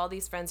like I have all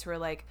these friends who are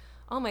like,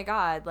 oh my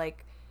God,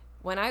 like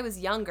when I was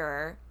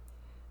younger,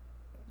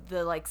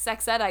 the like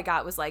sex ed I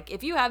got was like,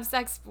 if you have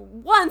sex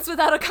once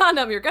without a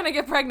condom, you're going to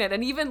get pregnant.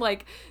 And even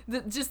like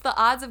just the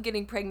odds of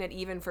getting pregnant,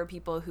 even for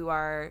people who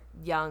are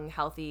young,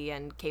 healthy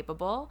and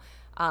capable,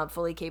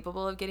 fully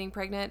capable of getting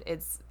pregnant,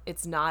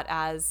 it's not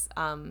as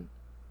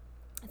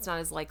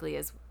likely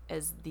as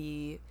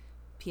the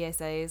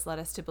PSAs led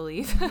us to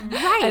believe.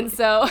 Right. And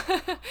so,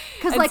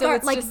 because like, so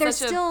it's like just there's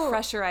such still a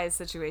pressurized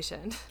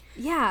situation.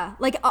 Yeah.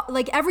 Like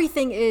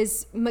everything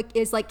is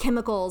like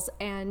chemicals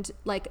and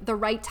like the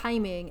right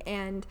timing,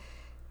 and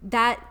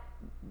that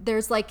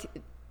there's like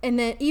and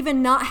then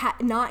even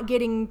not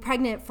getting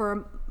pregnant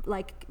for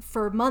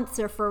months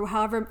or for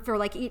however, for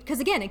like, because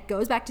again, it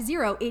goes back to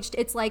zero.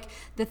 It's like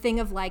the thing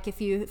of like,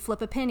 if you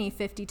flip a penny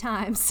 50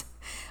 times,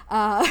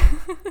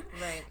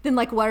 Right. then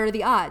like, what are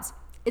the odds?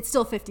 It's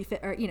still 50,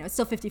 or, you know, it's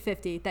still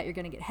 50-50 that you're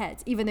going to get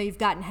heads, even though you've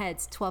gotten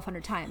heads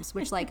 1,200 times,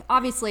 which like,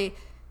 obviously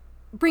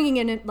bringing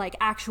in like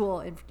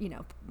actual, you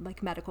know,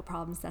 like medical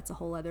problems, that's a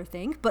whole other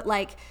thing. But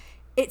like,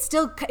 it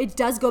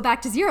does go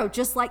back to zero,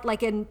 just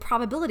like in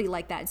probability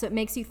like that. So it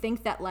makes you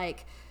think that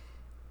like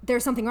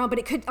there's something wrong, but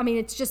it could, I mean,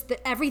 it's just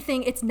that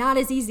everything, it's not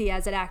as easy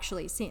as it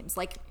actually seems.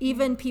 Like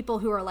even people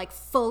who are like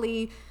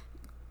fully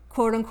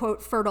quote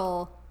unquote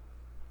fertile,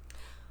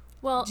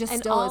 Well, just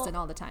and still isn't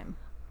all the time.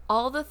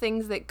 all the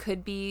things that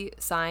could be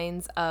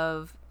signs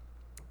of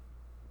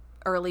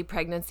early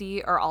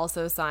pregnancy are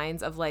also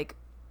signs of like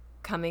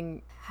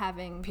coming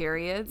Having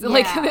periods. Yeah.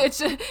 Like it's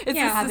just the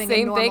Having a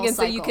same normal thing, and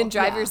so you cycle. can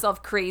drive Yeah.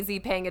 yourself crazy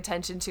paying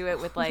attention to it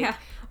with like Yeah.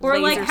 Or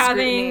laser like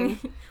scrutiny.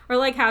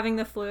 having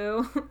the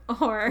flu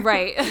or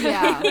Right.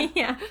 Yeah.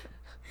 yeah.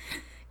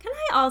 Can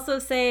I also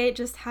say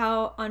just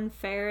how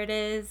unfair it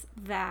is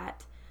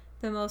that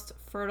the most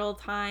fertile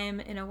time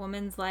in a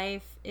woman's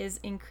life is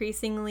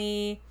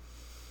increasingly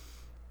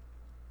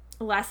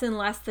less and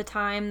less the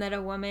time that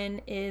a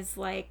woman is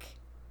like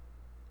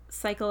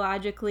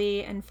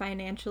psychologically and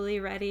financially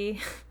ready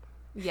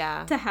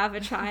Yeah. to have a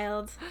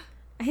child.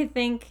 I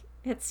think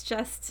it's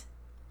just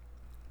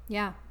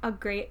Yeah. a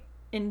great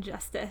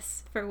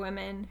injustice for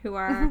women who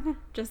are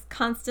just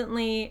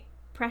constantly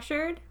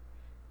pressured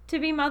to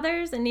be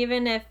mothers. And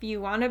even if you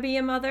want to be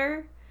a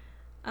mother,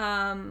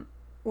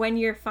 when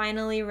you're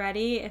finally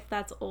ready, if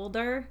that's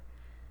older,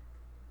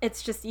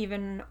 it's just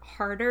even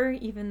harder,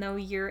 even though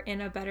you're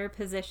in a better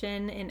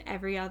position in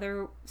every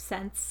other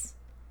sense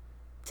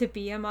to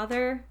be a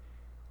mother.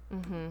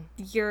 Mm-hmm.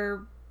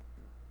 Your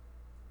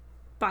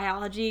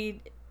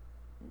biology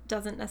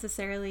doesn't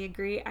necessarily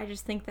agree. I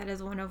just think that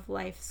is one of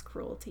life's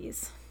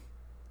cruelties.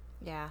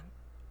 Yeah.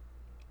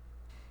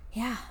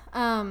 Yeah.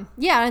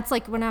 Yeah. It's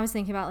like when I was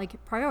thinking about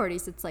like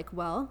priorities, it's like,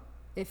 well,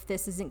 if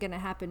this isn't going to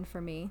happen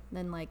for me,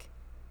 then like,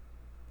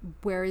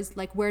 where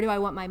do I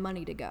want my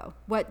money to go?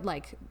 What,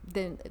 like,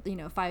 then, you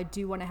know, if I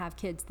do want to have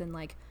kids, then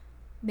like,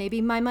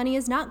 maybe my money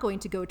is not going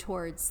to go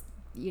towards,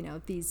 you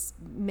know, these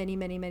many,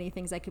 many, many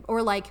things I could,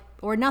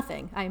 or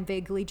nothing. I'm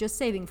vaguely just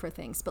saving for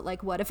things. But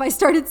like, what if I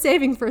started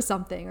saving for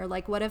something? Or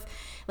like, what if,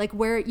 like,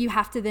 where you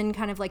have to then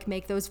kind of like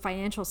make those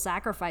financial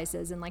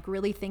sacrifices and like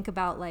really think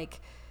about like,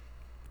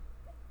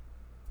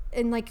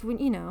 and like when,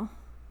 you know,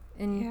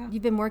 and Yeah.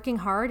 you've been working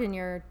hard and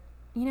you're,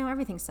 you know,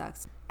 everything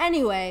sucks.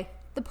 Anyway,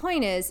 the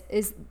point is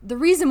the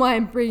reason why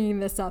I'm bringing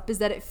this up is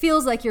that it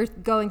feels like you're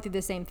going through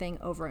the same thing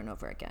over and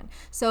over again.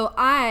 So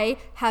I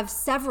have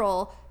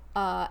several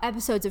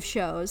episodes of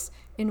shows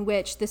in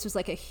which this was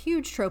like a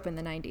huge trope in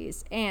the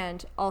 90s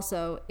and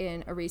also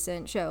in a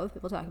recent show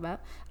that we'll talk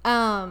about.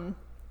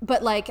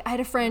 But like I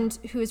had a friend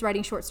who is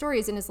writing short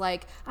stories and is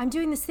like, I'm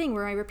doing this thing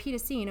where I repeat a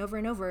scene over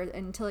and over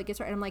until it gets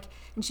right. And I'm like,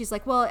 and she's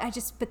like, well,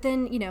 but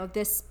then, you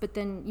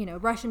know,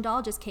 Russian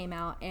Doll just came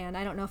out and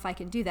I don't know if I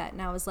can do that.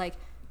 And I was like,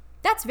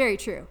 that's very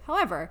true.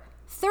 However,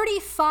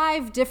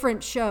 35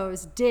 different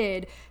shows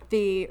did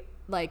the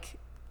like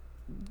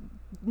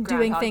doing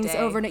Groundhog things Day.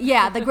 over and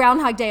yeah, the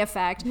Groundhog Day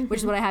effect,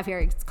 which is what I have here.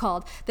 It's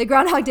called the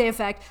Groundhog Day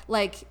effect.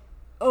 Like,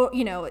 oh,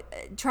 you know,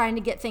 trying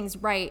to get things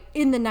right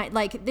in the night.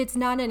 Like, it's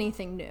not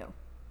anything new.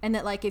 And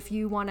that, like, if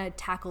you want to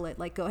tackle it,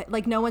 like, go ahead.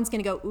 Like, no one's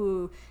going to go,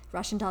 ooh,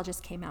 Russian Doll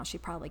just came out. She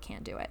probably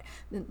can't do it.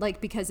 Like,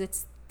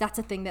 because that's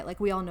a thing that, like,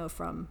 we all know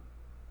from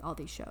all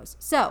these shows.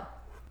 So,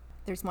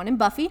 there's one in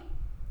Buffy,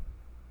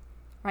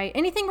 right?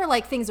 Anything where,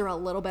 like, things are a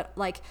little bit,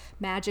 like,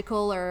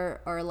 magical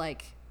or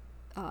like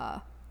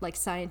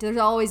science. There's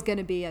always going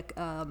to be a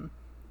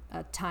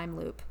time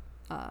loop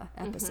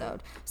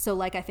episode. So,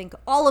 like, I think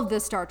all of the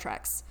Star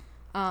Treks.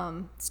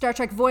 Star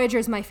Trek Voyager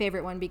is my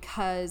favorite one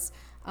because...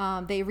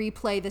 they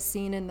replay the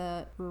scene in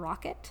the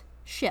rocket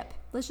ship.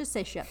 Let's just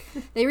say ship.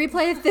 They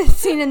replay the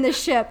scene in the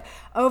ship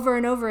over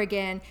and over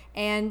again.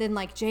 And then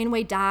like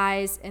Janeway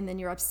dies and then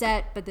you're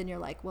upset, but then you're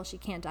like, well, she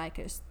can't die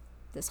because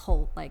this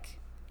whole, like,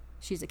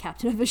 she's a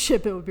captain of a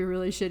ship. It would be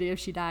really shitty if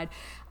she died.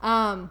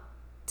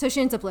 So she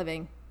ends up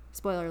living,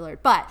 spoiler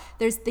alert. But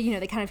there's the, you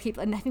know, they kind of keep,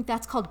 and I think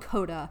that's called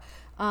Coda.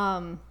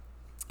 And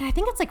I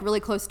think it's like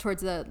really close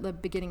towards the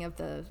beginning of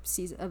the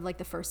season, of like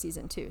the first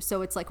season too.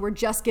 So it's like we're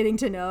just getting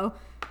to know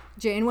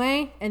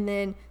Janeway, and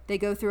then they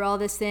go through all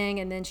this thing,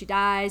 and then she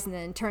dies, and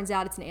then it turns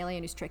out it's an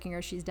alien who's tricking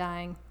her. She's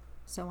dying,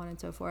 so on and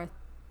so forth.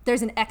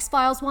 There's an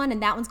X-Files one,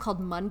 and that one's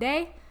called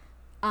Monday.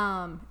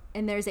 And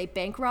there's a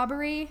bank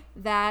robbery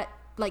that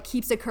like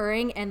keeps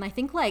occurring, and I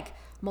think like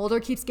Mulder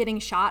keeps getting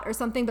shot or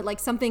something, but like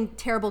something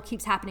terrible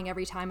keeps happening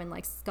every time, and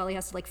like Scully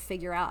has to like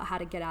figure out how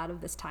to get out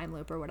of this time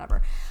loop or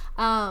whatever.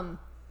 And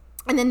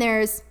then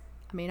there's,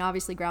 I mean,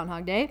 obviously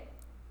Groundhog Day.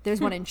 There's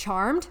one in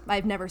Charmed.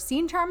 I've never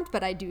seen Charmed,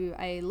 but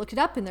I looked it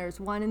up, and there's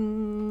one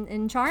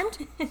in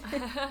Charmed.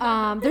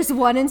 There's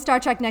one in Star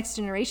Trek Next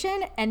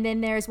Generation, and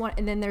then there's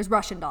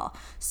Russian Doll.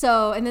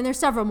 So, and then there's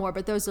several more,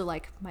 but those are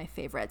like my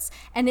favorites.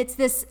 And it's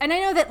this, and I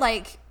know that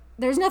like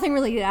there's nothing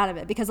really to get out of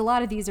it, because a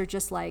lot of these are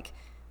just like,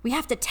 we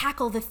have to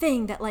tackle the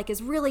thing that like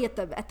is really at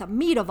the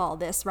meat of all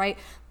this, right?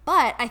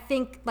 But I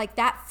think like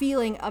that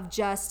feeling of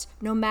just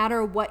no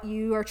matter what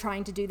you are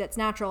trying to do that's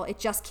natural, it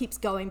just keeps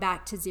going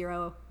back to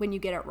zero when you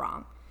get it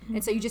wrong.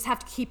 And so you just have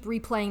to keep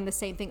replaying the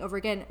same thing over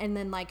again, and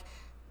then like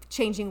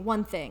changing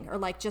one thing, or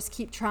like just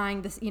keep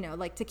trying this,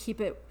 like to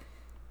keep it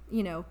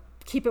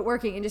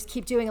working, and just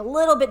keep doing a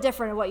little bit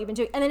different of what you've been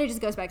doing. And then it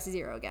just goes back to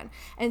zero again.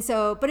 And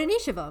so, but in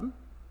each of them,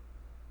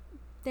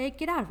 they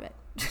get out of it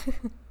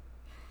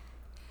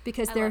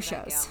because they're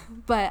shows.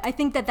 But I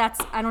think that's,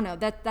 I don't know,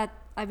 that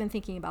I've been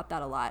thinking about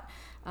that a lot.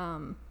 Yeah,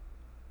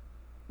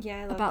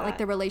 I love about that. like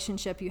the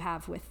relationship you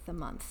have with the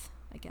month,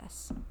 I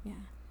guess. Yeah.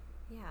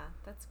 Yeah,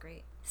 that's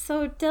great.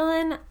 So,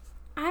 Dylan,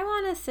 I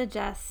want to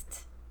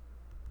suggest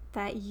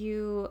that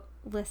you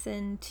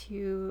listen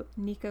to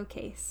Nico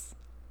Case,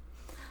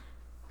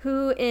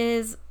 who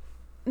is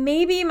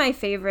maybe my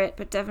favorite,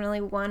 but definitely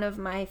one of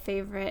my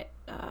favorite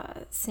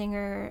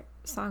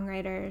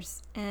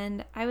singer-songwriters.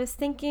 And I was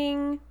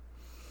thinking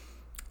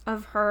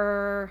of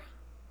her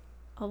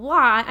a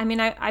lot. I mean,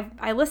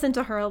 I listened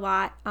to her a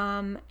lot.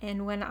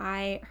 And when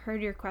I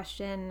heard your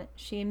question,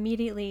 she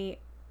immediately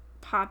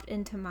popped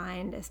into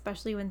mind,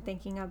 especially when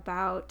thinking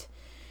about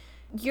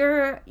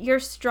you're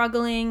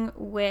struggling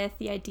with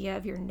the idea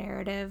of your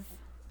narrative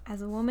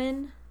as a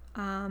woman.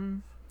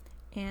 And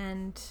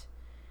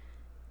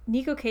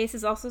Nico Case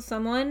is also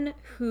someone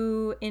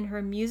who in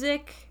her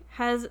music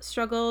has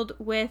struggled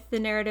with the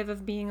narrative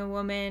of being a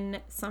woman,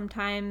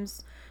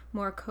 sometimes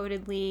more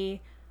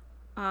codedly.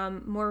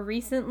 More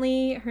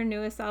recently, her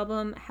newest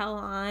album, Hell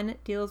On,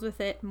 deals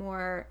with it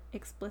more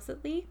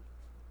explicitly.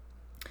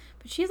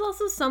 But she's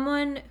also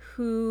someone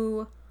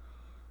who,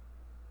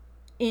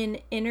 in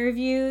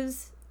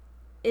interviews,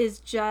 is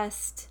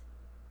just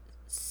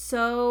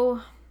so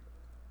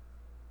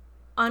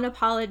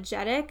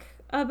unapologetic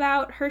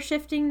about her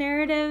shifting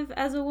narrative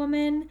as a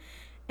woman,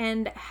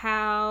 and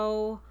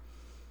how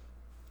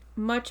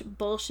much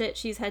bullshit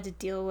she's had to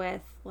deal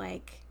with,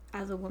 like,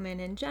 as a woman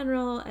in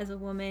general, as a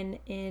woman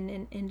in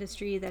an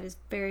industry that is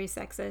very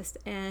sexist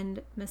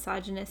and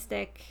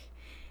misogynistic.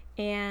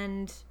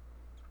 And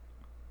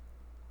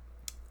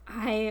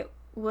I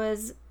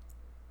was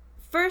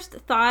first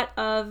thought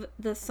of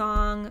the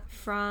song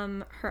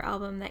from her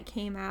album that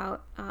came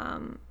out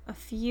a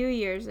few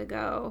years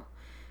ago.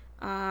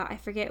 I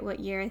forget what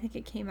year. I think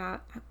it came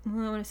out, I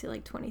want to say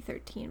like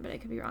 2013, but I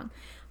could be wrong.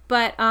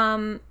 But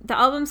the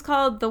album's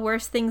called The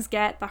Worst Things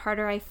Get, The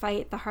Harder I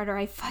Fight,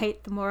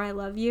 the More I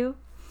Love You.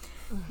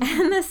 Mm-hmm.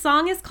 And the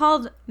song is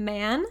called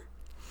Man,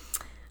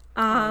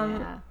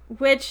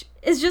 which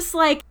is just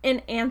like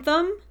an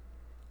anthem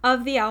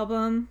of the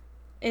album.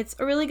 It's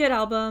a really good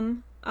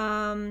album.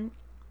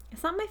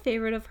 It's not my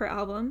favorite of her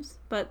albums,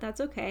 but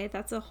that's okay.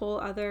 That's a whole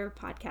other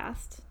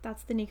podcast.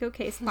 That's the Nico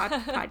Case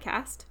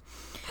podcast.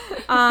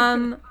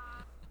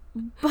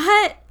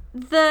 But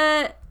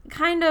the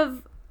kind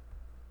of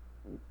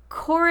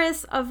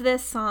chorus of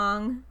this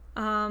song,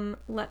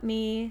 let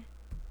me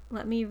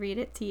read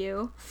it to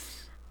you,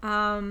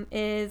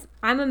 is,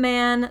 I'm a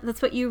man,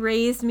 that's what you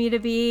raised me to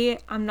be.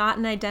 I'm not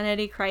an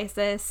identity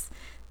crisis.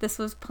 This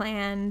was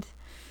planned.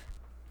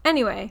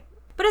 Anyway,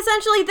 but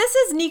essentially this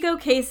is Nico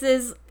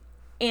Case's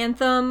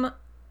anthem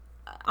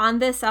on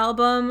this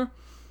album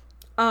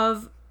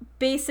of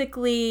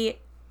basically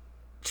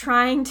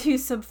trying to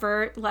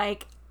subvert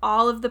like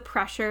all of the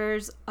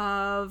pressures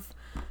of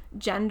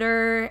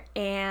gender,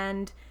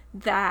 and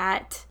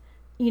that,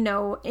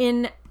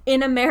 in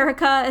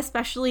America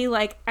especially,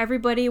 like,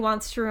 everybody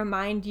wants to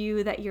remind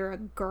you that you're a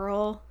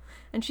girl,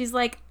 and she's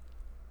like,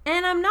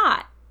 and I'm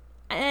not,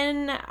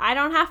 and I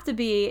don't have to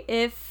be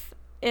if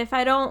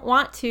I don't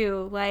want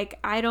to. Like,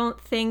 I don't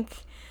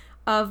think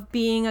of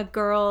being a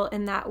girl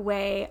in that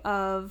way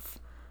of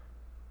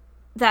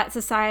that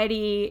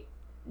society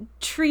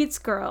treats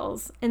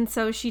girls. And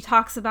so she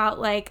talks about,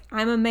 like,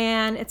 I'm a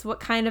man, it's what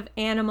kind of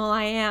animal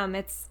I am,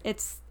 it's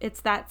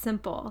that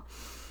simple.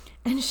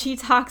 And she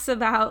talks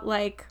about,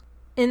 like,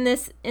 in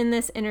this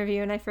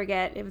interview, and I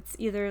forget if it's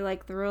either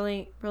like the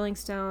Rolling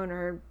Stone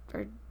or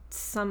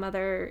some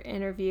other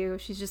interview,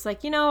 she's just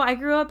like, I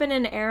grew up in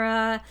an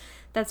era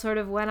that sort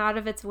of went out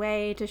of its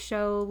way to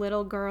show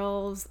little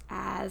girls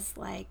as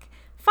like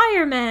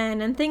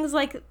firemen and things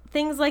like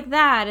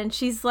that. And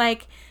she's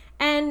like,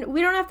 and we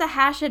don't have to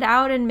hash it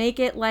out and make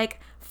it like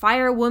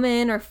fire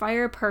woman or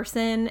fire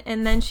person.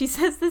 And then she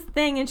says this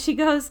thing and she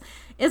goes,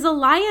 is a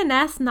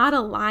lioness not a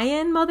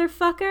lion,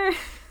 motherfucker?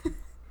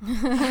 And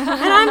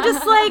I'm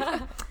just like,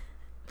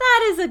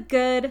 that's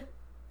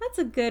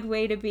a good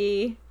way to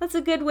be. That's a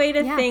good way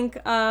to think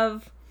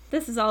of,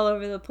 this is all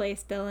over the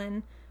place,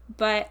 Dylan.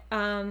 But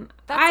that's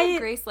a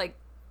Grace, like,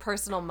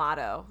 personal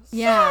motto.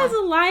 Yeah, is a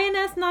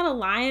lioness not a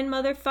lion,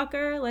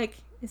 motherfucker? Like,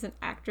 is an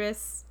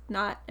actress,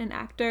 not an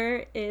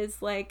actor,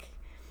 is like,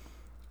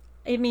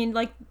 I mean,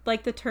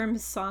 like the term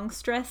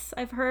songstress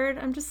I've heard.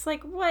 I'm just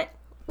like, what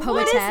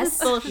is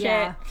this bullshit?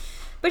 Yeah.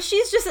 But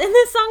she's just, in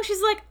this song,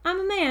 she's like, I'm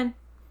a man.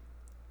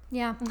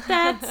 Yeah.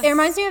 That's It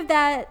reminds me of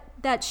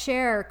that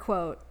Cher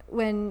quote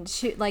when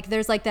she, like,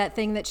 there's like that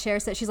thing that Cher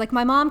said. She's like,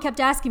 my mom kept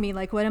asking me,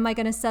 like, when am I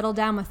going to settle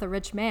down with a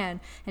rich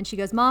man? And she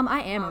goes, Mom,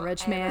 I am a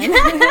rich man.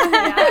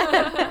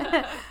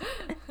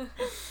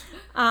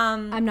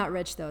 I'm not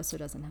rich though, so it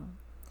doesn't help.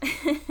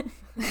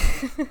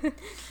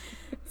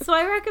 So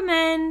I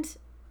recommend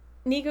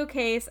Neko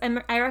Case,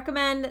 and I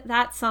recommend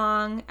that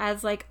song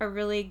as like a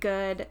really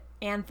good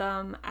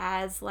anthem,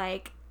 as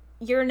like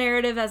your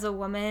narrative as a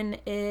woman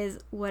is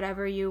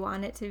whatever you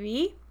want it to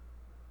be.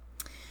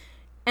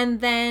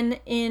 And then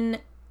in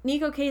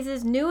Neko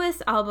Case's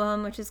newest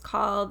album, which is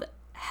called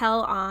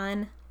Hell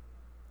On,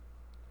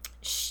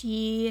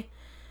 she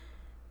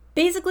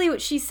basically,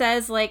 what she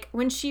says, like,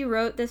 when she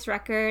wrote this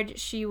record,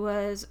 she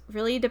was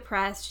really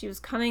depressed. She was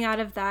coming out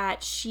of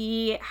that.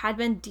 She had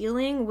been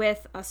dealing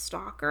with a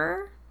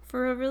stalker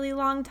for a really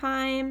long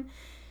time.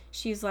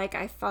 She's like,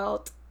 I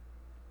felt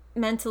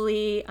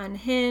mentally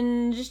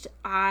unhinged.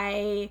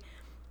 I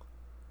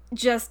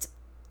just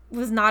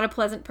was not a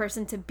pleasant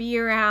person to be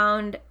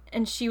around.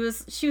 And she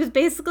was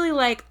basically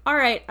like, all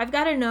right, I've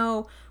got to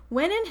know,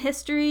 when in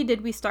history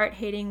did we start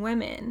hating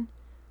women?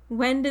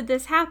 When did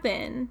this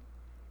happen?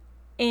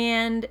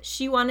 And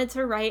she wanted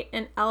to write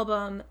an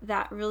album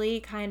that really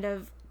kind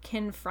of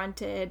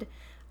confronted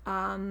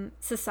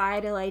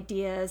societal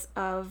ideas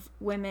of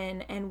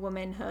women and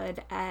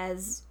womanhood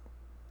as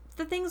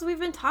the things we've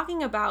been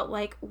talking about,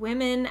 like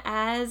women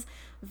as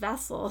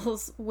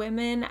vessels,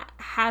 women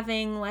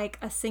having like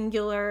a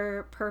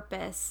singular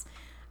purpose.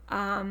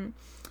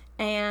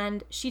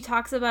 And she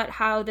talks about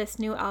how this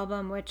new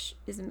album, which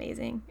is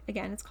amazing,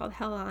 again, it's called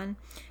Hell On,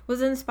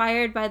 was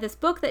inspired by this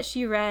book that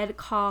she read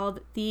called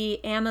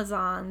The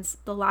Amazons,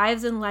 The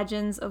Lives and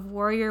Legends of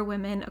Warrior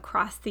Women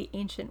Across the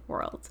Ancient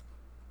World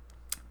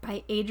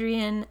by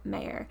Adrienne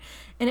Mayer.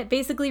 And it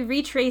basically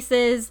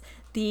retraces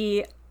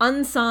the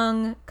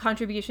unsung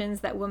contributions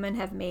that women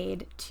have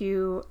made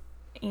to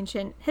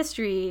ancient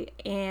history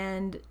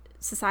and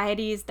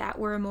societies that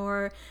were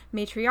more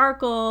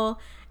matriarchal,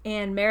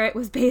 and merit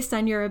was based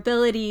on your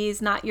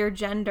abilities, not your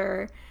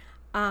gender.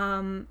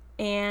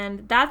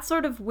 And that's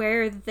sort of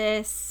where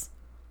this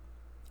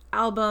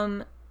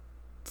album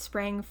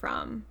sprang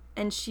from.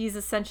 And she's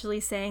essentially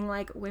saying,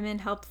 like, women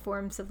helped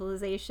form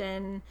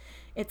civilization.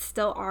 It's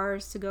still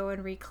ours to go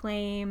and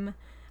reclaim.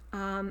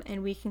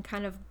 And we can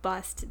kind of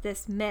bust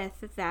this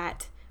myth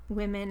that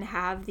women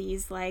have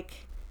these,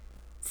 like,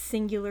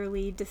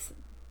 singularly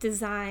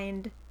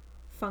designed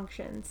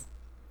functions.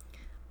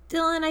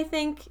 Dylan, I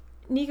think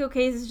Neko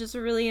Case is just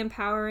a really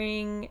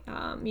empowering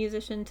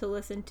musician to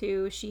listen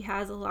to. She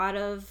has a lot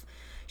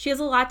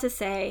to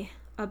say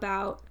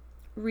about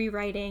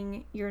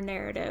rewriting your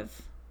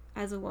narrative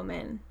as a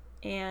woman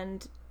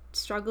and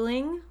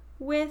struggling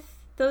with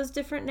those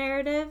different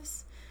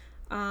narratives.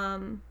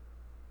 But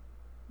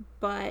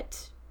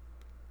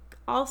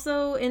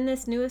also in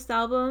this newest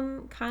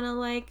album, kind of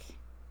like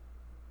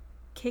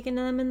kicking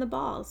them in the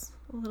balls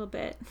a little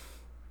bit.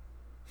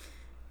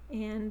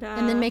 And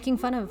then making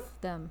fun of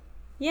them.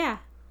 Yeah.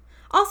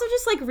 Also,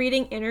 just like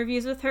reading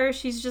interviews with her,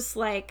 she's just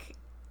like,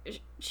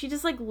 she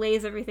just like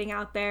lays everything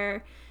out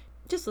there.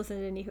 Just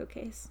listen to Neko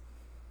Case.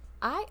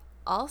 I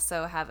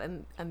also have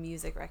a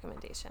music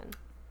recommendation.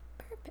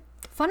 Perfect.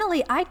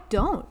 Funnily, I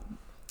don't.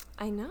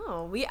 I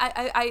know.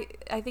 I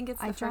think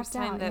it's the first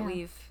time that yeah.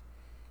 we've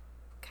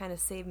kind of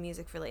saved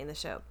music for late in the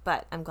show,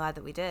 but I'm glad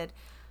that we did.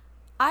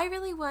 I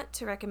really want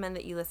to recommend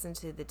that you listen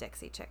to the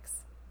Dixie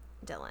Chicks,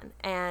 Dylan.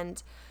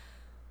 And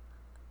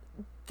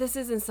this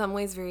is in some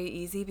ways very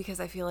easy because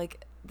I feel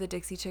like the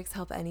Dixie Chicks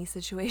help any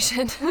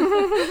situation.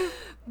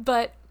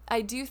 But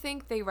I do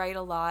think they write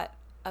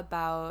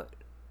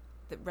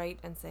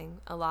and sing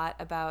a lot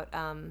about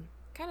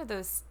kind of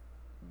those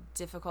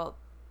difficult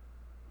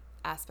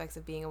aspects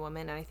of being a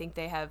woman. And I think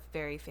they have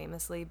very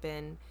famously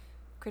been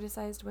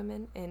criticized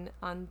women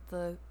on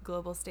the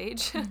global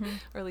stage,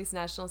 or at least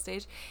national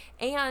stage.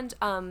 And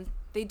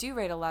they do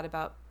write a lot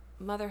about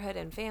motherhood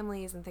and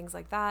families and things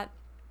like that,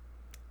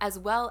 as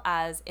well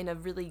as, in a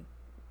really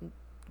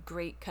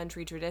great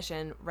country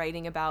tradition,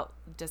 writing about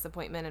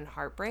disappointment and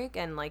heartbreak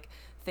and like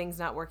things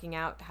not working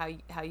out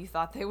how you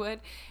thought they would.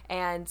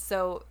 And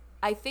so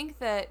I think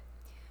that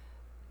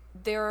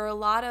there are a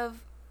lot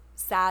of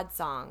sad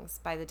songs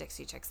by the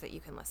Dixie Chicks that you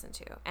can listen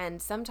to.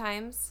 And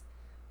sometimes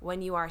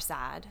when you are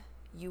sad,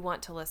 you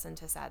want to listen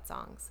to sad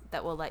songs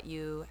that will let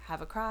you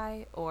have a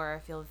cry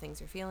or feel the things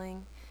you're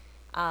feeling.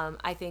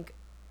 I think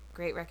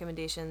great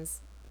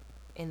recommendations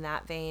in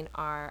that vein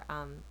are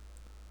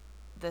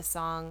the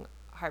song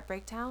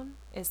Heartbreak Town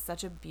is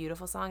such a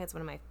beautiful song. It's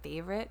one of my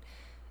favorite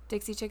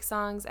Dixie Chick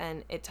songs,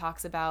 and it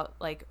talks about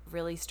like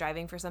really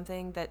striving for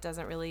something that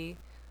doesn't really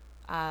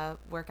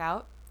work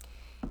out.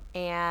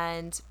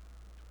 And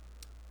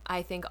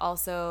I think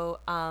also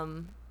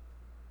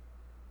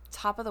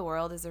Top of the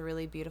World is a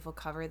really beautiful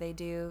cover they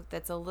do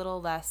that's a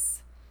little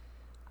less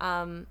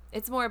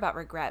it's more about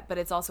regret, but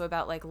it's also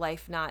about like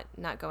life not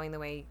going the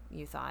way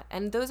you thought.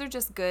 And those are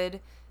just good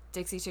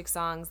Dixie Chicks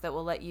songs that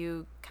will let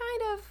you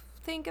kind of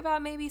think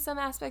about maybe some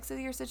aspects of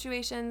your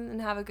situation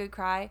and have a good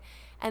cry.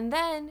 And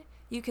then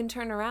you can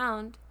turn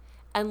around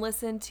and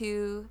listen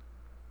to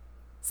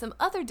some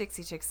other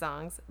Dixie Chicks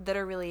songs that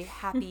are really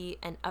happy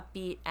and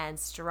upbeat and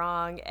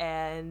strong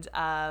and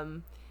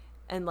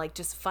like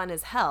just fun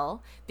as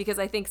hell, because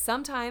I think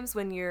sometimes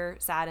when you're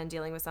sad and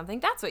dealing with something,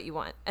 that's what you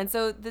want. And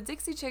so the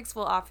Dixie Chicks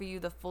will offer you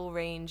the full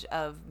range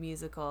of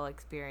musical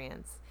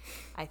experience,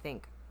 I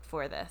think,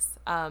 for this.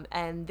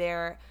 And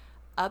their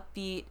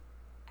upbeat,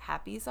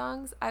 happy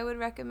songs I would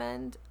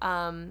recommend.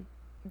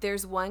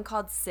 There's one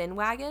called Sin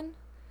Wagon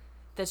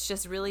that's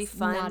just really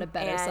fun. Not a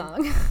better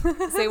song.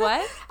 Say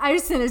what? I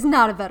just think it's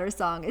not a better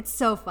song. It's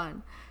so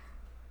fun.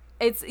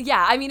 It's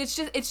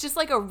just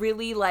like a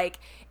really like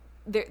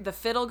the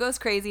fiddle goes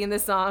crazy in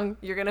this song.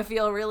 You're gonna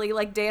feel really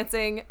like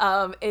dancing.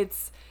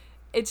 It's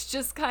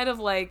just kind of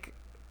like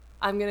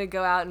I'm gonna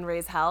go out and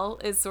raise hell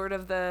is sort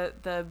of the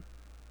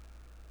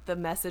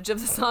message of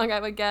the song,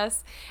 I would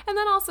guess. And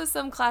then also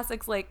some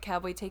classics like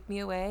Cowboy Take Me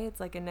Away. It's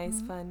like a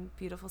nice, fun,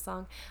 beautiful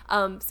song.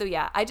 So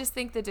yeah, I just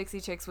think the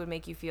Dixie Chicks would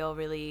make you feel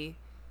really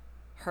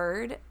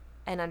heard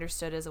and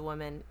understood as a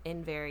woman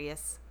in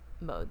various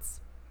modes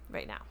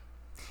right now.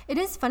 It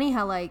is funny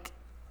how like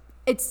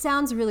it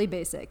sounds really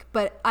basic,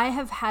 but I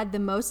have had the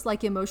most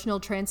like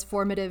emotional,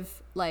 transformative,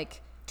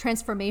 like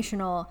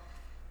transformational,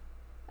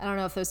 I don't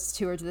know if those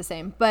two words are the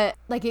same, but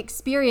like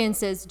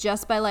experiences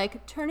just by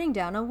like turning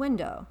down a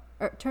window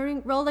or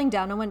rolling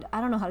down a window.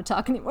 I don't know how to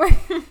talk anymore.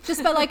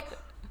 Just by like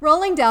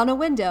rolling down a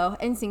window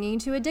and singing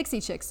to a Dixie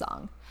Chicks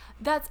song.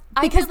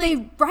 Because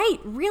they write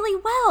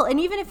really well. And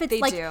even if it's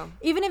like,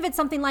 even if it's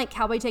something like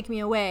Cowboy Take Me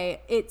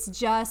Away, it's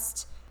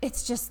just,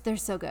 they're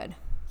so good.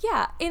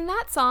 Yeah, in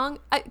that song,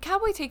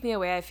 Cowboy Take Me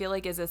Away, I feel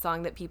like is a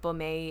song that people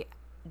may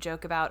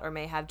joke about or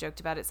may have joked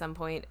about at some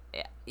point.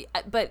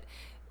 But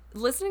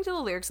listening to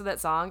the lyrics of that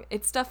song,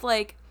 it's stuff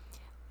like,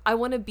 I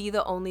want to be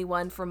the only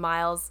one for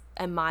miles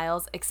and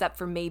miles, except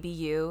for maybe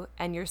you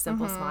and your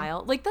simple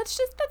smile. Like that's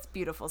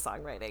beautiful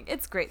songwriting.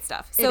 It's great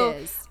stuff. So it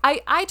is.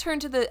 I turn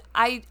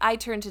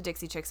to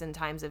Dixie Chicks in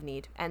times of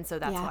need, and so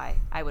that's why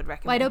I would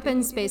recommend Wide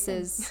Open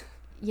Spaces.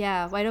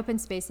 Yeah, Wide Open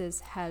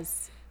Spaces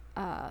has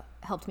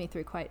helped me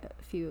through quite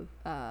a few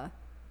times.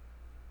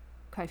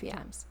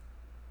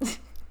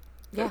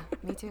 Yeah,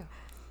 me too.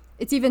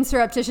 It's even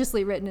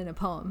surreptitiously written in a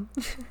poem.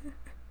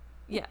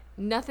 Yeah,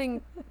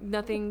 nothing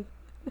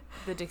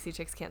the Dixie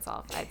Chicks can't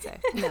solve, I'd say.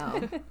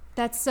 No.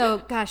 That's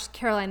so, gosh,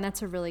 Caroline,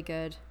 that's a really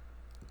good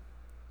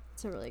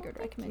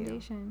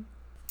recommendation.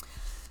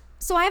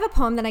 So I have a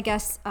poem that I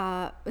guess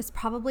is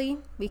probably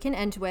we can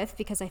end with,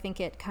 because I think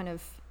it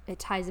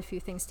ties a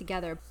few things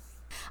together.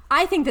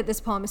 I think that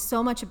this poem is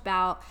so much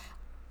about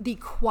the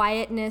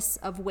quietness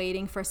of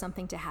waiting for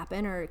something to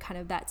happen, or kind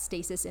of that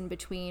stasis in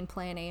between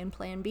plan A and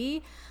plan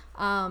B.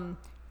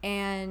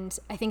 And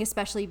I think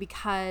especially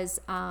because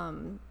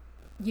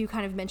you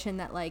kind of mentioned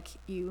that like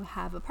you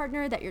have a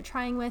partner that you're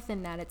trying with,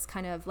 and that it's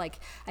kind of like,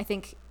 I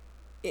think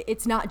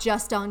it's not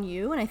just on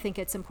you. And I think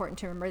it's important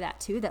to remember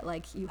that too, that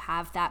like you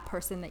have that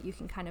person that you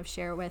can kind of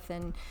share with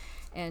and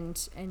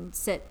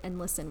sit and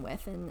listen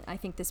with. And I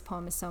think this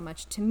poem is so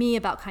much to me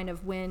about kind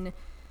of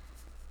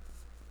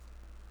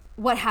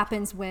what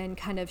happens when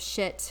kind of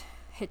shit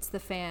hits the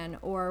fan,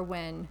 or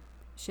when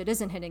shit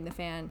isn't hitting the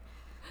fan.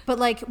 But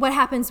like what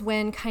happens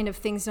when kind of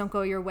things don't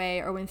go your way,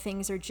 or when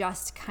things are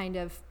just kind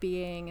of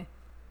being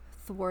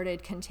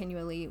thwarted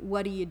continually.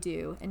 What do you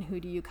do, and who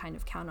do you kind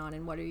of count on,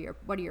 and what are your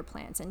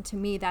plans? And to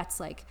me, that's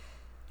like,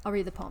 I'll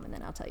read the poem and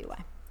then I'll tell you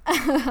why.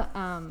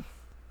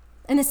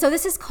 So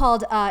this is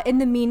called In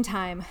the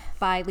Meantime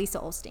by Lisa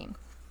Olstein.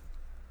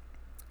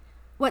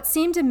 What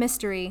seemed a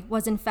mystery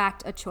was in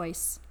fact a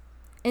choice.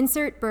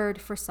 Insert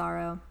bird for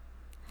sorrow.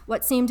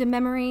 What seemed a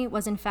memory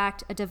was in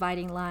fact a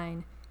dividing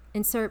line.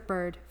 Insert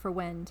bird for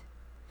wind.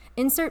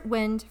 Insert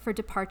wind for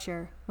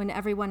departure when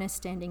everyone is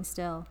standing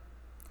still.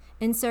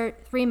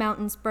 Insert 3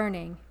 mountains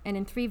burning, and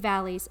in 3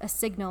 valleys a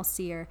signal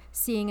seer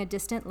seeing a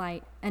distant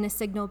light, and a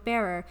signal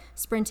bearer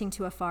sprinting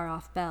to a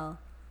far-off bell.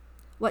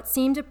 What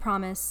seemed a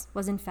promise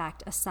was in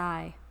fact a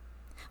sigh.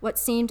 What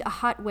seemed a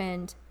hot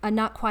wind, a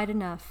not quite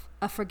enough,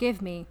 a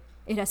forgive me,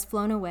 it has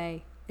flown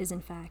away, is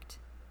in fact.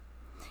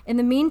 In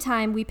the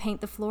meantime, we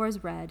paint the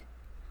floors red.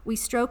 We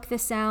stroke the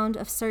sound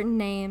of certain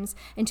names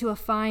into a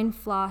fine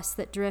floss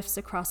that drifts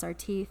across our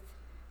teeth.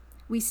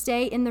 We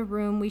stay in the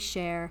room we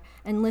share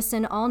and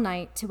listen all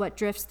night to what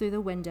drifts through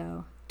the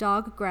window.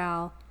 Dog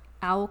growl,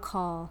 owl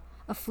call,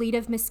 a fleet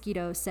of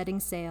mosquitoes setting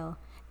sail,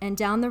 and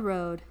down the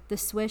road, the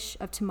swish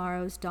of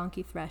tomorrow's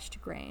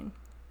donkey-threshed grain.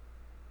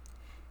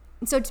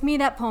 And so to me,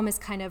 that poem is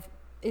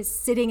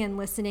sitting and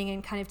listening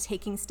and kind of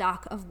taking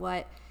stock of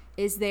what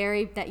is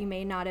there that you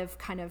may not have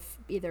kind of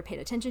either paid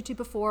attention to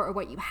before, or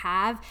what you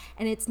have.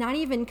 And it's not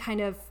even kind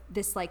of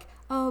this like,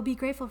 oh, be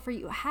grateful for what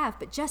you have,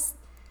 but just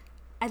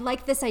I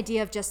like this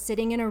idea of just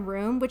sitting in a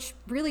room, which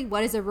really,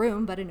 what is a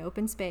room but an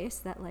open space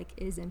that like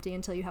is empty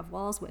until you have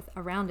walls with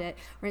around it,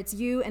 where it's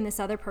you and this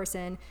other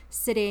person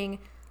sitting,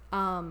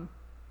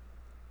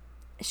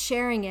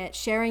 sharing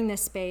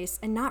this space,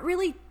 and not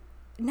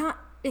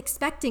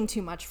expecting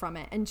too much from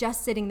it, and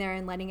just sitting there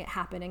and letting it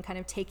happen, and kind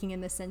of taking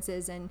in the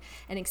senses and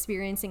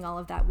experiencing all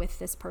of that with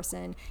this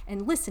person,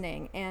 and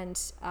listening,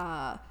 and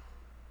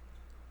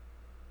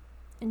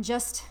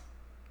just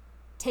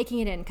taking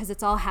it in, because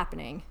it's all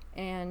happening.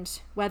 And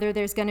whether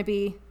there's going to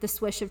be the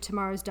swish of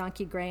tomorrow's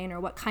donkey grain or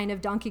what kind of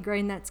donkey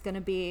grain that's going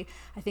to be,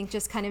 I think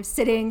just kind of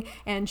sitting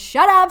and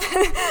shut up.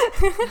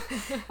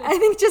 I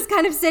think just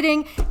kind of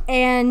sitting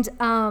and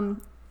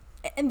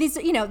these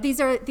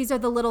are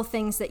the little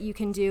things that you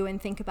can do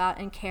and think about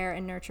and care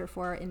and nurture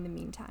for in the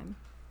meantime.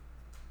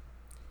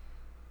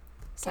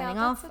 Signing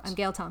off, I'm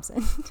Gail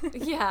Thompson.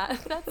 Yeah,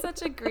 that's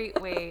such a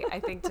great way, I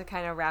think, to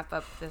kind of wrap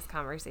up this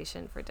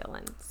conversation for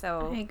Dylan.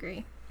 So I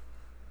agree.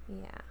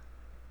 Yeah.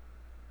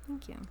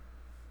 Thank you.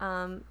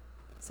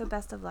 So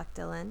best of luck,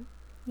 Dylan.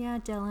 Yeah,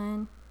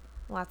 Dylan.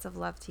 Lots of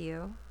love to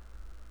you.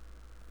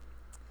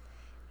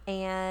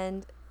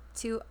 And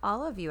to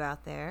all of you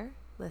out there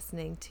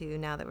listening to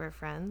Now That We're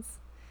Friends,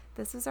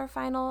 this is our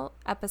final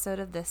episode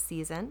of this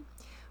season.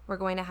 We're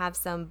going to have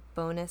some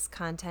bonus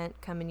content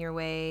coming your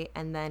way,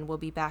 and then we'll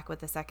be back with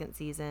the second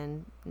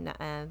season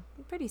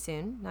pretty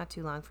soon, not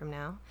too long from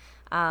now.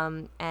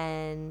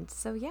 And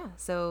so, yeah,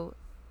 so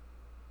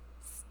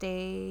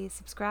stay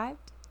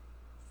subscribed.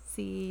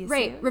 See you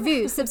Rate, soon.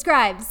 review,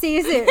 subscribe. See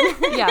you soon.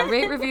 Yeah,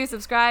 rate, review,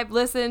 subscribe,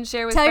 listen,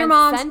 share with Tell friends. your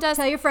moms, Send us,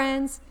 tell your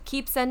friends.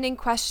 keep sending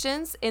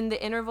questions in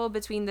the interval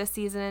between this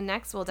season and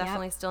next. We'll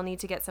definitely still need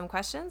to get some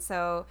questions.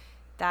 So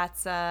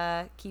that's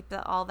keep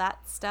all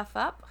that stuff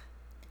up.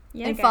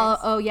 Yeah, And guys. follow.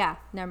 Oh yeah,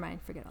 never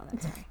mind. Forget all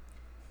that. Sorry.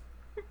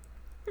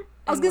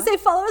 I was gonna say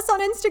follow us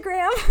on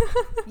Instagram.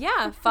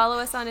 Yeah, follow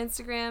us on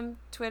Instagram,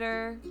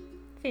 Twitter,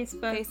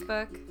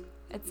 Facebook,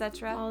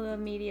 etc. all the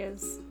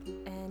medias.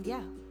 And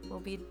yeah,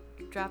 we'll be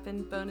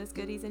dropping bonus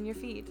goodies in your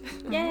feed.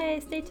 Yay,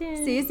 stay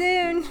tuned. See you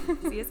soon.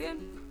 See you soon.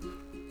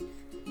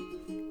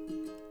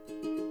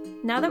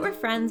 Now That We're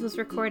Friends was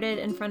recorded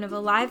in front of a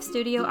live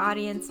studio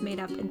audience made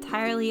up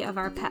entirely of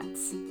our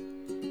pets.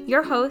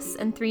 Your hosts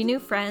and 3 new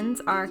friends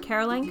are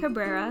Caroline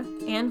Cabrera,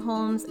 Ann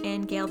Holmes,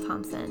 and Gail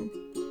Thompson.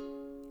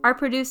 Our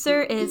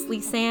producer is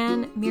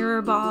Lisanne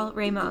Mirrorball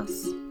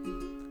Ramos.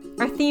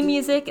 Our theme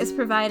music is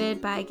provided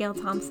by Gail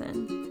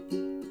Thompson.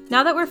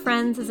 Now That We're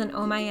Friends is an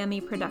Oh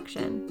Miami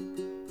production.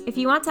 If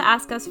you want to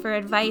ask us for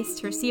advice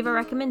to receive our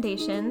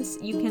recommendations,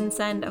 you can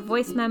send a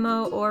voice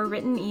memo or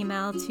written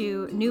email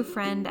to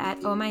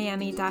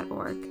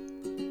newfriend@ohmiami.org.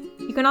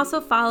 You can also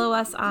follow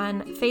us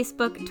on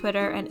Facebook,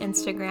 Twitter, and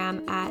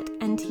Instagram at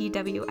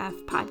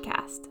NTWF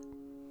Podcast.